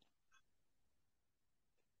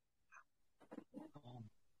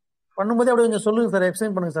 பண்ணும்போதே அப்படியே கொஞ்சம் சொல்லுங்க சார்,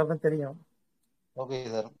 எக்ஸ்பிளைன் பண்ணுங்க சார், தான் தெரியும். ஓகே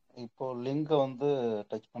சார், இப்போ லிங்க் வந்து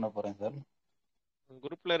டச் பண்ண போறேன் சார்.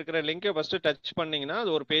 குரூப்ல இருக்கிற லிங்கை ஃபர்ஸ்ட் டச் பண்ணீங்கன்னா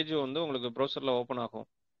அது ஒரு பேஜ் வந்து உங்களுக்கு ப்ரௌசர்ல ஓபன் ஆகும்.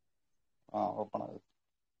 ஓபன் ஆகுது.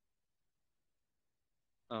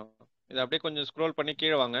 இது அப்படியே கொஞ்சம் ஸ்க்ரோல் பண்ணி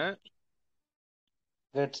கீழே வாங்க.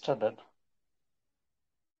 கெட் ஸ்டார்டட்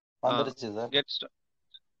வந்துருச்சு சார்.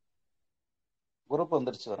 குரூப்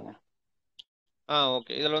வந்துருச்சு பாருங்க.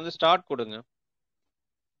 ஓகே, இதுல வந்து ஸ்டார்ட் கொடுங்க.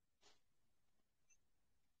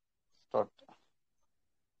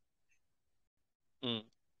 ம்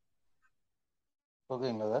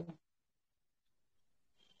ஓகேங்களா sir?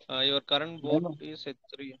 Your current boat is எட்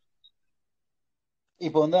 3.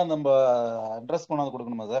 இப்போ வந்து நம்ம அட்ரஸ் கொண்டாந்து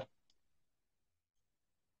கொடுக்கணுமா சார்?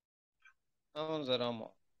 ஆமாம் சார்,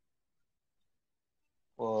 ஆமாம்.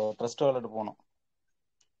 இப்போ ட்ரஸ்ட் வாலெட் போகணும்.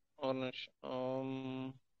 ஒரு நிமிஷம்.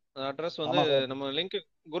 அட்ரஸ் வந்து ஆமா சார். நம்ம லிங்க்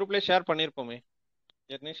குரூப்லேயே ஷேர் பண்ணியிருப்போமே.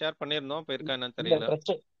 ஏற்கனவே ஷேர் பண்ணியிருந்தோம். இப்போ இருக்கா என்னன்னு இல்ல தெரியல.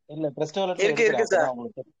 ட்ரஸ்ட் வாலெட்ல இருக்கு எடுக்கிறேன். இருக்கு சார். அப்பதான்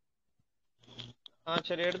உங்களுக்கு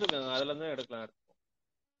சரி எடுத்துக்கோங்க. அதுலேருந்து எடுக்கலாம்.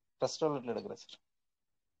 ட்ரஸ்ட் வாலெட்ல எடுக்கிறேன் சார்.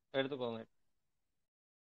 எடுத்துக்கோங்க.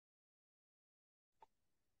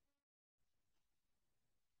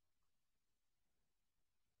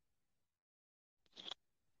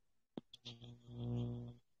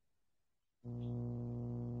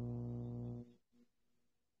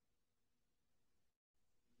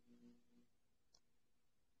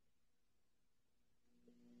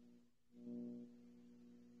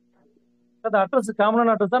 அந்த அட்ரஸ் காமன்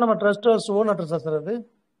அட்ரஸ் தான் நம்ம ட்ரஸ்ட் ஓன் அட்ரஸா சார் அது?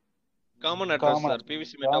 Common address sir.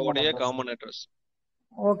 PVCMETA உடைய காமன் அட்ரஸ்.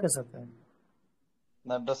 Okay sir.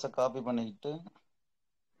 இந்த அட்ரஸை காப்பி பண்ணிக்கிட்டு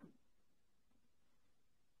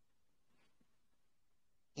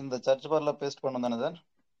இந்த சர்ச் பார்ல பேஸ்ட் பண்ணணும் தானே சார்?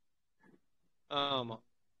 ஆமா.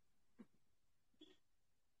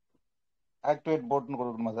 ஆக்டிவேட் போட்னு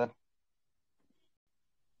கொடுக்கணுமா சார்?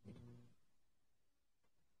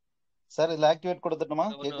 சார் இதுல ஆக்டிவேட் கொடுத்துட்டுமா?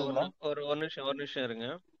 கேக்குதுங்களா? ஒரு நிமிஷம் இருங்க.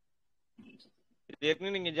 இது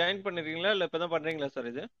ஏற்கனவே நீங்க ஜாயின் பண்ணிருக்கீங்களா இல்ல இப்பதான் பண்றீங்களா சார்?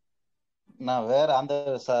 இது நான் வேற அந்த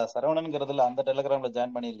சரவணன்ங்கிறதுல அந்த டெலிகிராம்ல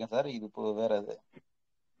ஜாயின் பண்ணியிருக்கேன் சார். இது இப்போ வேற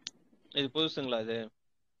இது புதுசுங்களா இது?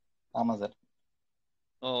 ஆமா சார்.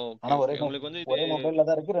 ஓகே. ஆனா உங்களுக்கு வந்து ஒரே மொபைல்ல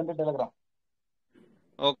தான் இருக்கு, 2 டெலிகிராம்.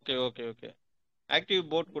 ஓகே. ஆக்டிவ்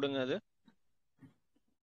போட் கொடுங்க. அது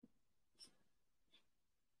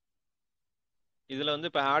இதுல வந்து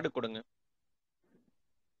இப்ப ஆட் கொடுங்க.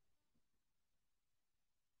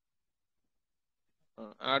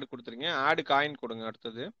 ஆட் கொடுத்துருங்க. ஆட் காயின் கொடுங்க.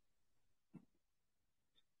 அடுத்தது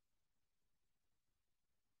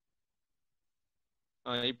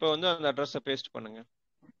இப்போ வந்து அந்த அட்ரஸை பேஸ்ட் பண்ணுங்க.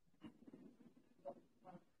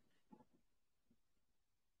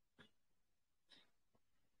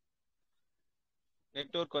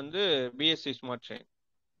 நெட்வொர்க் வந்து BSc smart chain.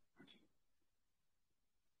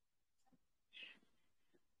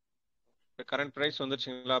 Current price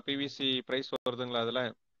வந்துருச்சுங்களா? PVC price வருதுங்களா? அதுல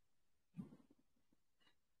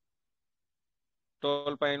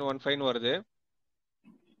 12.15 வருது.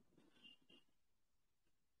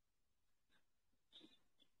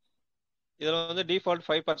 இதுல வந்து டிஃபால்ட்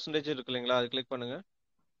 5% இருக்கு இல்லைங்களா? அது கிளிக் பண்ணுங்க.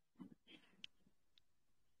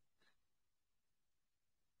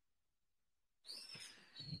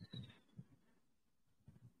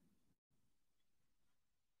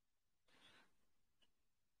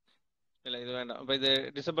 இல்ல இது வேண்டாம். அப்ப இது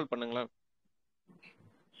டிசேபிள் பண்ணுங்களா?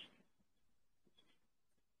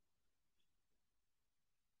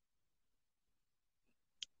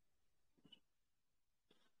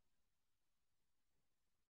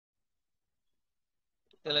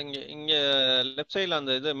 இதுல இங்க லெஃப்ட் சைடுல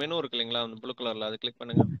அந்த இது மெனு இருக்கு இல்லைங்களா? அந்த ப்ளூ கலர்ல அது கிளிக்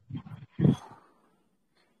பண்ணுங்க.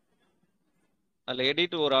 அதுல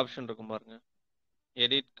எடிட் ஒரு ஆப்ஷன் இருக்கும் பாருங்க.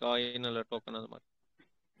 எடிட் காயின் இல்ல டோக்கன் அது மாதிரி.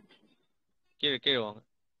 கீழே வாங்க.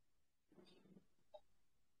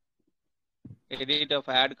 எடிட் ஆஃப்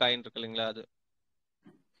ஆட் காயின் இருக்கு இல்லைங்களா? அது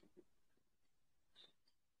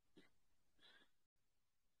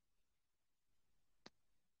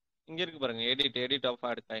இங்க இருக்கு பாருங்க. Edit of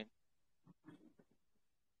add coin.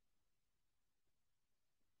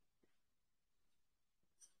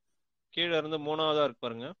 கீழே இருந்து 3ஆவதா இருக்கு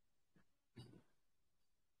பாருங்க.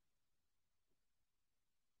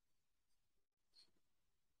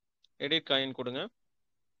 எடிட் காயின் கொடுங்க.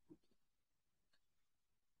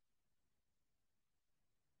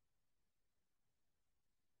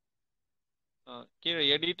 கீழே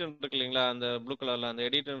எடிட் இருக்கு இல்லைங்களா? அந்த ப்ளூ கலர்ல அந்த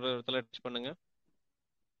எடிட் இடத்துல டச் பண்ணுங்க.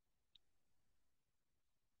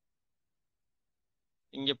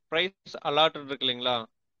 இங்க பிரைஸ் அலாட் இருக்கு இல்லைங்களா?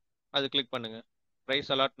 அது கிளிக் பண்ணுங்க.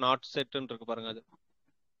 பிரைஸ் அலாட் நாட் செட்னு இருக்கு பாருங்க. அது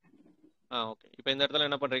ஓகே. இப்போ இந்த இடத்துல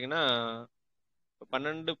என்ன பண்றீங்கன்னா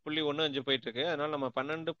 12.15 போயிட்டு இருக்கு. அதனால நம்ம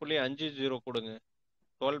 12.50 கொடுங்க.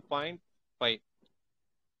 12.5.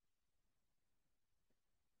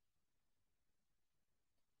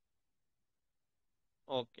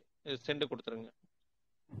 ஓகே. சென்ட் கொடுத்துருங்க.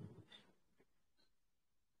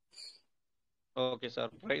 Okay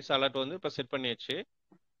sir. பிரைஸ் அலர்ட் வந்து இப்போ செட் பண்ணியாச்சு.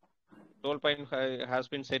 12.5 ஹாஸ்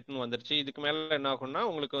பின் செட்னு வந்துருச்சு. இதுக்கு மேல என்ன ஆகும்னா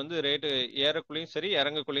உங்களுக்கு வந்து ரேட்டு ஏறக்குள்ளேயும் சரி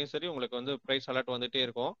இறங்கக்குள்ளேயும் சரி உங்களுக்கு வந்து பிரைஸ் அலர்ட் வந்துட்டே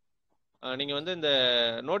இருக்கும். நீங்க வந்து இந்த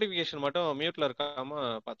நோட்டிபிகேஷன் மட்டும் மியூட்ல இருக்காம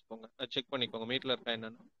பார்த்துக்கோங்க. செக் பண்ணிக்கோங்க மியூட்ல இருக்கா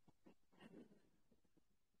என்னன்னு.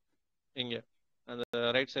 இங்க அந்த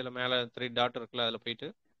ரைட் சைடுல மேல 3 டாட் இருக்குல்ல, அதுல போயிட்டு.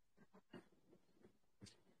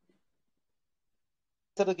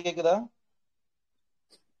 கேக்குதா?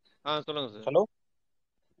 சொல்லுங்க சார். ஹலோ,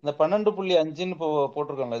 இந்த 12.5ன்னு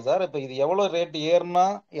போட்டிருக்கோம்ல சார், இப்ப இது எவ்வளவு ரேட் ஏறுனா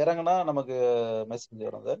இறங்குனா நமக்கு மெசேஜ்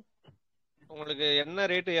வரும் சார்? உங்களுக்கு என்ன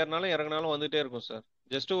ரேட் ஏறினாலும் இறங்கினாலும் வந்துட்டே இருக்கும் சார்.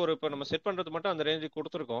 ஜஸ்ட் ஒரு இப்போ நம்ம செட் பண்றது மட்டும் அந்த ரேஞ்சுக்கு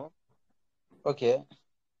கொடுத்துருக்கோம். ஓகே.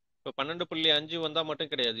 இப்போ 12.5 வந்தா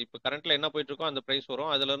மட்டும் கிடையாது. இப்போ கரண்ட்ல என்ன போயிட்டு இருக்கோ அந்த பிரைஸ்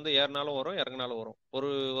வரும். அதுல இருந்து ஏறினாலும் வரும், இறங்கினாலும் வரும்.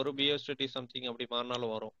 ஒரு BST சம்திங் அப்படி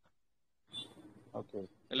மாறினாலும் வரும். ஓகே.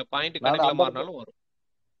 இல்ல பாயிண்ட் நான் கணக்குல அந்த மாறினாலும் வரும்.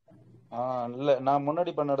 இல்ல, நான்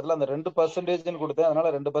முன்னாடி பண்ண இடத்துல அந்த 2% கொடுத்தேன். அதனால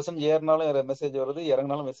 2% ஏறினாலும் மெசேஜ் வருது,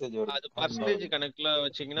 இறங்கினாலும் மெசேஜ் வருது. அது பர்சன்டேஜ் கணக்குல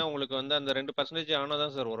வச்சீங்கன்னா உங்களுக்கு வந்து அந்த 2%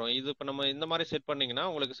 ஆனாதான் சார் வரும். இது இப்போ நம்ம இந்த மாதிரி செட் பண்ணீங்கன்னா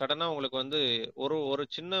உங்களுக்கு சடனா உங்களுக்கு வந்து ஒரு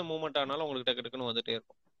சின்ன மூவ்மெண்ட் ஆனாலும் உங்களுக்கு டக்கு டக்குன்னு வந்துட்டே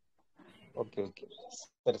இருக்கும். ஓகே ஓகே,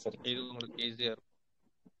 சரி சரி. இது உங்களுக்கு ஈஸியா இருக்கும்.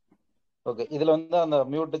 ஓகே, இதுல வந்து அந்த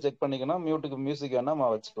மியூட் செக் பண்ணிக்கணும். மியூட்டுக்கு மியூசிக் வேணா நம்ம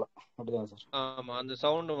வச்சுக்கலாம், அப்படிதான் சார்? ஆமா, அந்த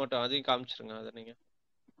சவுண்ட் மட்டும் அதையும் காமிச்சிருங்க. அதை நீங்க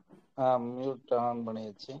மியூட் ஆன்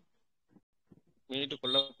பண்ணியாச்சு.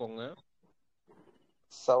 மியூட்டுக்குள்ள போங்க.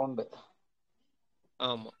 சவுண்ட்.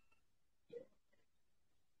 ஆமா,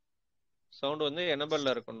 சவுண்ட் வந்து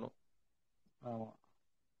எனபிள்ல இருக்கணும். ஆமா,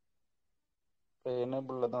 இப்போ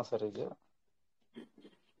எனேபிள்ல தான் சார் இருக்கு.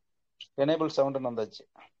 எனேபிள் சவுண்ட் வந்தாச்சு.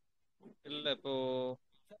 இல்ல இப்போ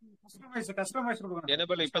கஸ்டமைஸ் கொடுக்கணும்.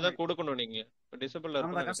 எனபிள் இப்பதான் கொடுக்கணும். நீங்க இப்போ டிசேபிள்ல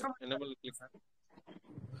இருக்கும்னு நினைக்கிறேன். Enable click.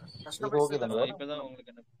 இப்போ ஓகே தானே சார்? இப்பதான்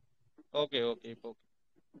உங்களுக்கு என்ன? ஓகே ஓகே, இப்போ ஓகே.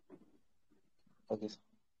 Okay sir.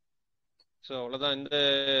 ஸோ அவ்வளோதான்.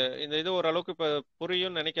 இந்த இது ஓரளவுக்கு இப்போ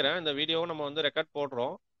புரியும்னு நினைக்கிறேன். இந்த வீடியோவை நம்ம வந்து ரெக்கார்ட்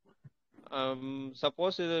போடுறோம்.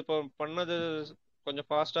 சப்போஸ் இது இப்போ பண்ணது கொஞ்சம்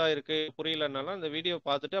ஃபாஸ்ட்டாக இருக்குது புரியலனாலும் அந்த வீடியோ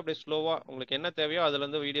பார்த்துட்டு அப்படியே ஸ்லோவாக உங்களுக்கு என்ன தேவையோ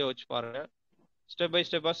அதுலேருந்து வீடியோ வச்சு பாருங்கள். ஸ்டெப் பை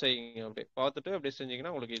ஸ்டெப்பாக செய்யுங்க. அப்படியே பார்த்துட்டு அப்படியே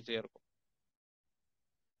செஞ்சீங்கன்னா உங்களுக்கு ஈஸியாக இருக்கும்.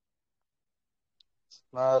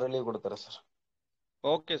 நான் ரிலீவ் கொடுத்துறேன் sir.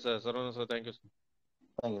 Okay sir. Saravanan sir, thank you sir.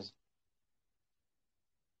 Thank you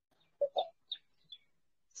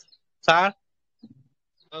sir.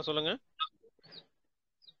 சொல்லுங்க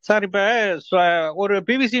சார். இப்ப ஒரு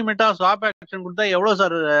பிவிசி மெட்டா ஸ்வாப் ஆக்ஷன் கொடுத்தா எவ்வளவு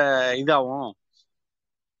சார் இதாகும்?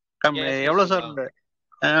 எவ்வளவு சார்?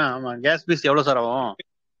 ஆமா, கேஸ் பீஸ் எவ்வளவு சார் ஆகும்?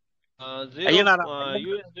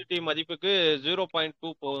 USDT மதிப்புக்கு 0.2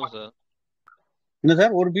 போகும் சார். என்ன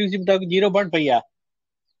சார், ஒரு பிவிசி மெட்டாவுக்கு 0.5?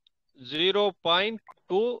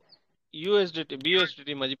 0.2 USDT BUSDT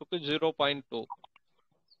மதிப்புக்கு 0.2.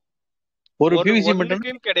 ஒரு பிவிசி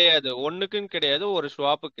ஒண்ணுக்குன்னு கிடையாது, ஒரு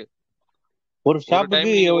ஸ்வாப்புக்கு. ஒரு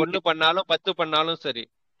ஸ்வாப்புக்கு ஒன்னு பண்ணாலும் 10 பண்ணாலும் சரி,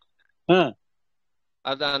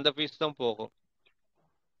 அது அந்த பீஸ் தான் போகும்.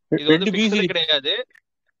 இது வந்து ஃபிக்ஸ்டு கிடையாது.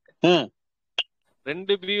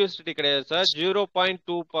 2 BUSDT கிடையாது சார்.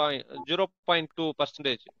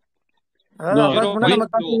 0.2%. அதாவது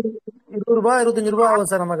 20 ரூபாய் 25 ரூபாய் ஆகும்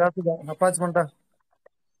சார் நம்ம காசுக்கு அப்ராக்சிமேட்டா.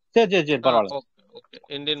 சரி பரவாயில்ல. ஓகே,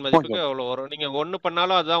 இந்தியன் மதிப்புக்கு அவ்வளவு வரும். நீங்க 1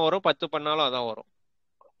 பண்ணாலும் அதான் வரும், 10 பண்ணாலும் அதான் வரும்.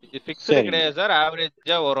 இது ஃபிக்ஸ்டு கிடையாது சார்,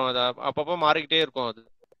 ஆவரேஜா வரும். அது அப்பப்போ மாறிக்கிட்டே இருக்கும். அது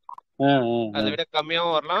அதை விட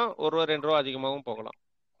கம்மியாவும் வரலாம், 1 ரூபா 2 ரூபா அதிகமாகவும் போகலாம்.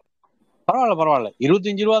 பரவாயில்ல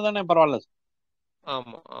 25 ரூபா தானே, பரவாயில்ல.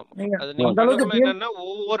 ஆமா அது நீங்க பண்ணக்குள்ள என்னன்னா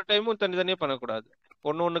ஒவ்வொரு டைமும் தனித்தனியா பண்ணக்கூடாது.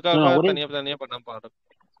 ஒண்ணுக்காக தனியா பண்ண பாருங்க.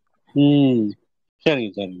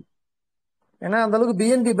 சரிங்க. ஏன்னா அந்த அளவுக்கு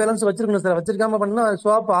BNB பேலன்ஸ் வச்சிருக்கணும் சார். வச்சிருக்காம பண்ணா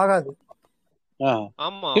ஸ்வாப் ஆகாது.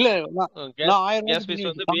 ஆமா, இல்ல கேஸ் பீஸ்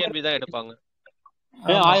வந்து BNB தான் எடுப்பாங்க.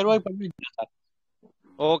 1000 ரூபாய் பண்ணி சார்.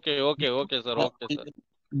 Okay sir.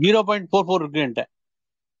 0.44 இருக்குன்ட்டு.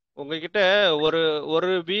 உங்ககிட்ட ஒரு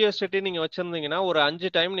BST நீங்க வச்சிருந்தீங்கன்னா ஒரு 5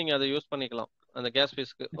 டைம் நீங்க அதை யூஸ் பண்ணிக்கலாம். அந்த கேஸ்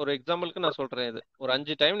பீஸ்க்கு ஒரு எக்ஸாம்பிளுக்கு நான் சொல்றேன். இது ஒரு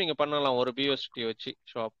 5 டைம் நீங்க பண்ணலாம் ஒரு BST வச்சு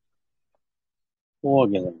ஷாப்.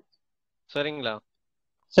 Okay sir. சரிங்களா?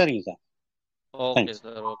 சரிங்க sir. Okay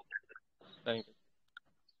sir. Okay, thank you.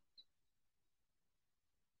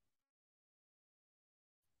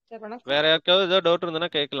 வேற யாருக்காவது ஏதாவது டவுட் இருந்தா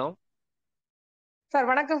கேட்கலாம் சார்.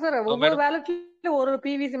 வணக்கம் சார். ஒவ்வொரு வேலட்ல ஒரு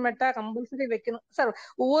PVC மெட்டா கம்பல்சரி வைக்கணும் சார்.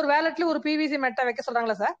 ஒவ்வொரு வேலட்ல ஒரு PVC மெட்டா வைக்க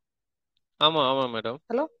சொல்றாங்களா சார்? ஆமா மேடம்.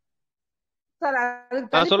 ஹலோ சார்,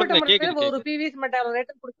 அதுக்கு தனிப்பட்ட முறையில ஒரு PVC மெட்டா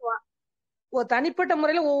ரேட் கொடுக்குவான். ஒரு தனிப்பட்ட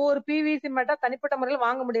முறையில ஒவ்வொரு PVC மெட்டா தனிப்பட்ட முறையில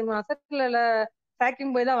வாங்க முடியுமா சார்? இல்ல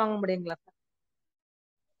பேக்கிங் போய் தான் வாங்க முடியுங்களா சார்?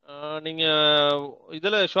 நீங்க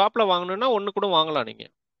இதுல ஷாப்ல வாங்கணும்னா ஒண்ணு கூட வாங்கலாம். நீங்க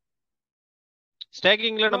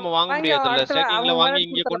ஸ்டேக்கிங்ல நம்ம வாங்க முடியாது இல்ல. ஸ்டேக்கிங்ல வாங்கி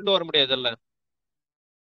இங்க கொண்டு வர முடியாது இல்ல.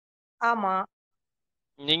 ஆமா,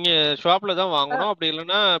 நீங்க ஷாப்ல தான் வாங்கணும். அப்படி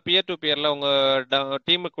இல்லைன்னா பியர் டு பியர்ல உங்க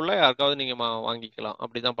டீமுக்குள்ள யாருக்காவது நீங்க வாங்கிக்கலாம்.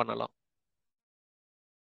 அப்படிதான் பண்ணலாம்.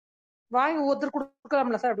 வாங்கி ஒருத்தர்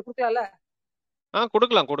கொடுக்கலாம்ல சார்? அப்படி கொடுக்கலாம்ல?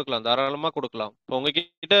 கொடுக்கலாம் தாராளமா கொடுக்கலாம். இப்போ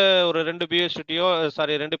உங்ககிட்ட ஒரு 2 பிஎஸ்டியோ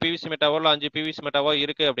சாரி 2 பிவிசி மெட்டாவோ இல்லை 5 பிவிசி மெட்டாவோ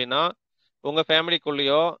இருக்கு அப்படின்னா உங்க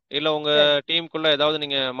ஃபேமிலிக்குள்ளேயோ இல்ல உங்க சரி டீமுக்குள்ள ஏதாவது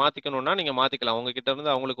நீங்க மாத்திக்கணும்னா நீங்க மாத்திக்கலாம். உங்ககிட்ட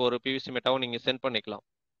இருந்து அவங்களுக்கு ஒரு பிவிசி மெட்டாவோ நீங்க சென்ட் பண்ணிக்கலாம்.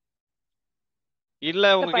 இல்ல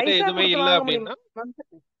இல்ல உங்ககிட்ட பைசா எதுவுமே கொடுத்து இல்ல வாங்க அப்படின்னா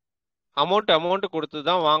முடியுமா? அமௌண்ட் கொடுத்து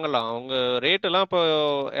தான் வாங்கலாம். அவங்க ரேட் எல்லாம் இப்போ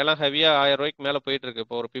எல்லாம் ஹெவியா 1000 ரூபாய்க்கு மேல போயிட்டு இருக்கு.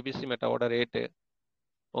 இப்போ ஒரு பிபிசி மெட்டாவோட ரேட்டு.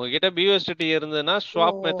 உங்ககிட்ட பியூஎஸ்டி இருந்ததுன்னா ஓ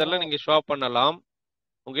ஸ்வாப் ஓ மெத்தட்ல ஓ நீங்க ஸ்வாப் பண்ணலாம்.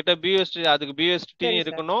 உங்ககிட்ட பியூஎஸ்டி அதுக்கு பியூஎஸ்டியும் சரி சார்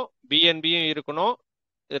இருக்கணும், பிஎன்பியும் இருக்கணும்.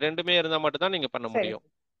 இது ரெண்டுமே இருந்தா மட்டும் தான் நீங்க பண்ண சரி முடியும்.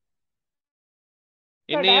 சார்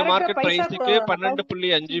இன்னைய டைரக்டா மார்க்கெட் பைசா பிரைஸுக்கு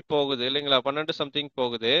 12.5 போகுது இல்லைங்களா? 12 சம்திங்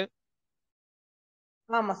போகுது.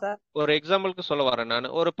 ஆமா சார் ஒரு எக்ஸாம்பிளுக்கு சொல்ல வரேன் நான்.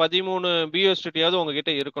 ஒரு 13 பியூஎஸ்டியாவது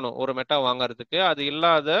உங்ககிட்ட இருக்கணும் ஒரு மெட்டா வாங்குறதுக்கு. அது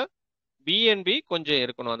இல்லாத பிஎன்பி கொஞ்சம்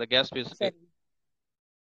இருக்கணும் அந்த கேஸ் பீஸுக்கு. சரி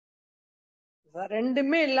சார்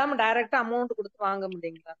ரெண்டுமே இல்லாம டைரக்டா அமௌண்ட் கொடுத்து வாங்க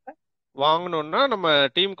முடியுங்களா சார்? வாங்கணும்னா நம்ம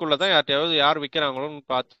டீமுக்குள்ள தான் யார்ட்டையாவது யார் விற்கிறாங்களோன்னு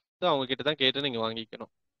பார்த்து அவங்க கிட்ட தான் கேட்டு நீங்க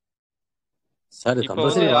வாங்கிக்கணும். சார் இப்போ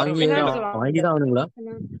கம்பல்சரி வந்து யாரும் வாங்கி விற்க ஃபினான்ஸ்ல வாங்க வாங்கி தான் ஆகணுங்களா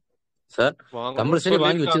சார்? வாங்கணும்னு கம்பல்சரி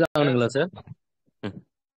வாங்கி சொல்லியிருக்காங்க. வச்சுதான் ஆகணுங்களா சார்? ம்.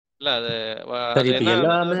 இல்ல அது சார் அது இப்ப என்ன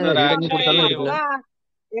எல்லாமே சார் ரெடி பண்ணி அவங்க கொடுத்தாலும் ஆக்சுவலி இருக்குல்ல?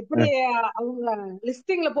 எப்படின்னா எப்படி அவங்க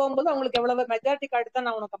லிஸ்டிங்ல போகும்போது அவங்களுக்கு எவ்வளவு மெஜாரிட்டி கார்டு தான்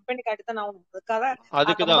ஆகணும், கம்பெனி கார்டு தான் ஆகணும். அதுக்காக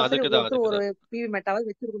கம்பல்சரி ஒருத்தர் ஒரு பிவி மெட்டாவது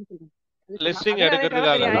வச்சிருக்கணும்னு சொல்லுவாங்க. லிஸ்டிங் அது எனக்கு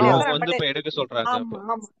எடுக்கிறதுக்காக பெரிய தான் ஐடியா அவங்க சார். வந்து பட் இப்ப எடுக்க சொல்றாங்க. ஆமா இப்போ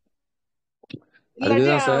ஆமா இல்லாட்டி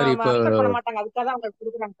அதுக்குதான் சார் இப்ப அக்செப்ட் பண்ண மாட்டாங்க. அதுக்காக தான் அவங்க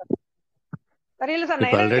கொடுக்குறாங்க சார். தெரியல சார் நான்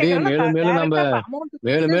இப்ப என்ன ஆல்ரெடி கேக்குறேன்னா மேலும் மேலும் நம்ம டைரக்டா அமௌண்ட்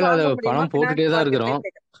மேலும் கொடுத்து மேலும் அதை வாங்க முடியுமா பணம் போட்டுட்டே ஃபினான்ஸ் தான் மார்க்கெட்ல இருக்கிறோம்.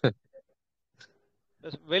 கேக்குறேன்.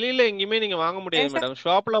 வெளியில எங்கேயுமே நீங்க வாங்க முடியாது ஏன் சார்? மேடம்.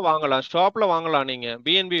 ஷாப்ல வாங்கலாம். நீங்க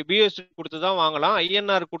பிஎன்பி பிஎஸ்டி கொடுத்து தான் வாங்கலாம்.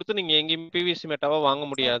 ஐஎன்ஆர் கொடுத்து நீங்க எங்கேயுமே பிவிசி மெட்டாவா வாங்க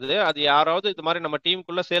முடியாது. அது யாராவது இது மாதிரி நம்ம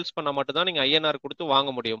டீமுக்குள்ள சேல்ஸ் பண்ணா மட்டும் தான் நீங்க ஐஎன்ஆர் கொடுத்து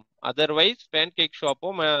வாங்க முடியும். அதர்வைஸ் பேன்கேக்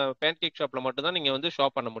ஷாப்ல மட்டும் தான் நீங்க வந்து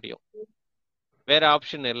ஷாப் பண்ண முடியும். வேற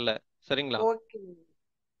ஆப்ஷன் இல்ல. சரிங்களா? Okay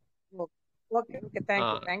okay okay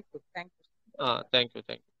thank you thank you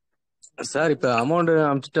thank you. Sir இப்ப அமௌண்ட்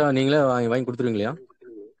அனுப்பிச்சிட்டா நீங்களே வாங்கி கொடுத்துருவீங்களா?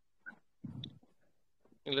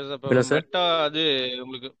 இல்ல சார் இப்போ இல்ல சார். மெட்டா அது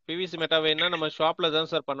உங்களுக்கு பிவிசி மெட்டா வேணும்னா நம்ம ஷாப்ல தான்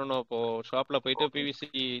சார் பண்ணணும். இப்போ ஷாப்ல போயிட்டு பிவிசி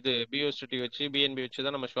இது பியூஎஸ்டி வச்சு பிஎன்பி வச்சு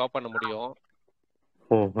தான் நம்ம ஷாப் பண்ண முடியும்.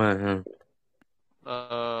 ஓ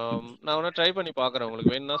நான் வேணா ட்ரை பண்ணி பாக்குறேன்.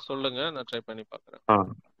 உங்களுக்கு வேணும்னா சொல்லுங்க, நான் ட்ரை பண்ணி பாக்குறேன்.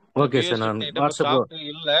 Okay sir. நான் பியூஎஸ்டி வாட்ஸ்அப் ஸ்டாக்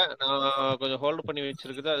இல்ல, நான் கொஞ்சம் ஹோல்ட் பண்ணி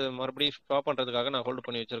வச்சிருக்குது. அது மறுபடியும் ஷாப் பண்றதுக்காக நான் ஹோல்ட்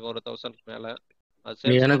பண்ணி வச்சிருக்கேன் ஒரு 1000 மேல. அது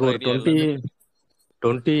சேல்ஸ் எனக்கு பண்ற ஒரு ஐடியா இல்ல.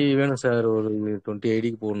 20 வேணும் சார். ஒரு 20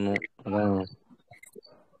 ஐடிக்கு போடணும். அதான்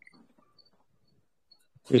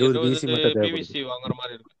 20 பிசி மட்டும் தேவைப்படுது. பிவிசி வாங்குற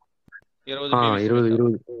மாதிரி இருக்கு. 20 பிவிசி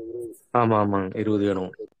 20 ஆமா 20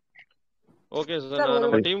 வேணும். Okay sir.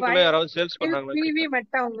 நம்ம டீமுக்குள்ள யாராவது சேல்ஸ் பண்றாங்களா? பிவி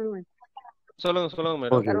மெட்டா சொல்லுங்க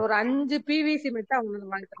மேடம். சார் ஒரு 5 பிவிசி மெட்டா அவங்க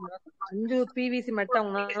வாங்கி தரணும். 5 பிவிசி மெட்டா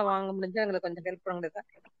அவங்களால வாங்க முடிஞ்சா எங்களுக்கு கொஞ்சம் ஹெல்ப் பண்ணுங்க சார்.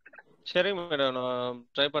 சரிங்க மேடம், நான்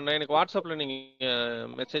ட்ரை பண்ணேன். எனக்கு வாட்ஸ்அப்ல நீங்க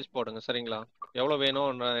மெசேஜ் போடுங்க. சரிங்களா? எவ்வளவு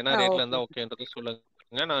வேணும் என்ன ரேட்ல இருந்தா ஓகேன்றது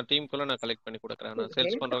சொல்லுங்க. நான் டீமுக்குள்ள நான் கலெக்ட் பண்ணி கொடுக்குறேன். நான்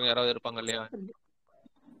சேல்ஸ் பண்றவங்க யாராவது இருப்பாங்க இல்லையா?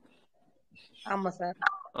 ஆமா சார்.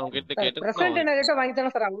 அவங்க கிட்ட கேட்டு பிரசன்ட் என்ன ரேட்டோ வாங்கி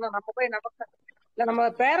தரணும் சார். அவங்க நம்ம போய் இல்ல நம்ம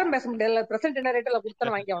பேரம் பேச முடியல. பிரசன்ட் என்ன ரேட்ல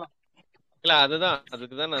கொடுத்தா வாங்கி ஆகணும். இல்ல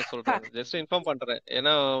அதுக்கு தான் நான் சொல்றேன். ஜஸ்ட் இன்ஃபார்ம் பண்றேன்.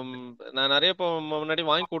 ஏன்னா நான் நிறைய முன்னாடி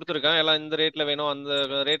வாங்கி கொடுத்துருக்கேன். எல்லாம் இந்த ரேட்ல வேணும்,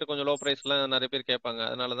 அந்த ரேட் கொஞ்சம் லோ பிரைஸ்ல நிறைய பேர் கேட்பாங்க.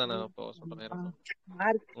 அதனாலதான் நான் இப்போ சொல்றேன்.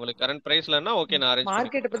 உங்களுக்கு கரண்ட் பிரைஸ்லன்னா ஓகே, நான் அரேஞ்ச் பண்ணி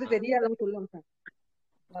மார்க்கெட் பத்தி தெரியாதுன்னு சொல்லுங்க சார்.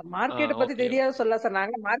 மார்க்கெட் பத்தி தெரியாது சொல்ல சார்.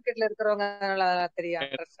 நாங்க மார்க்கெட்ல இருக்கிறவங்க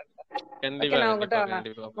தெரியாது. கண்டிப்பா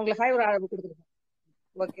உங்களுக்கு 5 அளவு கொடுத்துருக்கேன்.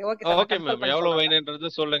 ஓகே ஓகே ஓகே மேம், எவ்வளவு வேணும்ன்றது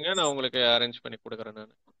சொல்லுங்க, நான் உங்களுக்கு அரேஞ்ச் பண்ணி கொடுக்குறேன்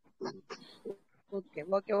நான். Okay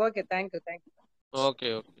okay okay thank you okay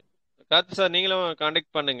Karthi sir, நீங்களும்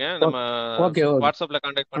கான்டாக்ட் பண்ணுங்க. நம்ம வாட்ஸ்அப்ல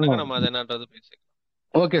கான்டாக்ட் பண்ணுங்க. நம்ம அது என்னன்றது பேசிக்கலாம்.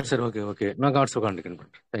 Okay sir. ஓகே நான் வாட்ஸ்அப் கான்டாக்ட்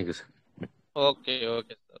பண்றேன். Thank you sir. Okay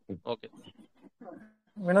sir. Okay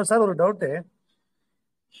Vinod sir, ஒரு டவுட்.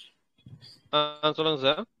 சொல்லுங்க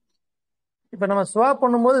சார். இப்ப நம்ம ஸ்வாப்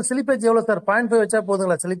பண்ணும்போது ஸ்லிப்பேஜ் எவ்வளவு சார்? 0.5 வச்சா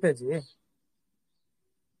போதுங்களா ஸ்லிப்பேஜ்?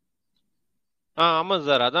 ஆமா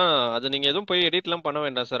சார். அதான் அது நீங்க எதுவும் போய் எடிட் எல்லாம் பண்ண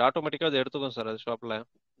வேண்டாம் சார். ஆட்டோமேட்டிக்கா அது எடுத்துக்கும் சார். அது ஷாப்ல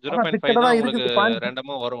 0.5 தான் உங்களுக்கு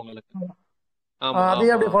ரேண்டமா வரும் உங்களுக்கு. ஆமா,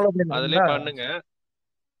 அதுலயே பண்ணுங்க.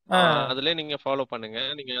 அதுலயே நீங்க ஃபாலோ பண்ணுங்க.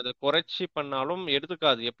 நீங்க அதை குறைச்சி பண்ணாலும்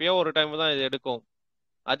எடுத்துக்காது. எப்பயோ ஒரு டைம் தான் இது எடுக்கும்.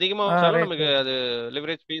 அதிகமா வச்சாலும் நமக்கு அது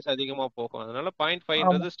லிவரேஜ் ஃபீஸ் அதிகமா போகும். அதனால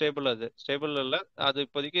 0.5ன்றது ஸ்டேபிள். அது ஸ்டேபிள் இல்ல. அது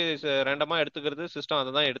இப்போதைக்கு ரேண்டமா எடுத்துக்கிறது சிஸ்டம்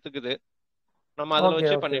அதை தான் எடுத்துக்குது. நம்ம அதில்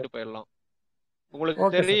வச்சு பண்ணிட்டு போயிடலாம். உங்களுக்கு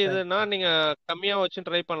தெரியுதுன்னா நீங்க கம்மியா வச்சு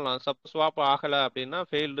ட்ரை பண்ணலாம். ஸ்வாப் ஆகல அப்படின்னா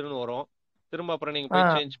ஃபெயில்டுன்னு வரும். திரும்ப அப்புறம் நீங்க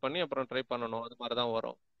போய் சேஞ்ச் பண்ணி அப்புறம் ட்ரை பண்ணணும். அது மாதிரி தான்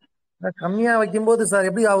வரும். கம்மியா வைக்கும்போது சார்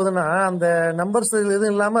எப்படி ஆகுதுன்னா, அந்த நம்பர்ஸ்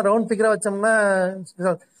எதுவும் இல்லாம ரவுண்ட் ஃபிகரா வச்சோம்னா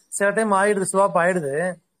சில டைம் ஆயிடுது, ஸ்வாப் ஆயிடுது.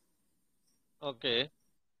 ஓகே.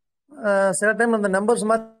 சில டைம் அந்த நம்பர்ஸ்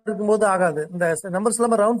மாதிரி இருக்கும்போது ஆகாது. இந்த நம்பர்ஸ்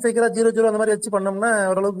இல்லாம ரவுண்ட் ஃபிகரா 0 அந்த மாதிரி வச்சு பண்ணோம்னா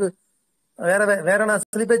ஓரளவுக்கு வேற நான்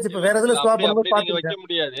ஸ்லிப்பேஜ் இப்ப வேற இதுல ஸ்வாப் அப்படி பண்ணும்போது நீங்க வைக்க பாத்துருக்கேன்.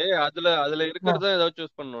 முடியாது. அதுல இருக்கிறத ஏதாவது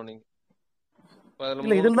சூஸ் பண்ணணும் நீங்க. அதுல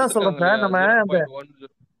இல்ல 3 இதுல தான் சொல்றேன் கொடுத்துருக்காங்க சார். இல்லையா? நம்ம அந்த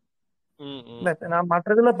 0.10. இல்ல நான்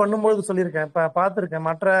மற்ற இதுல பண்ணும்போது சொல்லியிருக்கேன். இப்ப பாத்திருக்கேன்,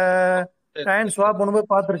 மற்ற சரி காயின் சரி. ஸ்வாப்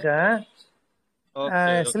பண்ணும்போது பாத்திருக்கேன். Okay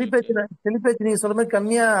okay okay. ஸ்லிப்பேஜ் நீங்க சொல்ற மாதிரி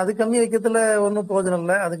கம்மியா வைக்கிறதுல ஒன்றும் பிரயோஜனம்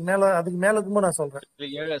இல்லை. அதுக்கு மேல இருக்கும்போது நான் சொல்றேன்.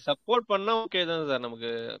 சப்போர்ட் பண்ணா ஓகே தான் சார்.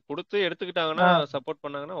 நமக்கு கொடுத்து எடுத்துக்கிட்டாங்கன்னா சப்போர்ட்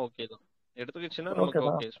பண்ணாங்கன்னா ஓகே தான். எடுத்துக்கிச்சுன்னா நமக்கு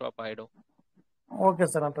ஓகே ஸ்வாப் ஆயிடும். ஓகே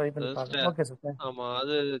சார், நான் ட்ரை பண்ணி பார்க்கறேன். Okay sir. ஆமா,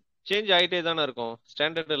 அது சேஞ்ச் ஆயிட்டே தானே இருக்கும்.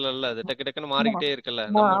 ஸ்டாண்டர்ட் இல்ல, அது டக்கு டக்குன்னு ஆமா மாறிக்கிட்டே இருக்குல்ல.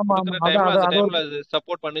 ஆமா நம்ம ஆமா கொடுக்குற அதான் டைம்ல அது அந்த அது ஒரு டைம்ல அது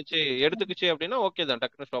சப்போர்ட் பண்ணிச்சு எடுத்துக்கிச்சு அப்படின்னா ஓகே தான்,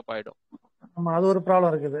 டக்குன்னு ஸ்டாப் ஆயிடும். ஆமா அது ஒரு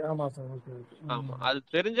ப்ராப்ளம் இருக்குது. ஆமா சார். Okay okay. ஆமா, அது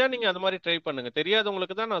தெரிஞ்சா நீங்க அது மாதிரி ட்ரை பண்ணுங்க.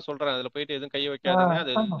 தெரியாதவங்களுக்கு தான் நான் சொல்றேன், அதுல போயிட்டு எதுவும் கை வைக்காதீங்க,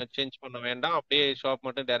 அது ஆமா சேஞ்ச் பண்ண வேண்டாம், அப்படியே ஷாப்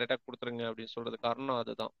மட்டும் டைரக்டா கொடுத்துருங்க அப்படின்னு சொல்றது காரணம்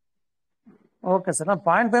அதுதான். Okay sir. நான்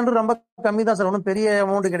 0.5 ரொம்ப கம்மி தான் சார், ஒன்றும் பெரிய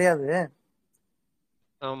அமௌண்ட் கிடையாது.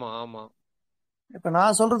 ஆமா ஆமா. இப்ப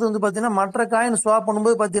நான் சொல்றது வந்து பாத்தீங்கன்னா மற்ற காயின் ஸ்வாப்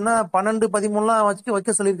பண்ணும்போது பாத்தீங்கன்னா 12, 13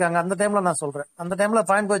 வைக்க சொல்லியிருக்காங்க. அந்த டைம்ல நான் சொல்றேன், அந்த டைம்ல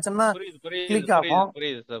பாயிண்ட் வச்சோம்னா புரியுது புரியுது கிளிக் புரியுது ஆகும்.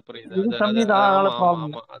 புரியுது சார், புரியுது. இது அது கம்மி அது தான், அதனால ஆமா ஆமா ப்ராப்ளம்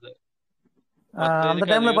இல்லை. ஆமா. அது மத்த அந்த இதுக்கு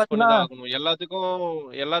அது டைம்ல யூஸ் பாத்தீங்கன்னா பண்ணிதான் ஆகணும்.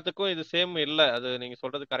 எல்லாத்துக்கும் இது சேம் இல்ல. அது நீங்க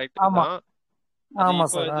சொல்றது கரெக்ட் ஆமா தான். அது ஆமா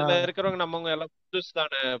இப்போ சார். இதுல இருக்கிறவங்க நம்மவங்க எல்லாம் புதுசு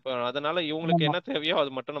தானே. இப்போ அதனால இவங்களுக்கு ஆமா என்ன தேவையோ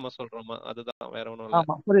அது மட்டும் நம்ம சொல்றோமா, அதுதான், வேற ஒண்ணும் இல்ல.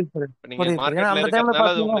 ஆமா புரியுது புரியுது இப்ப நீங்க புரியுது புரியுது. ஏன்னா மார்க்கெட்ல அந்த டைம்ல இருக்கிறதுனால அது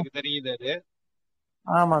பாத்தீங்கன்னா உங்களுக்கு தெரியுது. அது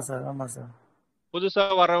ஆமா சார். ஆமா சார். புதுசா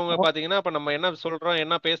வர்றவங்க ஓ, பாத்தீங்கன்னா இப்ப நம்ம என்ன சொல்றோம்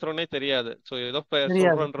என்ன பேசுறோம்னே தெரியாது. சோ ஏதோ தெரியாது.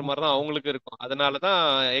 சொல்றோன்ற மாதிரி தான் அவங்களுக்கு இருக்கும். அதனாலதான்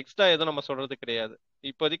எக்ஸ்ட்ரா எதுவும் நம்ம சொல்றது கிடையாது.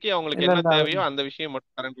 இப்போதைக்கு அவங்களுக்கு இல்ல என்ன இல்ல தேவையோ அந்த விஷயம்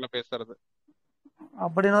மட்டும் கரண்ட்ல பேசுறது.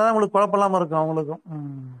 அப்படின்னா தான் உங்களுக்கு குழப்பம் இல்லாம இருக்கும் அவங்களுக்கும்.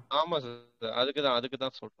 ஆமா சார், அதுக்கு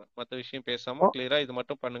தான் சொல்றேன். மத்த விஷயம் பேசாம கிளியரா இது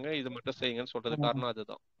மட்டும் பண்ணுங்க, இது மட்டும் செய்யுங்கன்னு சொல்றது காரணம்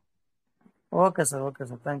அதுதான். Okay sir. Okay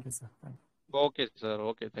sir. Thank you sir. Okay sir.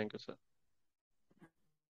 Okay, thank you sir.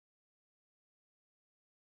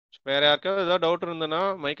 வேற யாருக்காவது ஏதாவது டவுட் இருந்ததுன்னா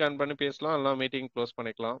மைக் ஆன் பண்ணி பேசலாம், எல்லாம் மீட்டிங் க்ளோஸ்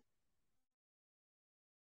பண்ணிக்கலாம்.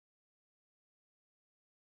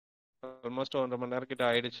 ஆல்மோஸ்ட் 1.5 மணி நேரம் கிட்ட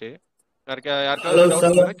ஆயிடுச்சு. யாருக்காவது ஹலோ டவுட்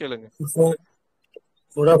சார். இருந்தா கேளுங்க.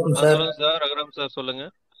 Good afternoon sir. சொல்லுங்க சார், ரகுராம் சார் சொல்லுங்க.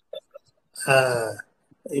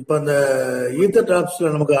 இப்போ அந்த ஈத்தர்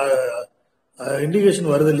டிராப்ஸ்ல நமக்கு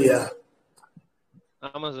இண்டிகேஷன் வருது இல்லையா?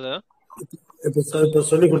 ஆமா சார். இப்போ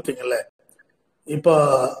சொல்லி கொடுத்தீங்கல்ல, இப்போ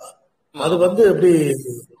அது வந்து எப்படி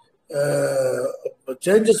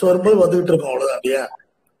சேஞ்சஸ் வரும்போது வந்துகிட்டு இருக்கும், அவ்வளவுதான் இல்லையா?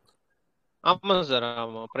 ஆமா சார்.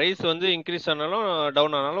 ஆமா, பிரைஸ் வந்து இன்க்ரீஸ் ஆனாலும்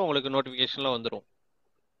டவுன் ஆனாலும் உங்களுக்கு நோட்டிபிகேஷன்ல வந்துரும்.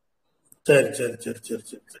 சரி சரி சரி சரி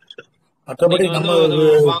சரி சரி. மற்றபடி நீங்க வந்து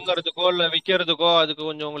நம்ம அது வாங்குறதுக்கோ இல்ல விக்கிறதுக்கோ அதுக்கு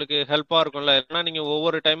கொஞ்சம் உங்களுக்கு ஹெல்ப்பா இருக்கும்ல. ஏன்னா நீங்க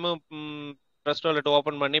ஒவ்வொரு டைமும் ட்ரஸ்ட் வாலெட்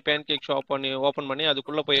ஓபன் பண்ணி பேன்கேக் ஷாப் ஓபன் பண்ணி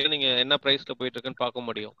அதுக்குள்ள போய் நீங்க என்ன பிரைஸ்ல போயிட்டு இருக்குன்னு பார்க்க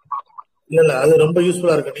முடியும். இல்ல அது ரொம்ப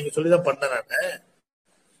யூஸ்ஃபுல்லா இருக்கு. நீங்க சொல்லி தான் பண்ணேன் நானு.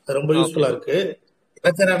 அது ரொம்ப யூஸ்ஃபுல்லா இருக்கு.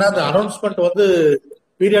 எனக்கு என்னன்னா அந்த அனௌன்ஸ்மெண்ட் வந்து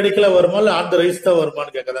பீரியாடிக்கலா வருமா இல்ல ஆன் த ரைஸ் தான்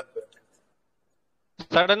வருமானு கேட்கதான்.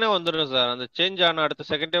 சடனே வந்துடும் சார். அந்த சேஞ்ச் ஆன அடுத்த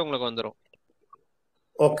செகண்டே உங்களுக்கு வந்துடும்.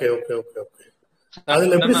 Okay okay okay okay.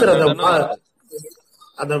 அதுல எப்படி சார்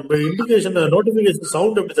அந்த இண்டிகேஷன் நோட்டிபிகேஷன்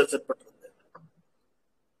சவுண்ட் எப்படி சார் செட் பண்றது?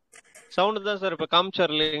 சவுண்ட் தான் சார் இப்ப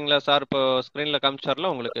காமிச்சார் இல்லைங்களா சார், இப்போ ஸ்கிரீன்ல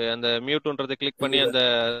காமிச்சார்ல உங்களுக்கு அந்த மியூட்ன்றதை கிளிக் பண்ணி அந்த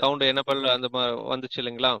சவுண்ட் எனபிள் அந்த வந்துச்சு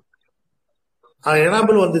இல்லைங்களா?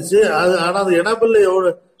 எனபிள் வந்துச்சு. அது ஆனா அது எனபிள்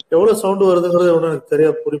எவ்வளவு சவுண்ட் வருதுங்கிறது ஒன்றும் எனக்கு தெரிய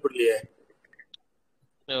புரியப்படலையே.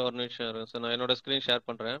 ஒரு நிமிஷம் இருங்க சார், நான் என்னோட ஸ்கிரீன் ஷேர்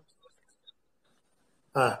பண்றேன்.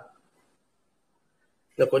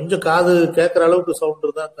 இல்ல கொஞ்சம் காது கேட்கற அளவுக்கு சவுண்ட்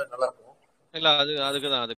இருந்தா நல்லா இருக்கும். இல்ல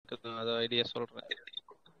அதுக்குதான் அது ஐடியா சொல்றேன்.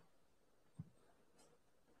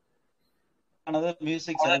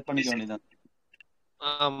 மியூசிக் செலக்ட் பண்ணிக்க வேண்டியதான்.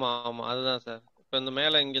 ஆமா ஆமா, அதுதான் சார். இப்ப இந்த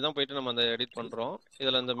மேல இங்கதான் போயிட்டு நம்ம அந்த எடிட் பண்றோம்.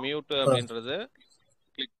 இதுல இந்த மியூட் அப்படின்றது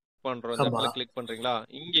கிளிக் பண்றோம். இந்த இடத்துல கிளிக் பண்றீங்களா?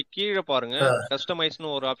 இங்க கீழே பாருங்க,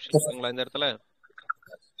 கஸ்டமைஸ்னு ஒரு ஆப்ஷன் இருக்குங்களா இந்த இடத்துல?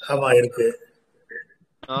 ஆமா இருக்கு.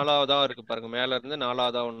 4வதா இருக்கு பாருங்க, மேல இருந்து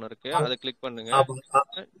 4வதா ஒண்ணு இருக்கு, அதை கிளிக் பண்ணுங்க.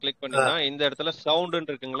 கிளிக் பண்ணீங்கன்னா இந்த இடத்துல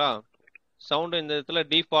சவுண்ட் இருக்குங்களா? சவுண்ட் இந்த இடத்துல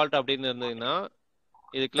டிஃபால்ட் அப்படின்னு இருந்ததுன்னா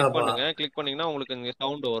இது கிளிக் பண்ணுங்க. கிளிக் பண்ணீங்கன்னா உங்களுக்கு இங்க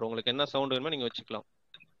சவுண்ட் வரும். உங்களுக்கு என்ன சவுண்ட் வேணுமோ நீங்க வச்சுக்கலாம்.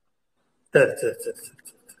 சரி சரி சரி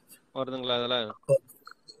வருதுங்களா அதுல?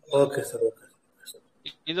 Okay sir. ஓகே.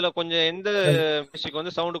 இதுல கொஞ்சம் எந்த மியூசிக்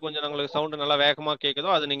வந்து சவுண்ட் கொஞ்சம் உங்களுக்கு சவுண்ட் நல்லா வேகமா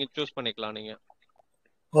கேக்குதோ அது நீங்க சூஸ் பண்ணிக்கலாம் நீங்க.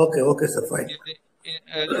 Okay okay sir fine.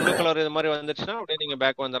 Blue colour இது மாதிரி வந்துச்சுன்னா அப்படியே நீங்க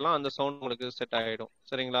பேக் வந்துடலாம். அந்த சவுண்ட் உங்களுக்கு செட் ஆயிடும்.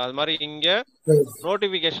 சரிங்களா? அது மாதிரி இங்க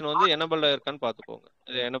நோட்டிபிகேஷன் வந்து எனபிள் இருக்கான்னு பாத்துக்கோங்க.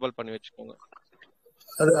 இதை எனபிள் பண்ணி வச்சுக்கோங்க.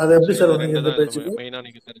 அது எப்படி சார் நீங்க இந்த பேஜுக்கு மெயினா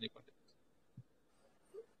நீங்க தெரிஞ்சுக்கணும்.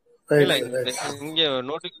 இல்ல இங்க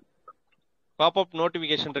பாப்அப்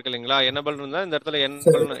நோட்டிபிகேஷன் இருக்கு இல்லைங்களா, எனபிள் இருந்தா இந்த இடத்துல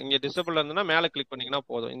எனபிள், இங்க டிசபிள் இருந்ததுன்னா மேல கிளிக் பண்ணீங்கன்னா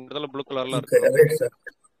போதும். இந்த இடத்துல ப்ளூ கலர்ல இருக்கணும்.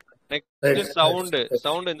 நெக்ஸ்ட்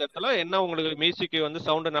சவுண்ட் இந்த இடத்துல என்ன உங்களுக்கு மியூசிக் வந்து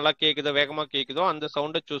சவுண்ட் நல்லா கேக்குதோ வேகமா கேக்குதோ அந்த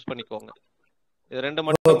சவுண்டை சூஸ் பண்ணிக்கோங்க. இது ரெண்டு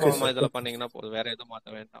மட்டும் இதுல பண்ணீங்கன்னா போதும், வேற எதுவும்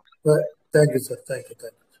மாத்த வேண்டாம். Thank you sir. Thank you.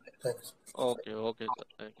 Okay okay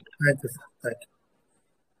sir. Thank you. Thank you sir. Thank you.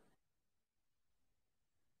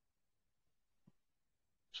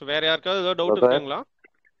 வேற யாருக்காவது ஏதாவது டவுட் இருக்குங்களா?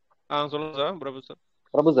 சொல்லுங்க சார்.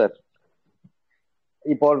 பிரபு சார்,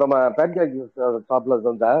 இப்போ நம்ம பேன்கேக் ஷாப்ல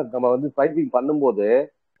நம்ம வந்து ஸ்வைப்பிங் பண்ணும்போது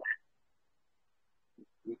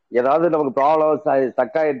ஏதாவது நமக்கு ப்ராப்ளம்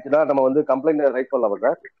ஸ்டக் ஆயிடுச்சுன்னா நம்ம வந்து கம்ப்ளைண்ட் ரைட் பண்ணலாமா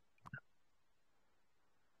சார்?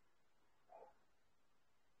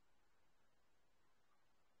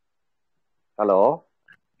 ஹலோ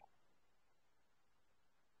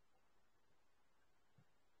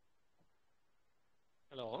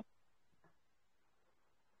ஹலோ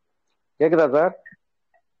கேக்குதா சார்?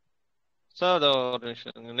 சார் அது ஒரு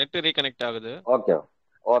நிமிஷம், நெட் ரீகனெக்ட் ஆகுது. Okay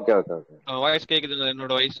okay okay okay. Voice கேக்குதுங்களா?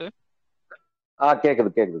 என்னோட வாய்ஸ்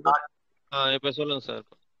கேக்குது சார். இப்ப சொல்லுங்க சார்.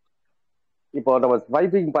 இப்போ நம்ம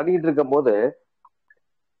ஸ்வைப்பிங் பண்ணிட்டு இருக்கும் போது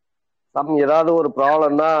ஏதாவது ஒரு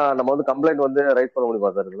ப்ராப்ளம்னா நம்ம வந்து கம்ப்ளைண்ட் வந்து ரைட் பண்ண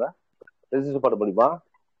முடியுமா சார்? இதுல ரெஜிஸ்டர் பண்ண முடியுமா?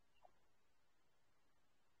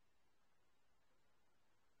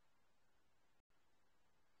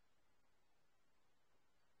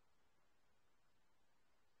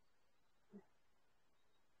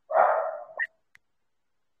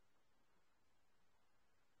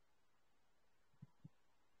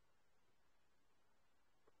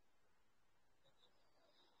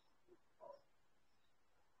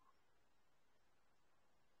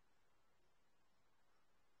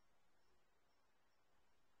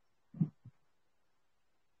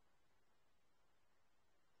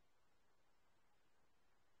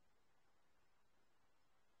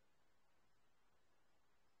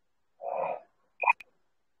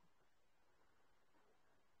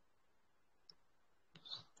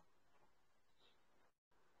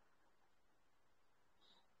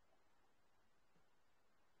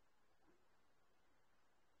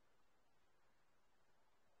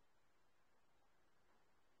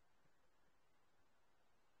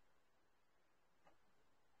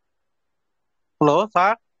 Hello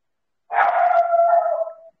sir.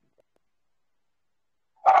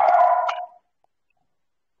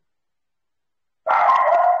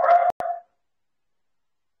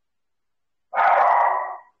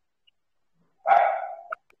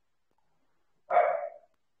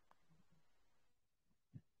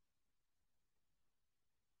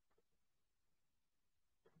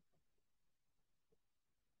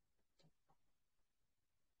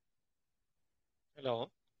 ஹலோ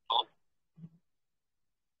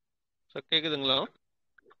சார், கேக்குதுங்களா?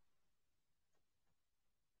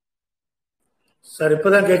 சார்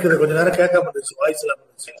இப்பதான் கேக்குது. கொஞ்ச நேரம் கேட்காம இருந்துச்சு, வாய்ஸ் எல்லாம்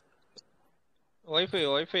இருந்துச்சு.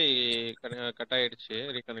 வைஃபை கட் ஆயிடுச்சு,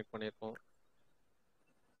 ரீகனெக்ட் பண்ணிருக்கோம்.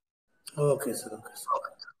 Okay sir.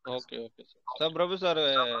 Okay okay sir. பிரபு சார்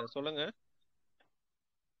சொல்லுங்க.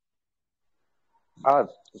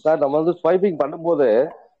 சார் நம்ம வந்து ஸ்வைப்பிங் பண்ணும்போது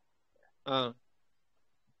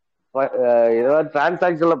ஏதாவது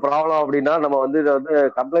டிரான்சாக்ஷன்ல ப்ராப்ளம் அப்படின்னா நம்ம வந்து இதை வந்து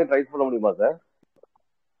கம்ப்ளைண்ட் ரைஸ் பண்ண முடியுமா சார்?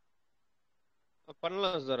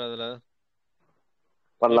 பண்ணலாம் சார். அதுல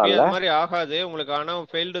பண்ணலாம்ல. அது மாதிரி ஆகாது உங்களுக்கு, ஆனா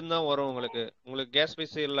ஃபெயில்டுன்னு தான் வரும் உங்களுக்கு. உங்களுக்கு கேஸ்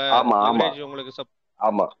பீஸ் இல்ல, லிவரேஜ் உங்களுக்கு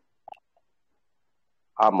ஆமா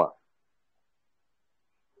ஆமா.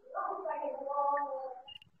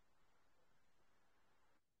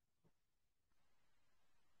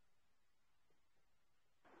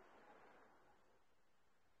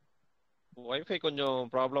 வைஃபை கொஞ்சம்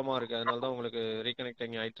ப்ராப்ளமா இருக்கு, அதனால தான் உங்களுக்கு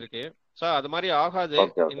ரீகனெக்டிங் ஆயிட்டு இருக்கு சார். அது மாதிரி ஆகாது.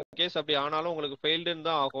 இன் கேஸ் அப்படி ஆனாலும் உங்களுக்கு ஃபெயில்டுன்னு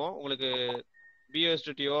தான் ஆகும். உங்களுக்கு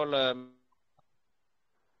பிஎஸ்டிஓ இல்ல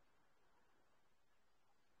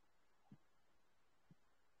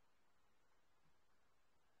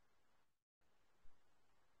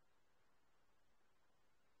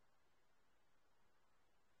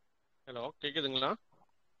ஹலோ கேக்குதுங்களா?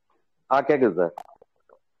 கேக்குது சார்.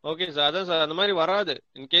 Okay sir. அதான் சார், அந்த மாதிரி வராது.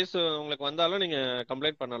 இன் கேஸ் உங்களுக்கு வந்தாலும் நீங்க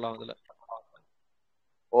கம்ப்ளைண்ட் பண்ணலாம். அதுல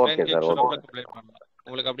ஓகே சார். கம்ப்ளைண்ட் பண்ணலாம்.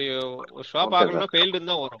 உங்களுக்கு அப்படி ஒரு ஷாப் ஆகலன்னா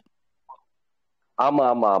ஃபெயில்டுன்னு தான் வரும். ஆமா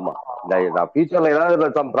ஆமா ஆமா. நான் ஃபியூச்சர்ல ஏதாவது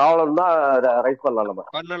சம் ப்ராப்ளம்னா ரைஸ் பண்ணலாம் நம்ம.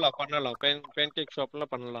 பண்ணலாம். பேன்கேக் ஷாப்ல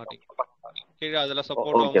பண்ணலாம். நீங்க கீழே அதுல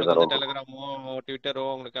சப்போர்ட் உங்களுக்கு வந்து டெலிகிராமோ ட்விட்டரோ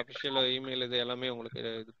உங்களுக்கு அபிஷியல் இமெயில் இது எல்லாமே உங்களுக்கு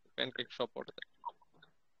பேன்கேக் ஷாப் போடுது.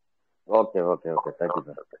 Okay thank you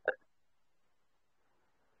sir.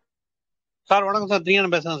 சார் வணக்கம் சார்,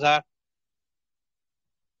 திங்கன் பேசுறேன் sir.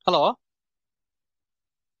 Hello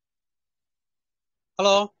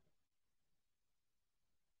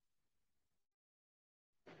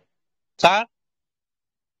sir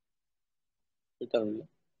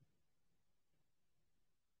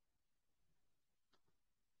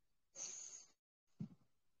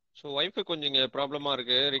so wife கொஞ்சம் இங்கே ப்ராப்ளமாக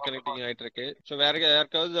இருக்கு, ரீகனெக்டிங் ஆகிட்டு இருக்கு. ஸோ வேற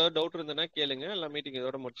யாருக்காவது டவுட் இருந்ததுன்னா கேளுங்க, இல்லை மீட்டிங்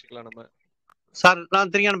இதோட முடிச்சுக்கலாம் நம்ம. சார்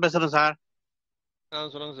நான் திரியான் பேசுறேன் சார்.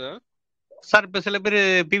 சொல்லுங்க சார். சார் இப்போ சில பேர்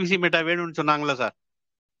பிவிசி மெட்டா வேணும்னு சொன்னாங்களே சார்.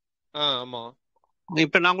 ஆமாம்.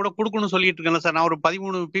 இப்போ நான் கூட கொடுக்கணும்னு சொல்லிட்டு இருக்கேன்ல சார். நான் ஒரு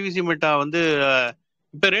 13 பிவிசி மெட்டா வந்து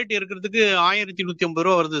இப்போ ரேட் இருக்கிறதுக்கு 1150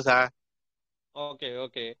 ரூபா வருது சார். Okay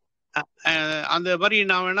okay. அந்த மாதிரி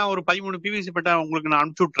நான் வேணா ஒரு 13 பிவிசி மெட்டா உங்களுக்கு நான்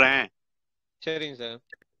அனுப்பிச்சு விட்றேன். சரிங்க சார்.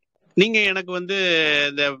 நீங்க எனக்கு வந்து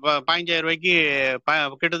இந்த 15,000 ரூபாய்க்கு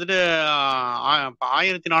கிட்டத்தட்ட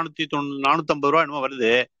 1450 ரூபா என்னமோ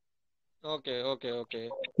வருது. Okay okay okay.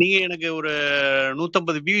 நீங்க எனக்கு ஒரு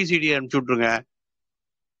 150 பிவிசிடி அனுப்பிச்சு விட்ருங்க.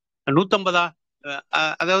 150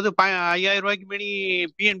 அதாவது 5,000 ரூபாய்க்கு மேனி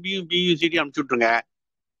பிஎன்பியும் பியூசிடி அனுப்பிச்சு விட்ருங்க.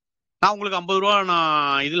 நான் உங்களுக்கு 50 ரூபா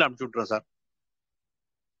நான் இதுல அனுப்பிச்சு விட்றேன் சார்.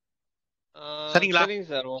 சரிங்களா? சரிங்க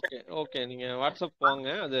சார். Okay okay. நீங்க வாட்ஸ்அப் வாங்க,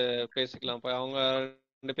 அது பேசிக்கலாம். இப்போ அவங்க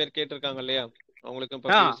 2 பேர் கேட்டிருக்காங்க இல்லையா, அவங்களுக்கு இப்போ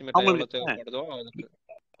பிவிசி மெட்டா எவ்வளோ தேவைப்படுதோ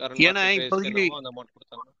அதுக்கு ஏன்னா இப்போதைக்கு அந்த அமௌண்ட்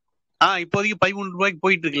கொடுத்தாங்க. இப்போதைக்கு 13 ரூபாய்க்கு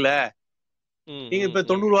போயிட்டு இருக்குல்ல. நீங்க இப்ப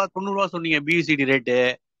 90 ரூபா சொன்னீங்க பிவிசிடி ரேட்டு.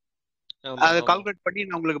 அதை கால்குலேட் பண்ணி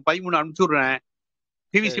நான் உங்களுக்கு 13 அனுப்பிச்சு விடுறேன்.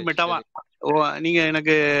 பிவிசி மெட்டாவா நீங்க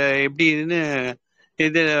எனக்கு எப்படின்னு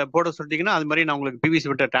இது போட சொல்லிட்டீங்கன்னா அது மாதிரி நான் உங்களுக்கு பிவிசி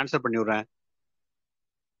மெட்டா ட்ரான்ஸ்ஃபர் பண்ணி விடுறேன்.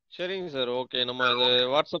 சரிங்க சார். ஓகே, நம்ம அது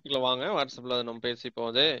வாட்ஸ்அப்பில் வாங்க, வாட்ஸ்அப்பில் அதை நம்ம பேசிப்போம்.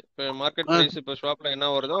 அது இப்போ மார்க்கெட் ப்ரைஸ் இப்போ ஷாப்பில் என்ன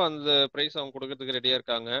வருதோ அந்த ப்ரைஸ் அவங்க கொடுக்கறதுக்கு ரெடியாக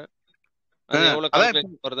இருக்காங்க. அது எவ்வளோ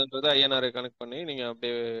கால்குலேட் வருதுன்றது ஐஎன்ஆர் கனெக்ட் பண்ணி நீங்கள்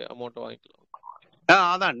அப்படியே அமௌண்ட் வாங்கிக்கலாம்.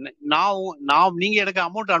 அதான் நான் நீங்க எனக்கு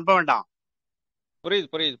அமௌண்ட் அனுப்ப வேண்டாம். புரியுது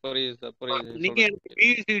புரியுது புரியுது சார், புரியுது. நீங்க எனக்கு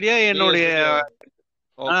பிவிசிடியா என்னுடைய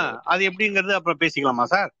அது எப்படிங்கிறது அப்புறம் பேசிக்கலாமா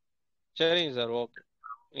சார்? சரிங்க சார். ஓகே,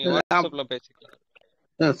 நீங்கள் வாட்ஸ்அப்பில் பேசிக்கலாம்.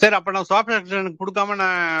 சரி, அப்ப நான் சாஃப்ட்வேர் கொடுக்காம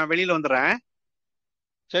நான் வெளியில வந்துடுறேன்.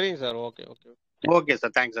 சரிங்க sir. Okay okay okay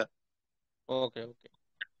sir. Thanks sir. Okay okay.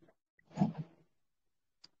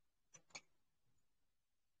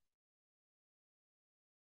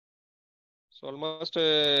 So almost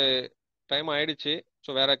time ஆயிடுச்சு.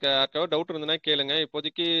 ஸோ வேற யாருக்காவது டவுட் இருந்ததுன்னா கேளுங்க.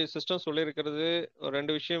 இப்போதைக்கு சிஸ்டம் சொல்லியிருக்கிறது ஒரு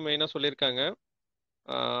 2 விஷயம் மெயினாக சொல்லியிருக்காங்க.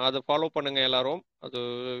 அதை ஃபாலோ பண்ணுங்க எல்லாரும். அது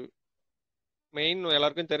மெயின்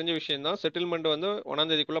எல்லாருக்கும் தெரிஞ்ச விஷயம் தான். செட்டில்மெண்ட் வந்து 1ஆம்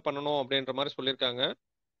தேதிக்குள்ள பண்ணணும் அப்படின்ற மாதிரி சொல்லியிருக்காங்க.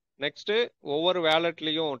 நெக்ஸ்ட் ஒவ்வொரு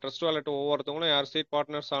வேலட்லையும் ட்ரஸ்ட் வேலட் ஒவ்வொருத்தவங்களும் யார் சீட்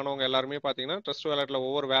பார்ட்னர்ஸ் ஆனவங்க எல்லாருமே பார்த்தீங்கன்னா ட்ரஸ்ட் வேலட்ல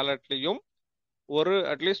ஒவ்வொரு வேலட்லையும்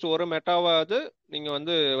அட்லீஸ்ட் ஒரு மெட்டாவாவது நீங்க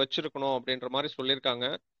வந்து வச்சிருக்கணும் அப்படின்ற மாதிரி சொல்லியிருக்காங்க.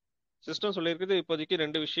 சிஸ்டம் சொல்லியிருக்குது இப்போதைக்கு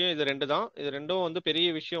 2 விஷயம். இது 2 தான். இது 2ம் வந்து பெரிய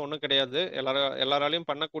விஷயம் ஒன்றும் கிடையாது. எல்லாராலையும்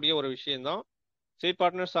பண்ணக்கூடிய ஒரு விஷயம் தான். சீட்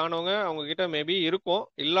பார்ட்னர்ஸ் ஆனவங்க அவங்க கிட்ட மேபி இருக்கும்.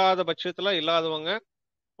 இல்லாத பட்சத்தில் இல்லாதவங்க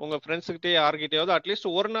உங்க ஃப்ரெண்ட்ஸுக்கிட்டே யார்கிட்டயாவது அட்லீஸ்ட்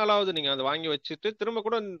ஒரு நாளாவது நீங்க அதை வாங்கி வச்சுட்டு திரும்ப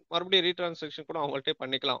கூட மறுபடியும் ரீட்ரான்சாக்ஷன் கூட அவங்கள்ட்டே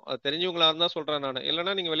பண்ணிக்கலாம். அது தெரிஞ்சவங்களா இருந்தா சொல்றேன் நான்.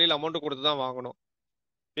 இல்லைன்னா நீங்க வெளியில அமௌண்ட் கொடுத்து தான் வாங்கணும்.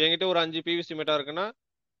 இப்போ என்கிட்ட ஒரு 5 பிவிசி மெட்டா இருக்குன்னா,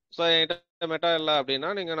 ஸோ என்கிட்ட மெட்டா இல்லை அப்படின்னா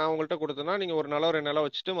நான் உங்கள்கிட்ட கொடுத்தேன்னா நீங்க ஒரு நாளோ 2 நாளோ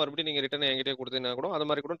வச்சுட்டு மறுபடியும் நீங்க ரிட்டர்ன் என்கிட்டே கொடுத்தீங்கன்னா கூட அது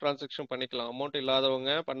மாதிரி கூட டிரான்சாக்ஷன் பண்ணிக்கலாம். அமௌண்ட்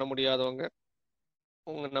இல்லாதவங்க, பண்ண முடியாதவங்க,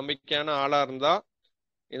 உங்க நம்பிக்கையான ஆளா இருந்தா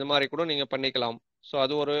இது மாதிரி கூட நீங்க பண்ணிக்கலாம். ஸோ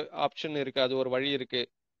அது ஒரு ஆப்ஷன் இருக்கு, அது ஒரு வழி இருக்கு.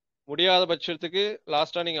 முடியாத பட்சத்துக்கு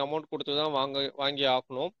லாஸ்ட்டாக நீங்கள் அமௌண்ட் கொடுத்து தான் வாங்கி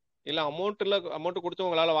ஆகணும். இல்லை அமௌண்ட் கொடுத்து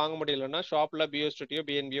உங்களால் வாங்க முடியலன்னா ஷாப்பில் பிஎஸ்டியோ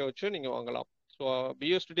பிஎன்பியோ வச்சு நீங்கள் வாங்கலாம். ஸோ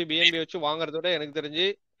பிஎஸ்டி பிஎன்பி வச்சு வாங்குறத விட எனக்கு தெரிஞ்சு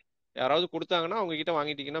யாராவது கொடுத்தாங்கன்னா அவங்க கிட்ட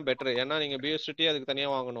வாங்கிட்டீங்கன்னா பெட்டர். ஏன்னா நீங்கள் பிஎஸ்டி அதுக்கு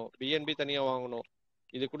தனியாக வாங்கணும், பிஎன்பி தனியாக வாங்கணும்.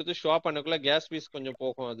 இது கொடுத்து ஷாப் பண்ணக்குள்ள கேஸ் ஃபீஸ் கொஞ்சம்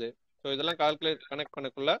போகும் அது. ஸோ இதெல்லாம் கனெக்ட்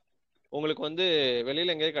பண்ணக்குள்ள உங்களுக்கு வந்து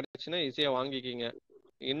வெளியில் எங்கேயாவது கிடச்சுன்னா ஈஸியாக வாங்கிக்கிங்க.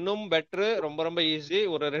 இன்னும் பெட்ரு, ரொம்ப ரொம்ப ஈஸி.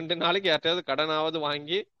 ஒரு 2 நாளைக்கு யார்ட்டையாவது கடனாவது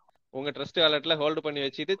வாங்கி உங்க ட்ரஸ்ட் வாலெட்ல ஹோல்டு பண்ணி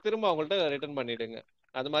வச்சுட்டு திரும்ப அவங்கள்ட்ட ரிட்டர்ன் பண்ணிடுங்க.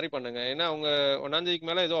 அது மாதிரி பண்ணுங்க. ஏன்னா அவங்க 1ஆம் தேதிக்கு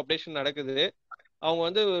மேல ஏதோ அப்டேஷன் நடக்குது. அவங்க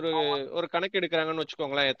வந்து ஒரு கணக்கு எடுக்கிறாங்கன்னு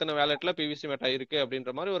வச்சுக்கோங்களேன். எத்தனை வேலெட்ல பிவிசி மெட்டா இருக்கு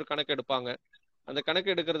அப்படின்ற மாதிரி ஒரு கணக்கு எடுப்பாங்க. அந்த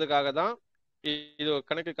கணக்கு எடுக்கிறதுக்காக தான் இது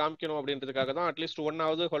கணக்கு காமிக்கணும் அப்படின்றதுக்காக தான் அட்லீஸ்ட்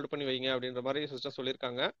 1ஆவது ஹோல்டு பண்ணி வைங்க அப்படின்ற மாதிரி சிஸ்டம்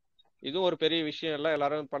சொல்லியிருக்காங்க. இதுவும் ஒரு பெரிய விஷயம் இல்லை,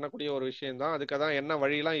 எல்லாரும் பண்ணக்கூடிய ஒரு விஷயம் தான். அதுக்காக தான் என்ன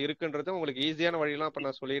வழியெல்லாம் இருக்குன்றது உங்களுக்கு ஈஸியான வழியெல்லாம் இப்போ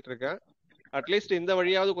நான் சொல்லிட்டு இருக்கேன். அட்லீஸ்ட் இந்த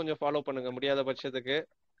வழியாவது கொஞ்சம் ஃபாலோ பண்ணுங்க. முடியாத பட்சத்துக்கு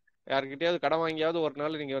யார்கிட்டயாவது கடன் வாங்கியாவது ஒரு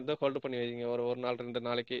நாள் நீங்க வந்து ஹோல்டு பண்ணி வைங்க. ஒரு நாள் 2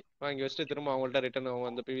 நாளைக்கு வாங்கி வச்சுட்டு திரும்ப அவங்கள்ட்ட ரிட்டர்ன் அவங்க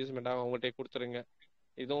அந்த பிவிசி மெட்டா அவங்கள்ட்டே கொடுத்துருங்க.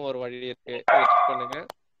 இதுவும் ஒரு வழி இருக்கு, இதை செக் பண்ணுங்க.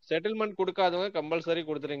 செட்டில்மெண்ட் கொடுக்காதவங்க கம்பல்சரி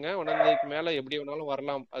கொடுத்துருங்க. 1ஆம் தேதிக்கு மேல எப்படி வேணாலும்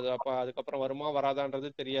வரலாம். அது அதுக்கப்புறம் வருமா வராதான்றது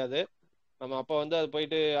தெரியாது. நம்ம அப்போ வந்து அது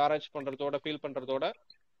போயிட்டு ஆராய்ச்சி பண்றதோட ஃபீல் பண்றதோட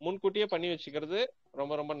முன்கூட்டியே பண்ணி வச்சுக்கிறது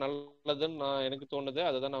ரொம்ப ரொம்ப நல்லதுன்னு எனக்கு தோணுது.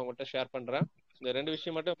 அதை தான் நான் உங்கள்கிட்ட ஷேர் பண்றேன். இந்த 2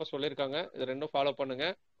 விஷயம் மட்டும் இப்போ சொல்லியிருக்காங்க. இது 2ம் ஃபாலோ பண்ணுங்க.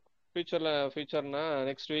 ஃபியூச்சர்னா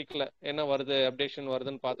நெக்ஸ்ட் வீக்ல என்ன வருது அப்டேஷன்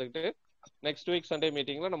வருதுன்னு பார்த்துக்கிட்டு நெக்ஸ்ட் வீக் சண்டே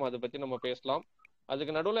மீட்டிங்கில் நம்ம அதை பற்றி நம்ம பேசலாம்.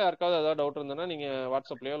 அதுக்கு நடுவில் யாருக்காவது ஏதாவது டவுட் இருந்ததுன்னா நீங்கள்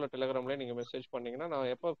வாட்ஸ்அப்லேயோ இல்லை டெலிகிராம்லேயோ நீங்கள் மெசேஜ் பண்ணிங்கன்னா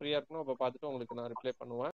நான் எப்போ ஃப்ரீயாக இருக்கணும் அப்போ பார்த்துட்டு உங்களுக்கு நான் ரிப்ளை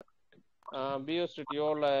பண்ணுவேன். பிஓஸ்டிடியோ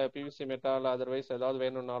இல்லை பிவிசி மெட்டா இல்லை அதர்வைஸ் ஏதாவது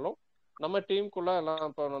வேணும்னாலும் நம்ம டீமுக்குள்ளே எல்லாம்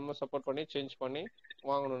இப்போ நம்ம சப்போர்ட் பண்ணி சேஞ்ச் பண்ணி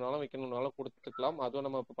வாங்கணுன்னாலும் விற்கணுன்னாலும் கொடுத்துக்கலாம். அதுவும்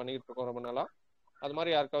நம்ம இப்போ பண்ணிக்கிட்டு இருக்கோம் ரொம்ப நாளாக. அது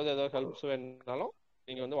மாதிரி யாருக்காவது ஏதாவது ஹெல்ப்ஸ் வேணும்னாலும்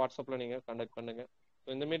நீங்கள் வந்து வாட்ஸ்அப்பில் நீங்கள் கான்டாக்ட் பண்ணுங்கள்.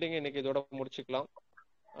 இந்த மீட்டிங்கை இன்னைக்கு இதோட முடிச்சுக்கலாம்.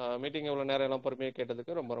 மீட்டிங் இவ்வளோ நேரம் எல்லாம் பொறுமையாக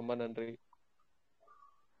கேட்டதுக்கு ரொம்ப ரொம்ப நன்றி.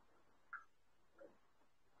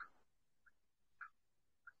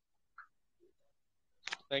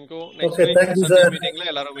 தேங்க்யூ. நெக்ஸ்ட் வீக் சண்டே மீட்டிங்ல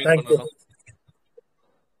எல்லாரும் மீட் பண்ணலாம்.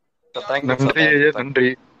 நன்றி நன்றி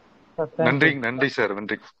நன்றி நன்றி சார்.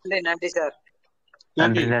 நன்றி நன்றி சார்.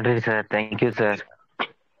 நன்றி சார். Thank you sir.